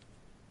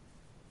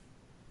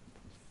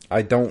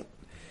 I don't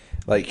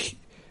like,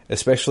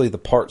 especially the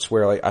parts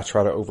where like I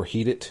try to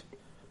overheat it.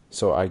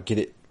 So I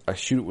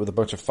shoot it with a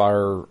bunch of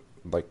fire,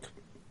 like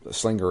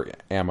slinger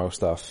ammo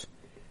stuff.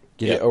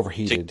 Get it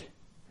overheated.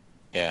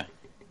 Yeah.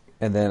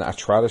 And then I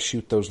try to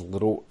shoot those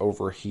little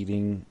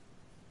overheating,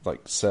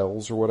 like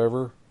cells or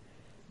whatever.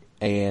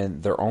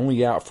 And they're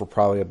only out for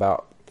probably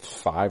about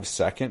 5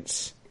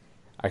 seconds.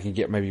 I can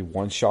get maybe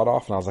one shot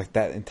off, and I was like,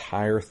 that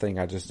entire thing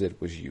I just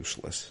did was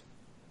useless.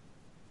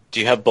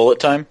 Do you have bullet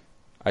time?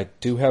 I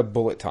do have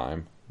bullet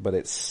time, but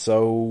it's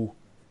so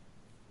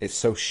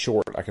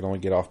short, I can only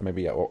get off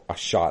maybe a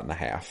shot and a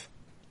half.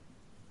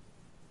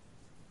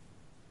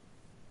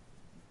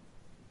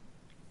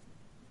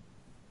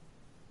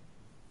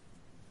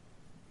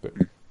 But,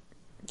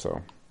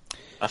 so.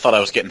 I thought I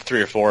was getting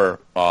 3 or 4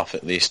 off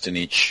at least in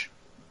each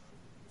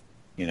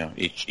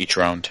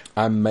round.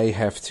 I may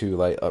have to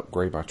like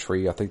upgrade my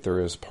tree. I think there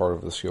is part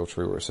of the skill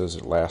tree where it says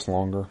it lasts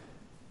longer.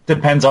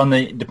 Depends on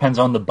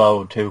the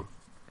bow too.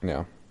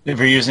 Yeah. If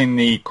you're using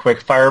the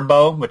quick fire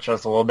bow, which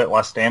has a little bit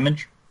less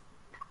damage,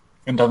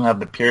 and doesn't have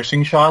the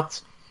piercing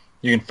shots,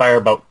 you can fire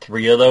about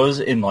 3 of those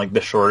in like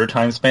the shorter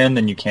time span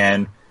than you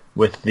can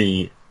with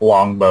the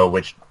longbow,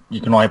 which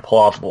you can only pull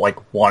off like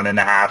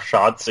 1.5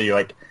 shots, so you're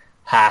like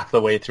half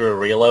the way through a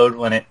reload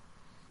when it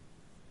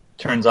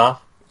turns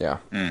off. Yeah.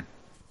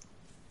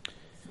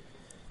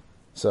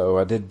 So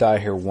I did die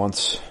here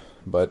once,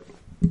 but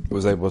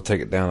was able to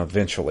take it down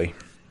eventually.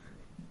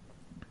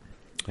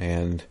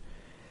 And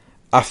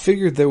I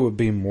figured there would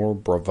be more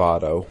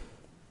bravado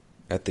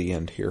at the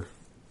end here.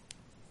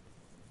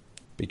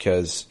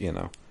 Because, you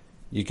know,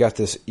 you got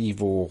this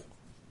evil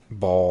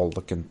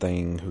ball-looking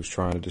thing who's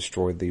trying to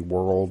destroy the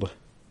world.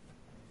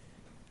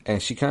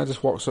 And she kind of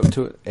just walks up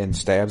to it and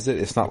stabs it.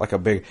 It's not like a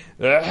big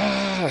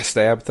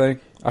stab thing.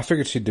 I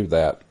figured she'd do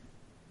that.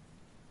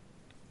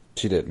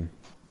 She didn't.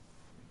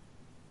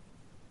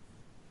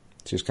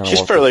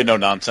 She's fairly no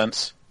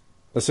nonsense.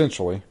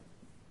 Essentially.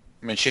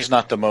 I mean, she's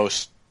not the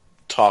most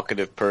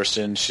talkative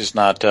person. She's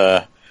not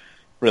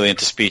really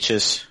into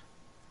speeches.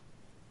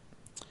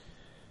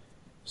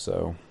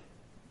 So,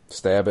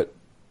 stab it,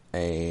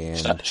 and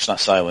She's not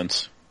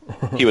silence.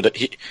 He would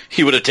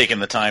have taken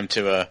the time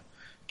to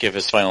give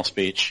his final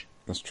speech.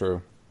 That's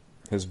true.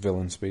 His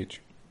villain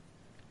speech.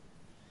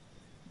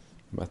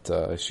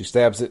 But she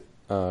stabs it,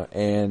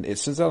 and it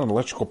sends out an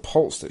electrical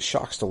pulse that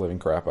shocks the living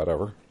crap out of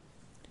her.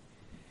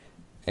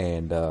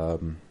 And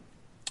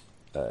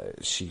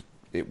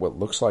what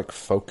looks like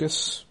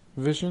focus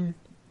vision.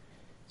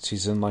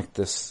 She's in like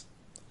this.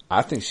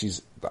 I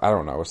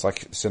don't know. It's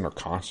like it's in her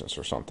conscience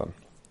or something.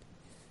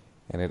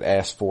 And it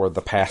asks for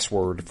the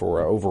password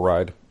for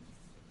override.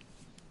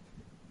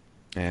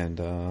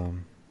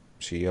 And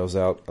she yells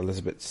out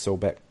Elizabeth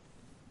Sobek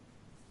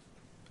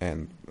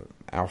and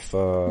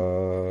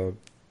Alpha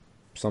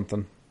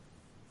something.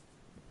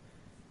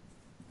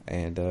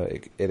 And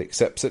it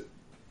accepts it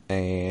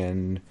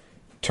and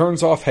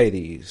turns off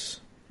Hades.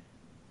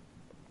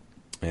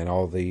 And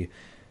all the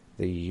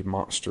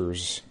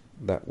monsters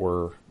that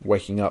were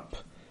waking up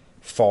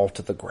fall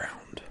to the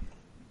ground.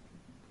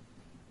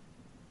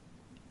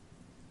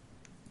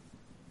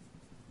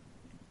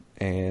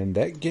 And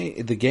the game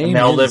and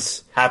they'll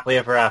ends, live happily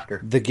ever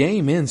after. The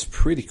game ends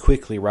pretty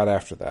quickly right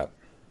after that.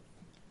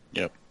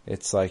 Yep.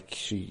 It's like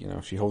she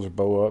holds her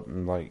bow up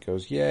and like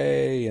goes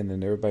yay, and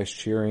then everybody's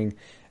cheering,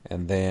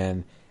 and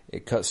then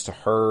it cuts to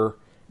her,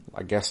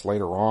 I guess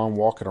later on,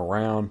 walking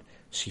around.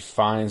 She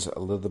finds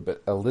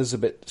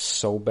Elizabeth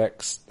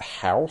Sobek's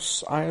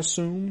house, I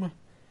assume.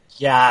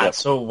 Yeah, Yep.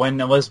 So when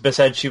Elizabeth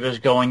said she was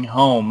going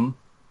home,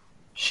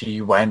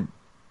 she went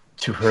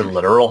to her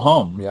literal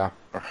home. Yeah.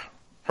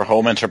 Her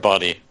home and her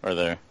body are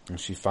there. And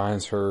she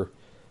finds her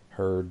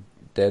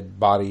dead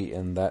body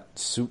in that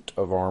suit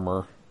of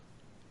armor,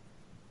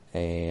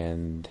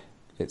 and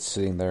it's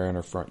sitting there in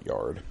her front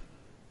yard.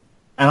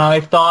 And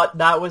I thought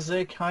that was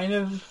a kind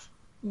of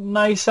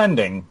nice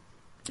ending.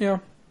 Yeah.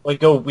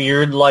 Like a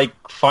weird, like,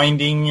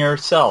 finding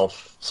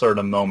yourself sort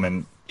of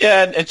moment.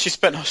 Yeah, and she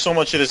spent so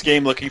much of this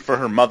game looking for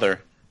her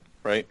mother,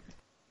 right?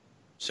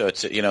 So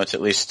it's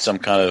at least some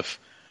kind of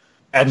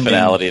Ending.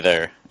 finality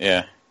there.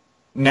 Yeah.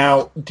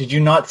 Now, did you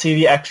not see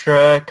the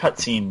extra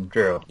cutscene,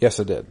 Drew? Yes,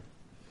 I did.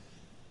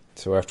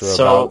 So after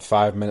about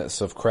 5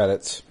 minutes of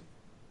credits,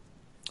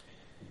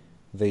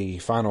 the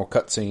final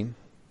cutscene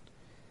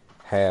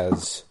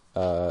has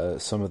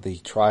some of the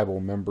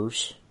tribal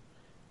members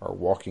are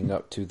walking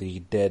up to the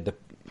dead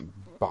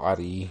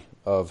body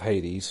of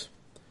Hades.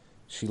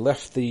 She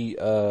left the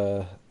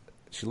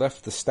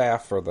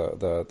staff or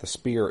the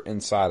spear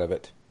inside of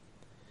it.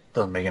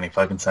 Doesn't make any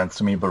fucking sense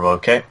to me, but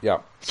okay.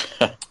 Yeah.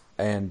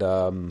 And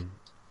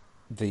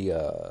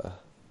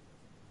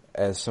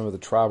as some of the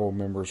tribal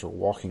members are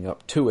walking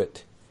up to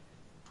it,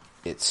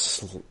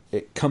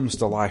 it comes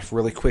to life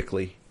really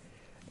quickly,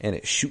 and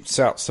it shoots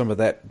out some of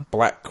that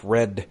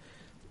black-red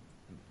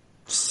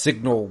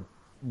signal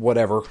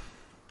whatever,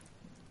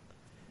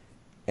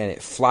 and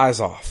it flies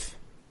off.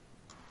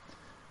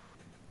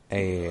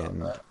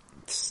 And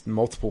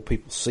multiple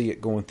people see it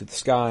going through the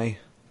sky,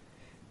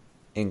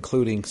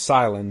 including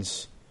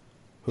Silence,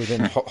 who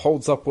then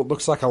holds up what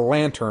looks like a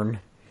lantern,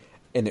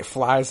 and it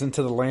flies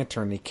into the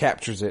lantern. He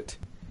captures it,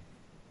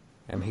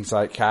 and he's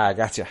like, "Hi, I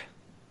gotcha.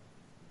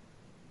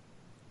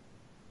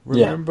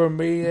 Remember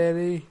me,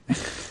 Eddie?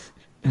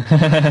 When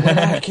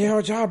I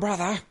killed your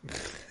brother."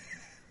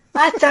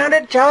 That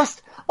sounded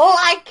just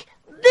like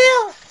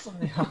this.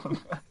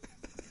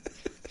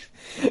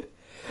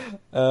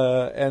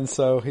 And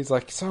so he's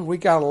like, "So we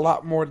got a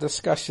lot more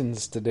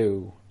discussions to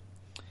do."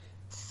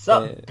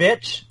 Sup,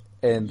 bitch?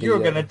 And You're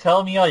gonna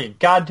tell me all your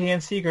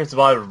goddamn secrets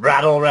while I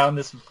rattle around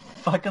this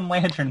fucking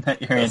lantern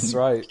that you're in. That's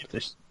right.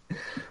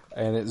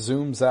 And it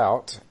zooms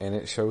out, and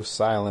it shows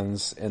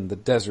Silence in the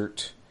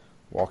desert,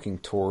 walking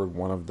toward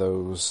one of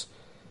those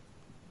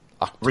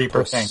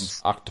Reaper things.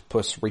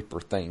 Octopus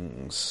Reaper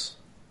things.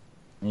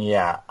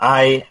 Yeah,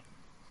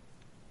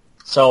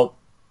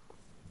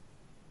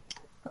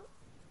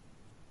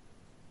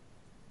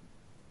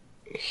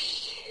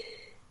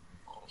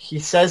 He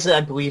says,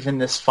 I believe, in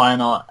this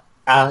final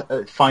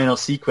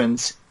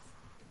sequence,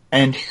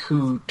 and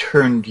who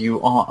turned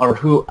you on, or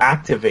who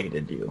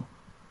activated you.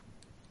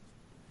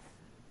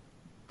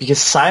 Because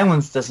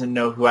Silence doesn't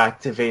know who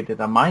activated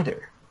him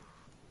either.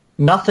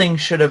 Nothing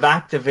should have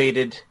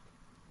activated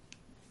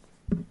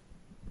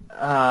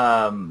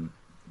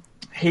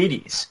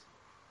Hades.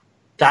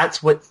 That's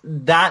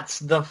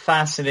the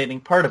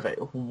fascinating part of it.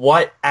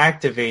 What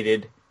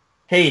activated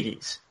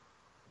Hades?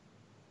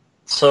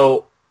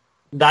 So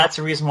that's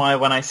the reason why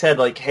when I said,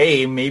 like,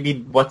 hey,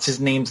 maybe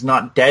what's-his-name's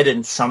not dead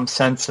in some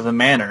sense of a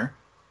manner,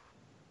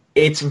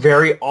 it's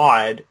very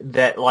odd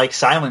that, like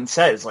Silence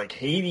says, like,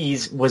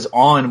 Hades was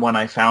on when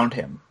I found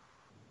him.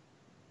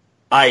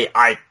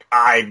 I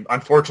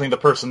unfortunately the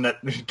person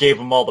that gave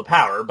him all the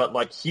power, but,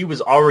 like, he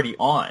was already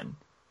on.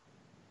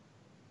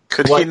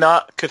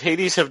 Could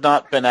Hades have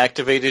not been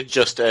activated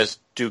just as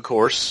due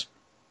course?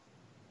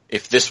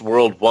 If this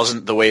world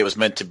wasn't the way it was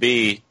meant to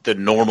be, the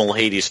normal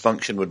Hades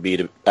function would be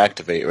to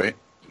activate, right?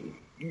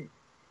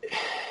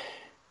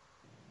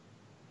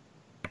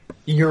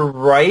 You're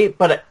right,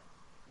 but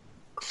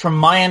from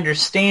my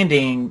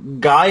understanding,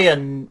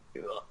 Gaia,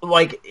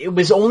 like, it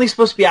was only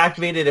supposed to be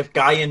activated if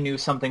Gaia knew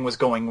something was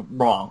going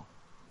wrong.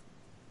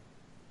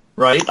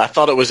 Right? I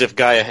thought it was if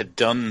Gaia had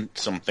done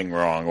something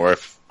wrong, or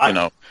if, you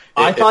know...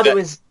 I thought it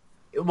was...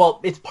 Well,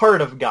 it's part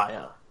of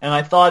Gaia, and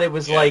I thought it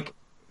was like,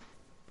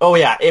 oh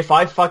yeah, if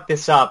I fuck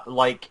this up,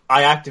 like,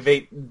 I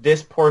activate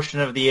this portion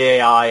of the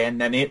AI,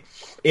 and then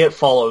it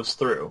follows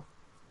through.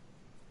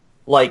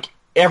 Like,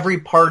 every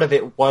part of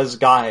it was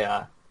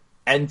Gaia,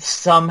 and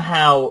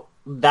somehow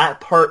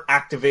that part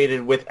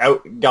activated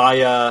without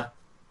Gaia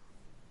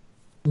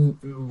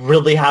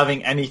really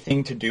having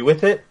anything to do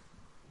with it.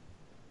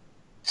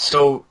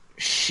 So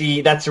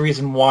that's the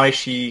reason why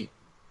she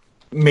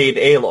made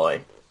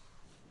Aloy,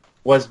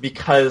 was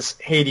because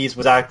Hades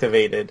was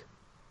activated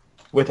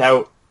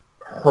without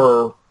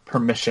her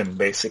permission,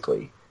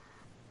 basically.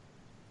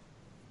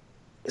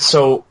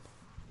 So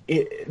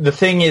the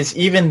thing is,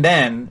 even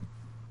then,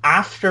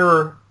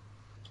 after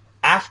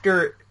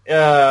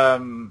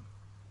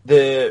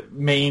the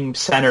main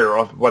center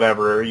of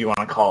whatever you want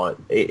to call it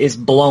is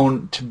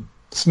blown to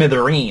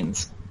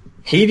smithereens,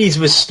 Hades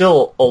was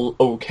still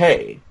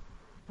okay.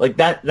 Like,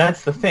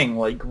 that's the thing.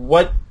 Like,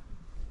 what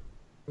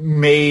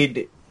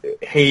made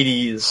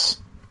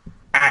Hades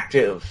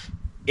active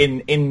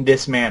in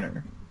this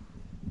manner?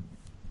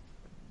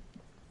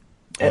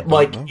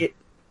 Like,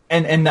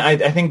 and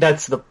I think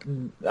that's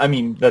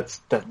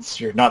that's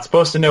you're not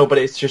supposed to know, but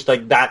it's just,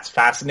 like, that's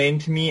fascinating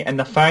to me. And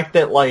the fact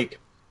that, like,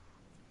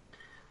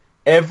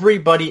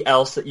 everybody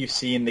else that you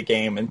see in the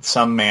game in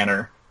some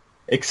manner,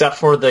 except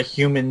for the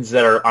humans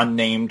that are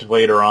unnamed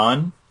later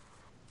on,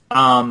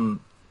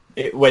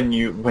 when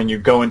you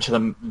go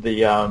into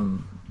the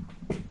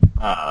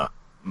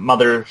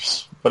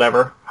mother's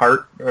whatever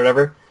heart or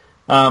whatever,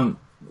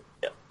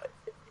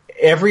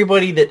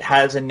 everybody that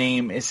has a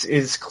name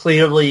is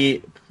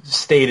clearly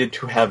stated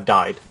to have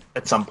died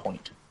at some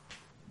point.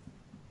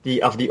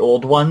 Of the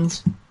old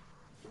ones,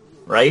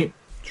 right?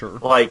 Sure.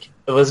 Like,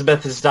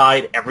 Elizabeth has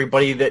died.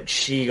 Everybody that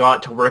she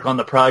got to work on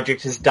the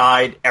project has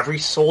died. Every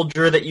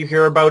soldier that you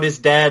hear about is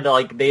dead.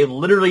 Like, they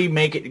literally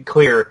make it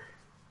clear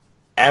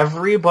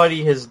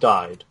everybody has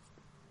died.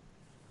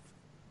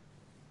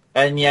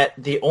 And yet,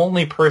 the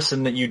only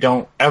person that you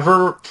don't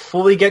ever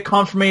fully get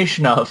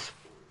confirmation of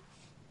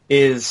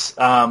is,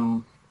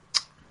 what's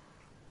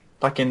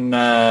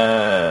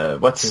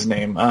his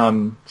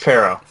name?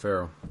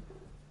 Pharaoh.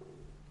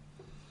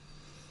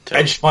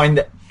 I just find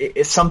that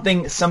it's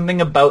something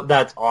about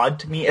that's odd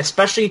to me,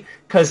 especially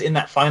because in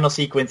that final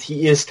sequence,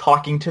 he is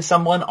talking to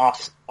someone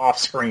off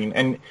screen,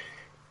 and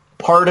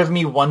part of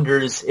me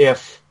wonders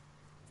if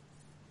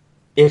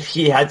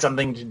he had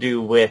something to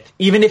do with,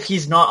 even if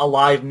he's not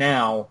alive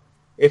now,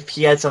 if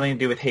he had something to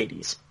do with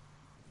Hades.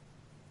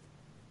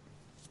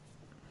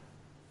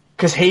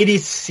 Because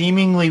Hades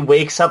seemingly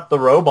wakes up the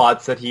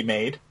robots that he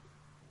made.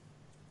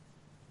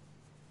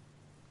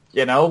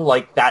 You know,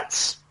 like,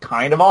 that's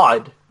kind of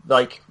odd.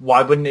 Like,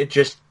 why wouldn't it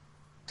just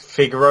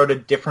figure out a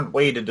different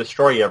way to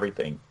destroy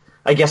everything?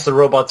 I guess the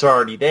robots are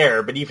already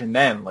there, but even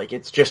then, like,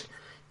 it's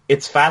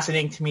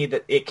fascinating to me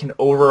that it can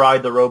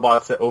override the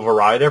robots that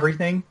override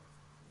everything.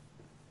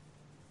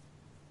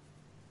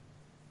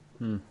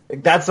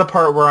 Like, that's the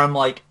part where I'm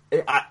like,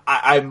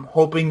 I'm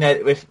hoping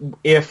that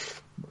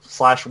if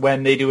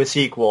when they do a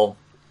sequel,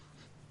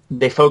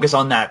 they focus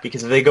on that,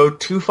 because if they go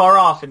too far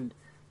off and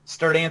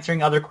start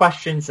answering other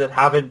questions that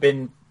haven't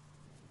been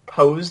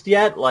posed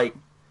yet, like,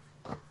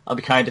 I'll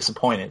be kind of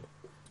disappointed.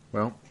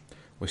 Well,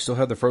 we still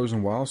have the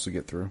Frozen Wilds to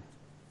get through.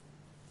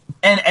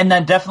 And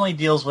that definitely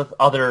deals with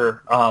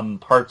other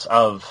parts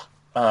of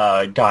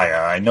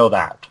Gaia. I know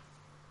that.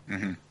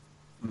 Mm-hmm.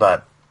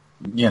 But,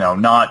 you know,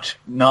 not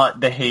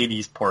the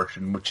Hades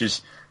portion, which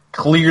is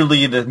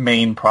clearly the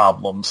main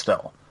problem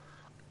still.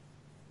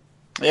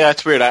 Yeah,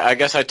 it's weird. I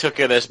guess I took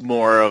it as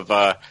more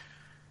of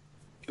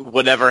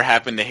whatever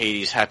happened to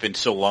Hades happened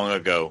so long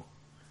ago.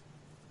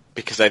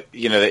 Because I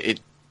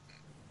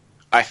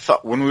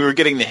thought when we were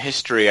getting the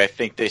history, I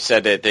think they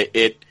said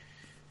that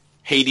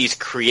Hades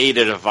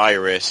created a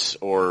virus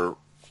or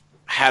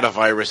had a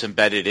virus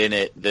embedded in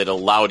it that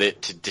allowed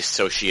it to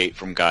dissociate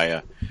from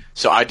Gaia.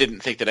 So I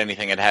didn't think that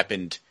anything had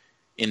happened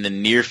in the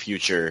near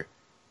future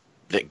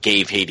that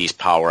gave Hades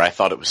power. I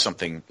thought it was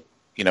something,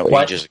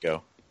 ages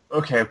ago.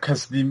 Okay,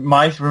 because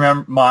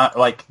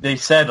they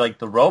said like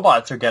the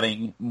robots are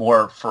getting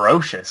more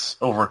ferocious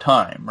over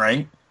time,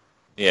 right?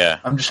 Yeah.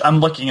 I'm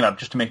looking it up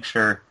just to make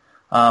sure.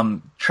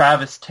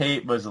 Travis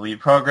Tate was the lead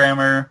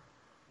programmer.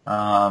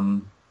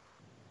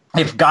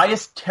 If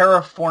Gaia's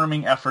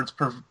terraforming efforts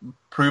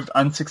proved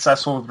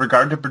unsuccessful with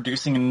regard to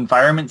producing an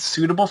environment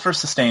suitable for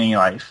sustaining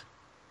life,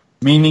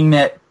 meaning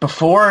that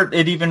before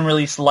it even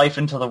released life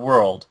into the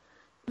world,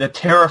 the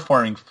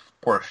terraforming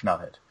portion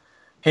of it,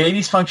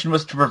 Hades' function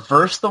was to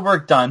reverse the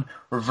work done,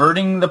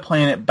 reverting the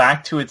planet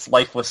back to its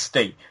lifeless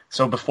state.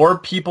 So before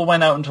people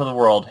went out into the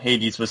world,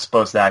 Hades was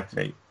supposed to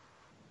activate.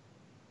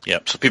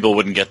 Yep, so people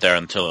wouldn't get there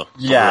until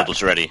the world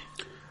was ready.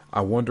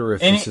 I wonder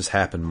if this has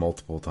happened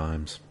multiple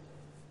times.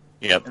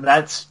 Yep.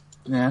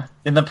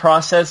 In the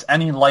process,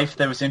 any life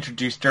that was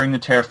introduced during the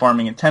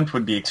terraforming attempt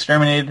would be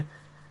exterminated.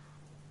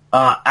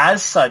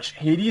 As such,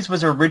 Hades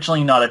was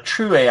originally not a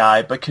true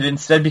AI, but could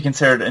instead be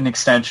considered an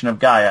extension of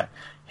Gaia.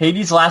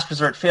 Hades' last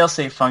resort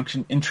failsafe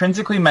function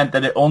intrinsically meant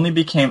that it only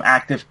became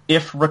active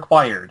if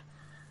required.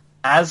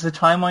 As the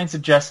timeline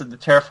suggested, the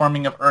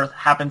terraforming of Earth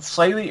happened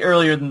slightly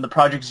earlier than the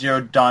Project Zero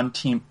Dawn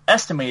team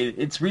estimated.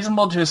 It's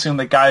reasonable to assume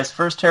that Gaia's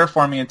first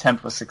terraforming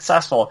attempt was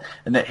successful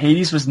and that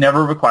Hades was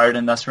never required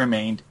and thus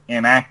remained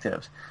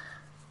inactive.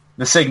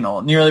 The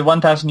signal. Nearly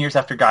 1,000 years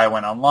after Gaia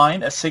went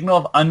online, a signal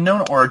of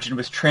unknown origin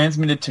was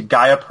transmitted to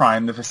Gaia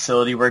Prime, the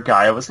facility where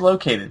Gaia was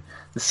located.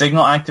 The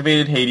signal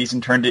activated Hades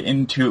and turned it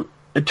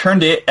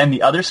and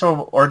the other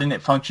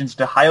subordinate functions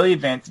to highly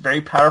advanced,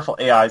 very powerful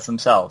AIs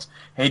themselves.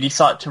 Hades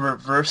sought to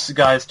reverse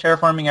Gaia's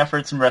terraforming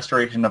efforts and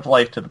restoration of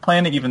life to the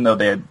planet, even though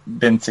they had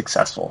been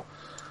successful.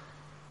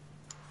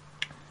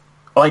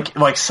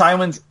 Like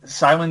Simons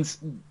says,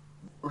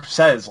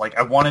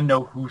 I want to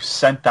know who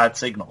sent that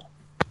signal.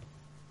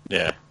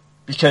 Yeah.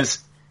 Because,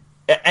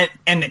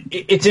 and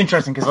it's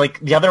interesting because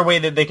the other way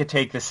that they could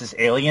take this is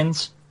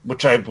aliens,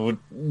 which I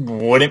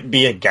wouldn't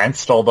be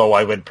against, although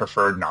I would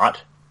prefer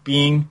not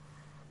being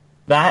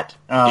that.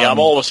 I'm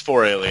always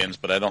for aliens,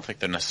 but I don't think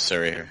they're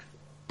necessary here.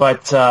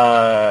 But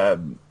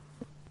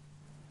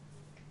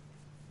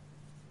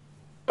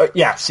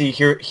see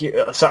here.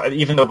 So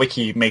even though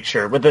Wiki makes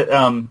sure with it,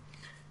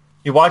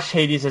 you watched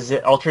Hades as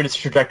it altered its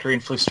trajectory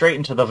and flew straight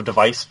into the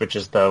device, which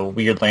is the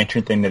weird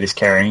lantern thing that he's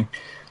carrying.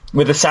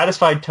 With a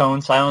satisfied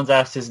tone, Silence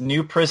asked his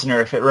new prisoner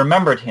if it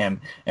remembered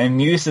him, and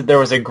mused that there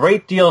was a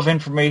great deal of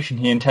information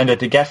he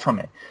intended to get from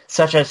it,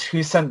 such as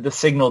who sent the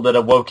signal that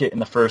awoke it in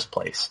the first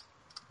place.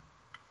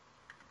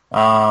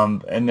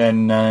 And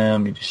then, let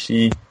me just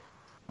see.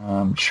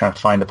 I'm just trying to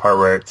find the part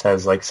where it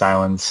says,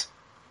 Silence.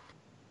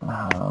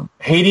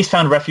 Hades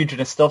found refuge in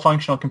a still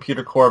functional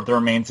computer core of the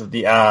remains of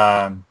the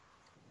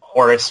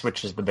Horus,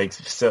 which is the big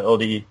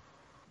facility.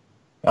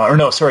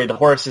 The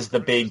Horus is the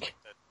big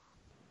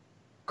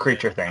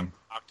creature thing.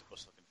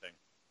 Octopus-looking thing.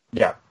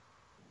 Yeah.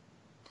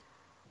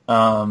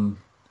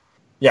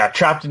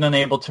 Trapped and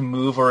unable to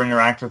move or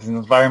interact with his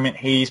environment,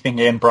 Hades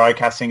began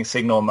broadcasting a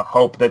signal in the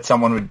hope that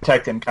someone would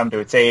detect it and come to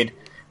its aid.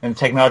 And the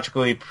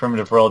technologically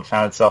primitive world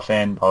found itself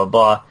in, blah,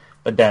 blah, blah.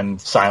 But then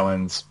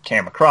Silence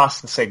came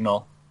across the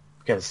signal,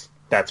 because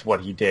that's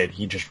what he did.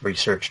 He just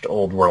researched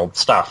old world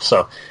stuff.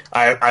 So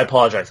I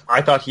apologize.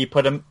 I thought he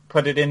put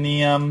it in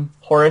the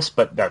Horus,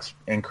 but that's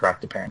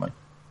incorrect, apparently.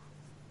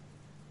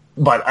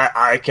 But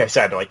like I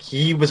said,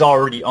 he was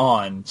already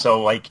on.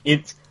 So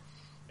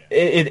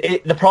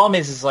the problem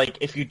is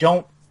if you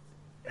don't,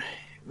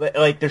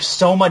 there's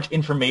so much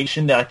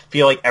information that I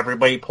feel like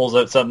everybody pulls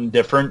out something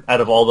different out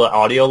of all the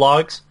audio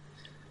logs.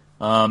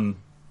 But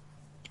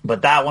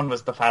that one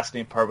was the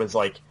fascinating part, was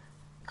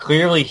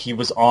clearly he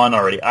was on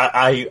already.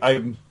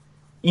 I'm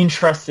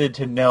interested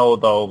to know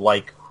though,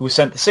 who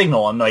sent the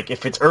signal, and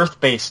if it's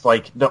Earth-based,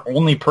 the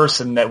only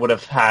person that would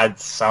have had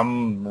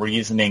some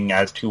reasoning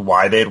as to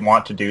why they'd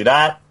want to do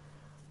that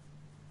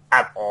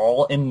at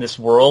all in this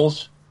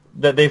world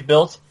that they've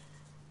built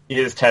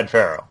is Ted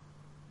Faro.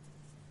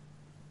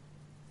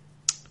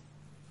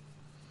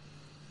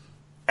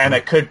 And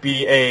it could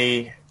be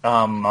a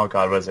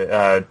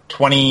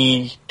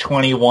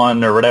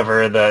 2021 or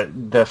whatever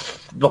the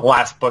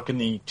last book in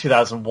the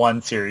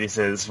 2001 series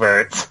is,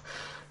 where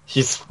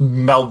he's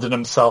melded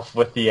himself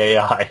with the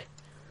AI.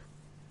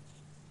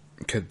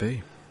 Could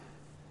be.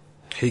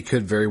 He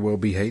could very well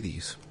be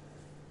Hades.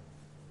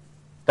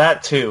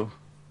 That too.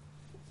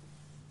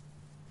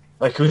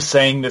 Who's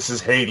saying this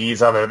is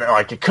Hades? Other than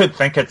it could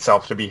think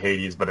itself to be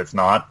Hades, but it's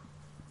not.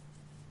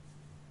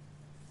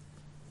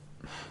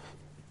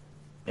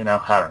 I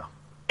don't know.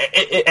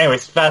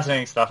 Anyways,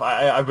 fascinating stuff.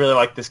 I really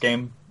like this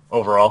game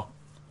overall,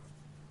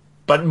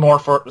 but more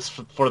for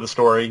the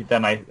story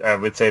than I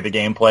would say the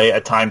gameplay.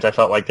 At times, I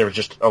felt like there was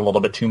just a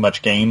little bit too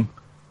much game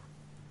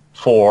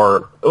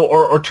or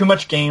too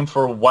much game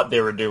for what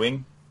they were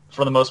doing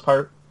for the most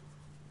part.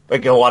 A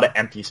lot of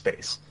empty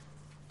space.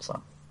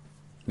 So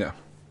Yeah.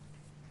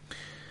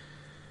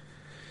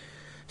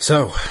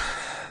 So,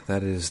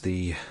 that is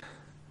the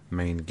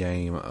main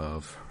game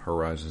of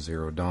Horizon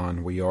Zero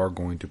Dawn. We are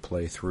going to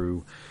play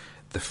through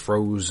the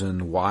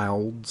Frozen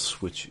Wilds,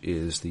 which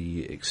is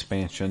the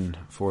expansion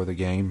for the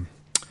game.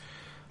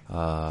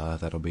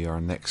 That'll be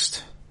our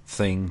next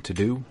thing to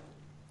do.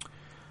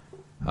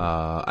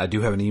 I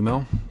do have an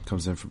email. It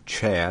comes in from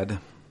Chad.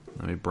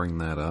 Let me bring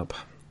that up.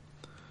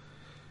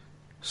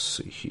 Let's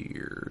see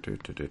here.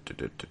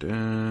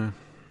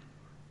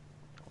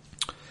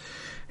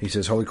 He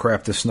says, "Holy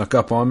crap, this snuck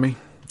up on me.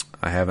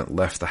 I haven't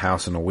left the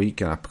house in a week,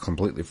 and I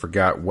completely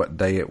forgot what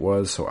day it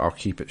was, so I'll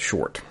keep it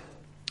short.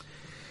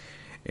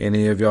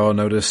 Any of y'all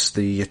notice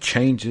the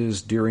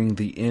changes during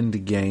the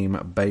end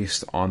game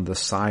based on the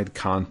side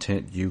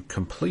content you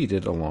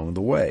completed along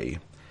the way?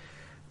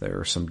 There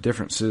are some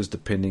differences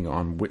depending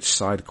on which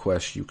side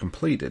quest you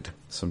completed.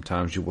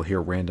 Sometimes you will hear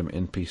random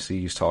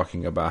NPCs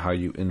talking about how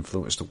you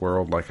influenced the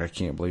world, like, I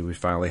can't believe we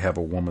finally have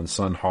a woman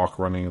Sunhawk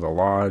running the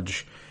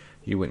lodge.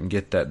 You wouldn't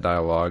get that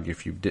dialogue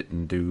if you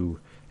didn't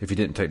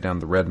take down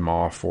the Red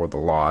Maw for the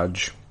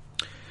lodge.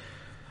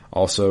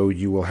 Also,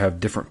 you will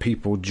have different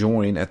people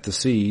join at the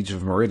Siege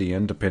of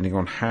Meridian depending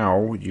on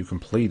how you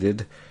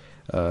completed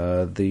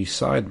the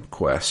side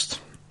quest.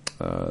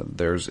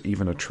 There's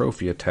even a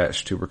trophy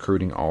attached to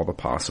recruiting all the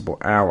possible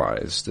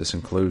allies. This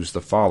includes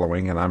the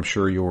following, and I'm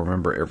sure you'll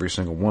remember every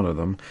single one of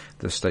them.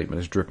 This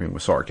statement is dripping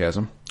with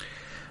sarcasm.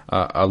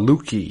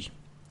 Aluki.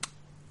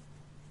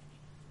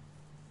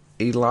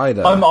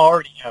 Elida. I'm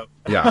already out.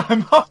 Yeah.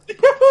 I'm already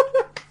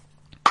out.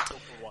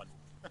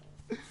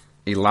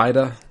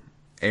 Elida,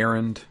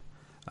 Erend,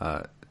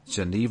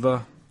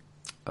 Geneva,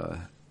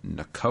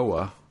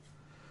 Nakoa,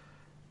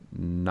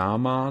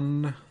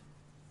 Naman,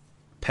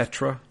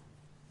 Petra,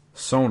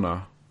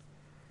 Sona,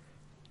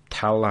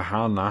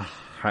 Talahana,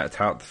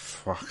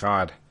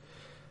 God,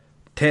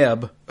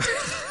 Teb,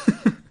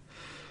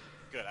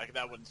 Good,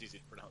 that one's easy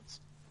to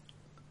pronounce.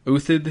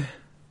 Uthid,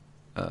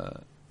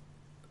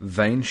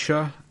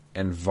 Vainsha,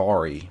 and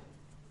Vari.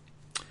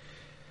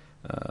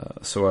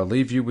 So I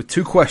leave you with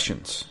two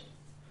questions.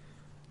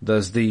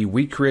 Does the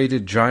we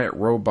created giant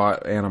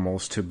robot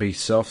animals to be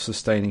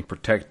self-sustaining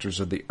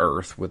protectors of the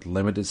Earth with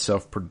limited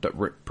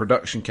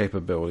self-production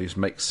capabilities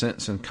make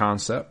sense in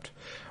concept?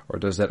 Or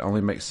does that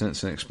only make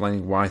sense in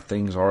explaining why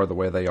things are the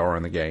way they are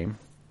in the game?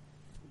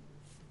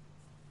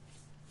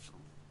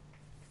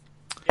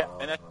 Yeah,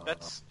 and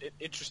that's an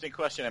interesting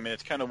question. I mean,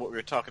 it's kind of what we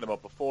were talking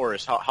about before,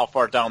 is how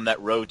far down that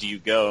road do you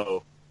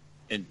go?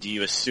 And do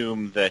you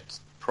assume that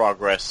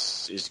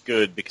progress is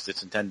good because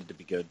it's intended to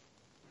be good?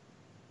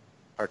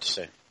 Hard to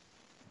say.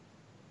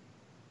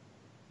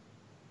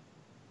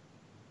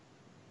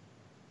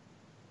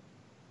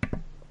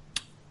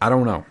 I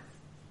don't know.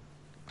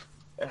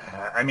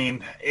 I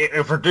mean,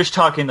 if we're just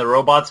talking the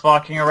robots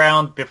walking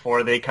around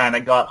before they kind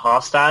of got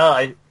hostile,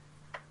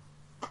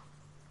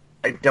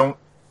 I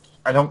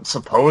don't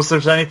suppose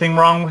there's anything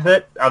wrong with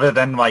it other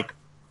than, like,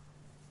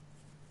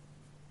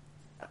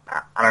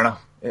 I don't know.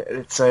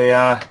 It's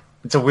a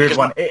weird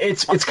one.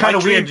 It's kind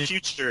of weird. My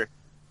future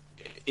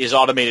is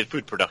automated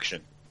food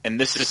production, and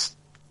this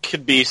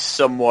could be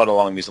somewhat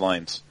along these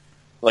lines.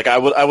 Like, I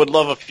would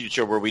love a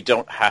future where we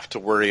don't have to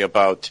worry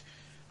about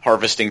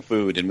harvesting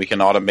food, and we can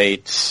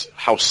automate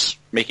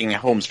making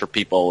homes for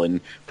people and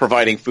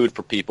providing food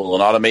for people,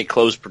 and automate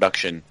clothes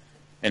production,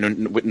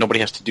 and nobody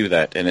has to do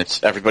that, and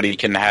everybody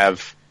can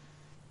have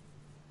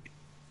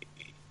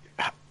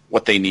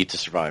what they need to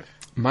survive.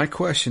 My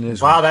question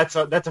is, wow, that's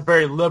a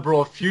very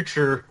liberal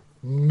future,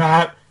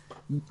 Matt.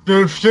 What,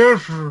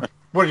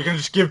 are you gonna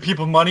just give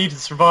people money to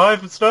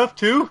survive and stuff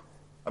too?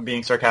 I'm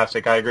being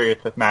sarcastic. I agree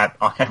with Matt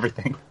on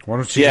everything. Why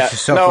don't you get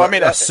yourself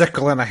a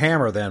sickle and a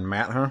hammer then,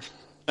 Matt, huh?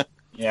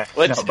 Yeah,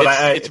 well,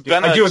 it's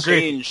been a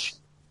change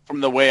from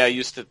the way I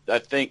used to, I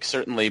think,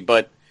 certainly,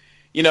 but,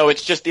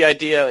 it's just the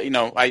idea,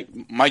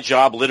 my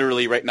job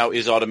literally right now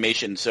is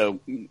automation, so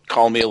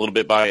call me a little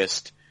bit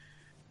biased.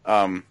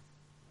 But,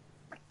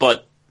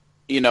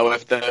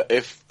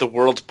 if the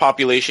world's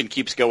population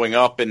keeps going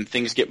up and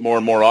things get more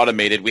and more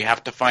automated, we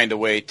have to find a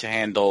way to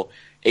handle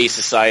a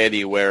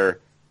society where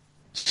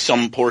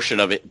some portion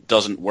of it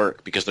doesn't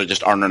work because there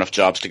just aren't enough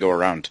jobs to go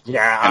around.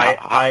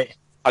 Yeah,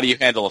 how do you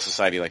handle a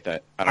society like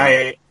that? I don't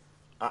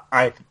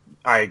know.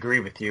 I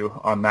agree with you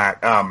on that.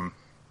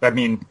 I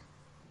mean,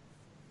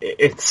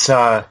 it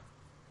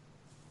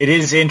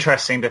is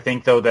interesting to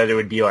think though that it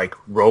would be like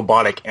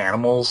robotic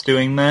animals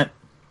doing that.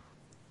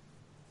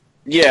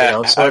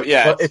 Yeah,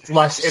 it's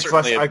less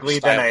ugly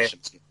than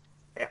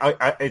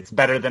it's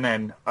better than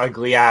an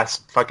ugly ass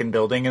fucking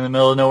building in the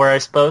middle of nowhere, I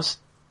suppose.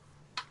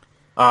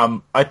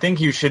 I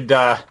think you should.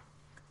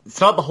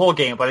 It's not the whole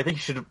game, but I think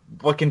you should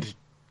look into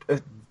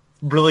a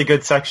really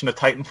good section of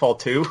Titanfall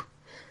 2,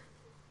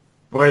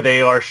 where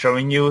they are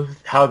showing you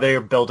how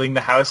they're building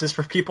the houses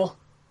for people,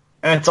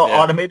 and it's all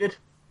automated.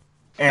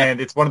 And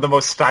it's one of the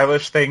most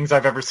stylish things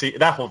I've ever seen.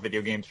 That whole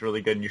video game's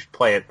really good, and you should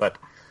play it. But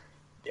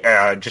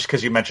just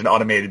because you mentioned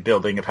automated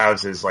building of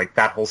houses, like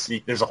that whole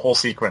there's a whole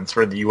sequence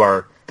where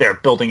they're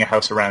building a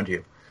house around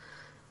you.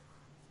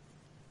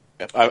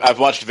 I've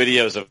watched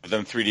videos of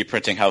them 3D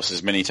printing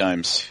houses many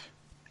times.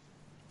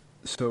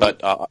 So,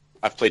 But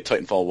I've played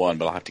Titanfall 1,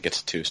 but I'll have to get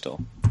to 2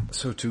 still.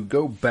 So to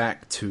go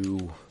back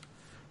to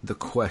the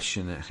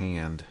question at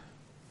hand,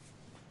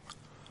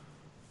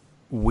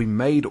 we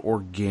made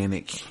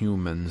organic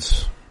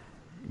humans.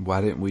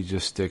 Why didn't we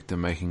just stick to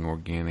making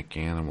organic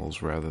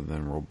animals rather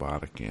than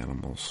robotic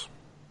animals?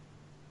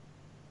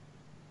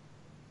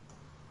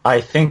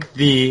 I think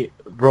the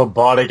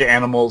robotic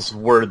animals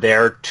were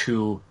there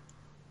to...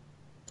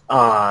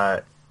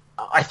 I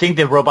think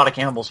the robotic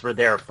animals were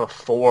there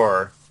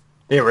before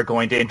they were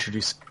going to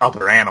introduce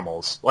other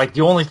animals. Like,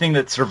 the only thing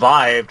that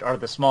survived are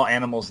the small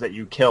animals that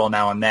you kill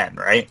now and then,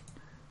 right?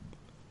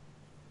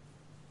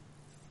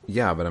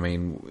 Yeah, but I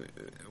mean,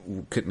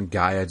 couldn't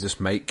Gaia just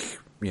make,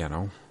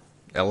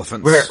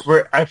 elephants?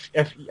 I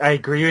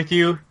agree with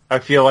you. I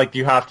feel like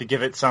you have to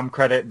give it some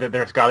credit that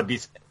there's got to be,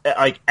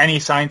 like any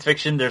science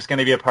fiction, there's going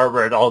to be a part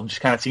where it all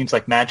just kind of seems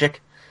like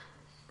magic.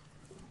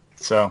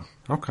 So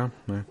Okay.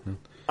 Yeah.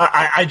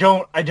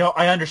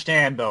 I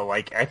understand though.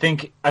 Like, I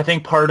think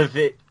part of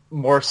it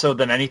more so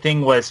than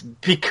anything was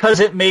because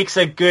it makes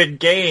a good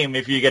game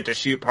if you get to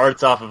shoot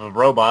parts off of a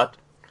robot.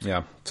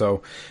 Yeah.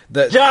 So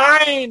that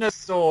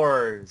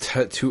dinosaurs.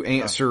 To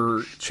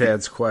answer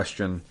Chad's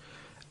question,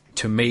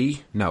 to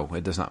me, no,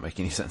 it does not make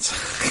any sense.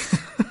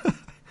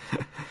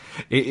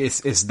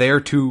 It's there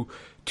to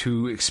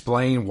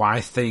explain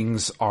why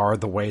things are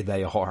the way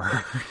they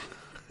are.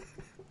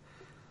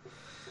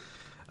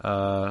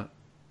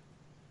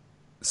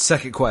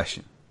 Second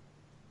question.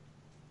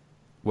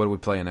 What are we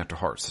playing after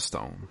Hearts of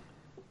Stone?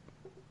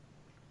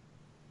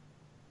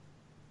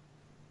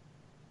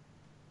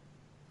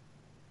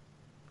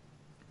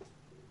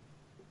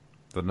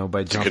 But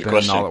nobody jumped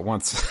in all at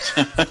once.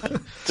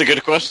 It's a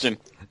good question.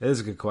 It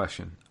is a good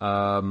question.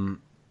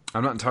 I'm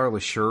not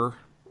entirely sure.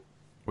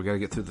 We got to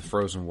get through the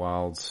Frozen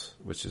Wilds,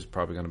 which is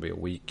probably going to be a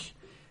week,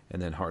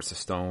 and then Hearts of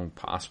Stone,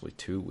 possibly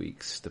 2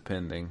 weeks,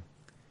 depending.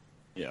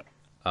 Yeah.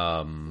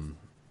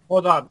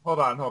 Hold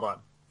on.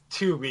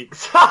 2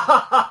 weeks. All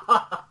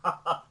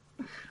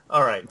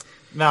right.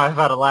 Now I've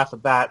had a laugh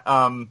at that.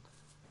 I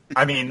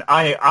mean,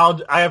 I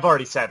have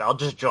already said I'll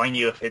just join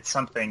you if it's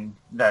something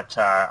that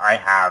I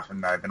have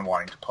and that I've been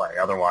wanting to play.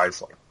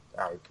 Otherwise, like,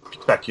 I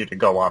expect you to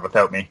go on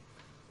without me.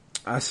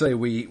 I say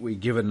we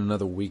give it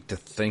another week to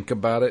think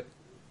about it.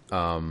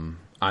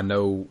 I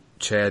know,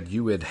 Chad,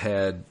 you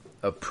had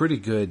a pretty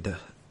good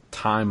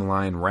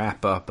timeline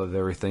wrap-up of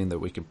everything that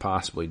we could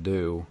possibly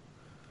do.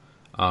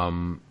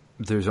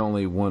 There's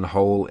only one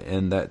hole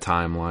in that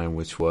timeline,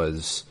 which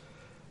was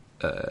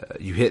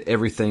you hit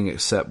everything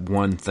except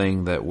one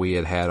thing that we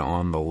had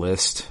on the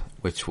list,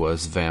 which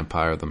was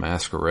Vampire the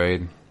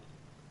Masquerade.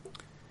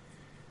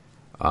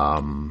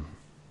 Matt,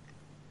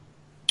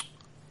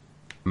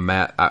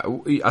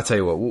 I tell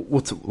you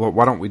what,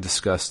 why don't we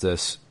discuss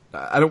this?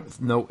 I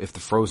don't know if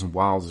the Frozen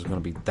Wilds is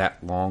going to be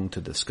that long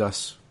to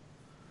discuss.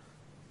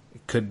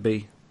 It could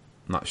be.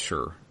 I'm not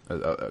sure.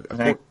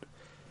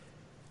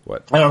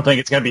 What? I don't think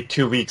it's going to be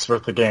 2 weeks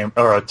worth of game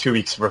or 2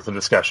 weeks worth of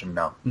discussion.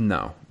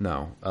 No.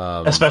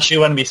 Especially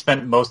when we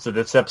spent most of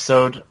this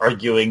episode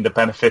arguing the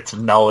benefits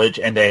of knowledge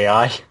and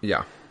AI.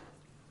 Yeah.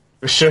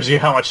 It shows you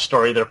how much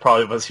story there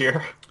probably was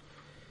here.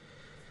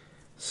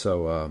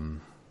 So,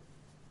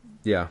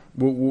 yeah,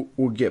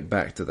 we'll get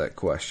back to that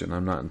question.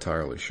 I'm not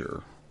entirely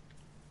sure,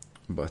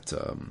 but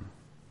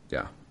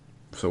yeah.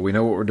 So we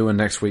know what we're doing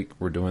next week.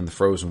 We're doing the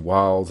Frozen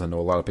Wilds. I know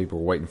a lot of people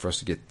are waiting for us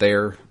to get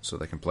there so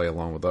they can play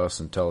along with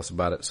us and tell us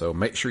about it. So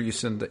make sure you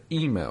send the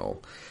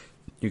email.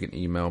 You can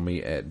email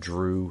me at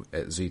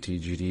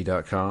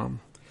drew@ztgd.com.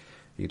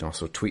 You can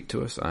also tweet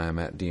to us. I am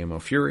at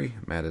DMO Fury.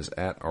 Matt is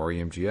at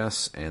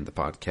REMGS. And the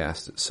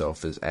podcast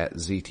itself is at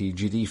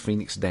ZTGD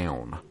Phoenix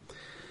Down.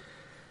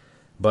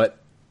 But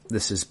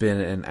this has been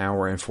an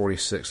hour and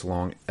 46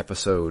 long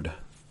episode.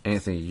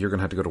 Anthony, you're going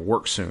to have to go to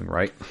work soon,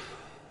 right?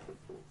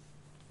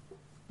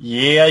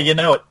 Yeah, you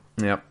know it.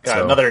 Yep.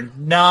 Got another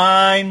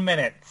 9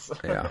 minutes.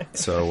 Yeah.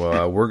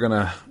 So we're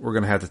gonna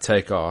have to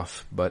take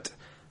off, but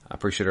I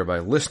appreciate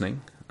everybody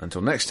listening.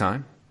 Until next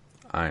time,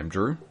 I am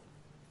Drew.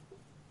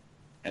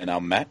 And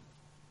I'm Matt.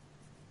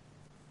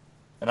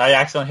 And I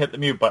accidentally hit the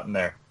mute button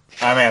there.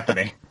 I'm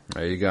Anthony.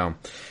 There you go.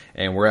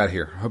 And we're out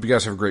here. Hope you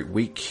guys have a great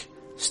week.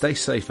 Stay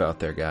safe out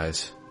there,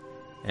 guys.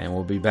 And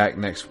we'll be back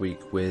next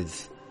week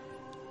with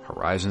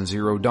Horizon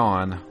Zero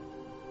Dawn,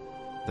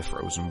 The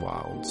Frozen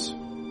Wilds.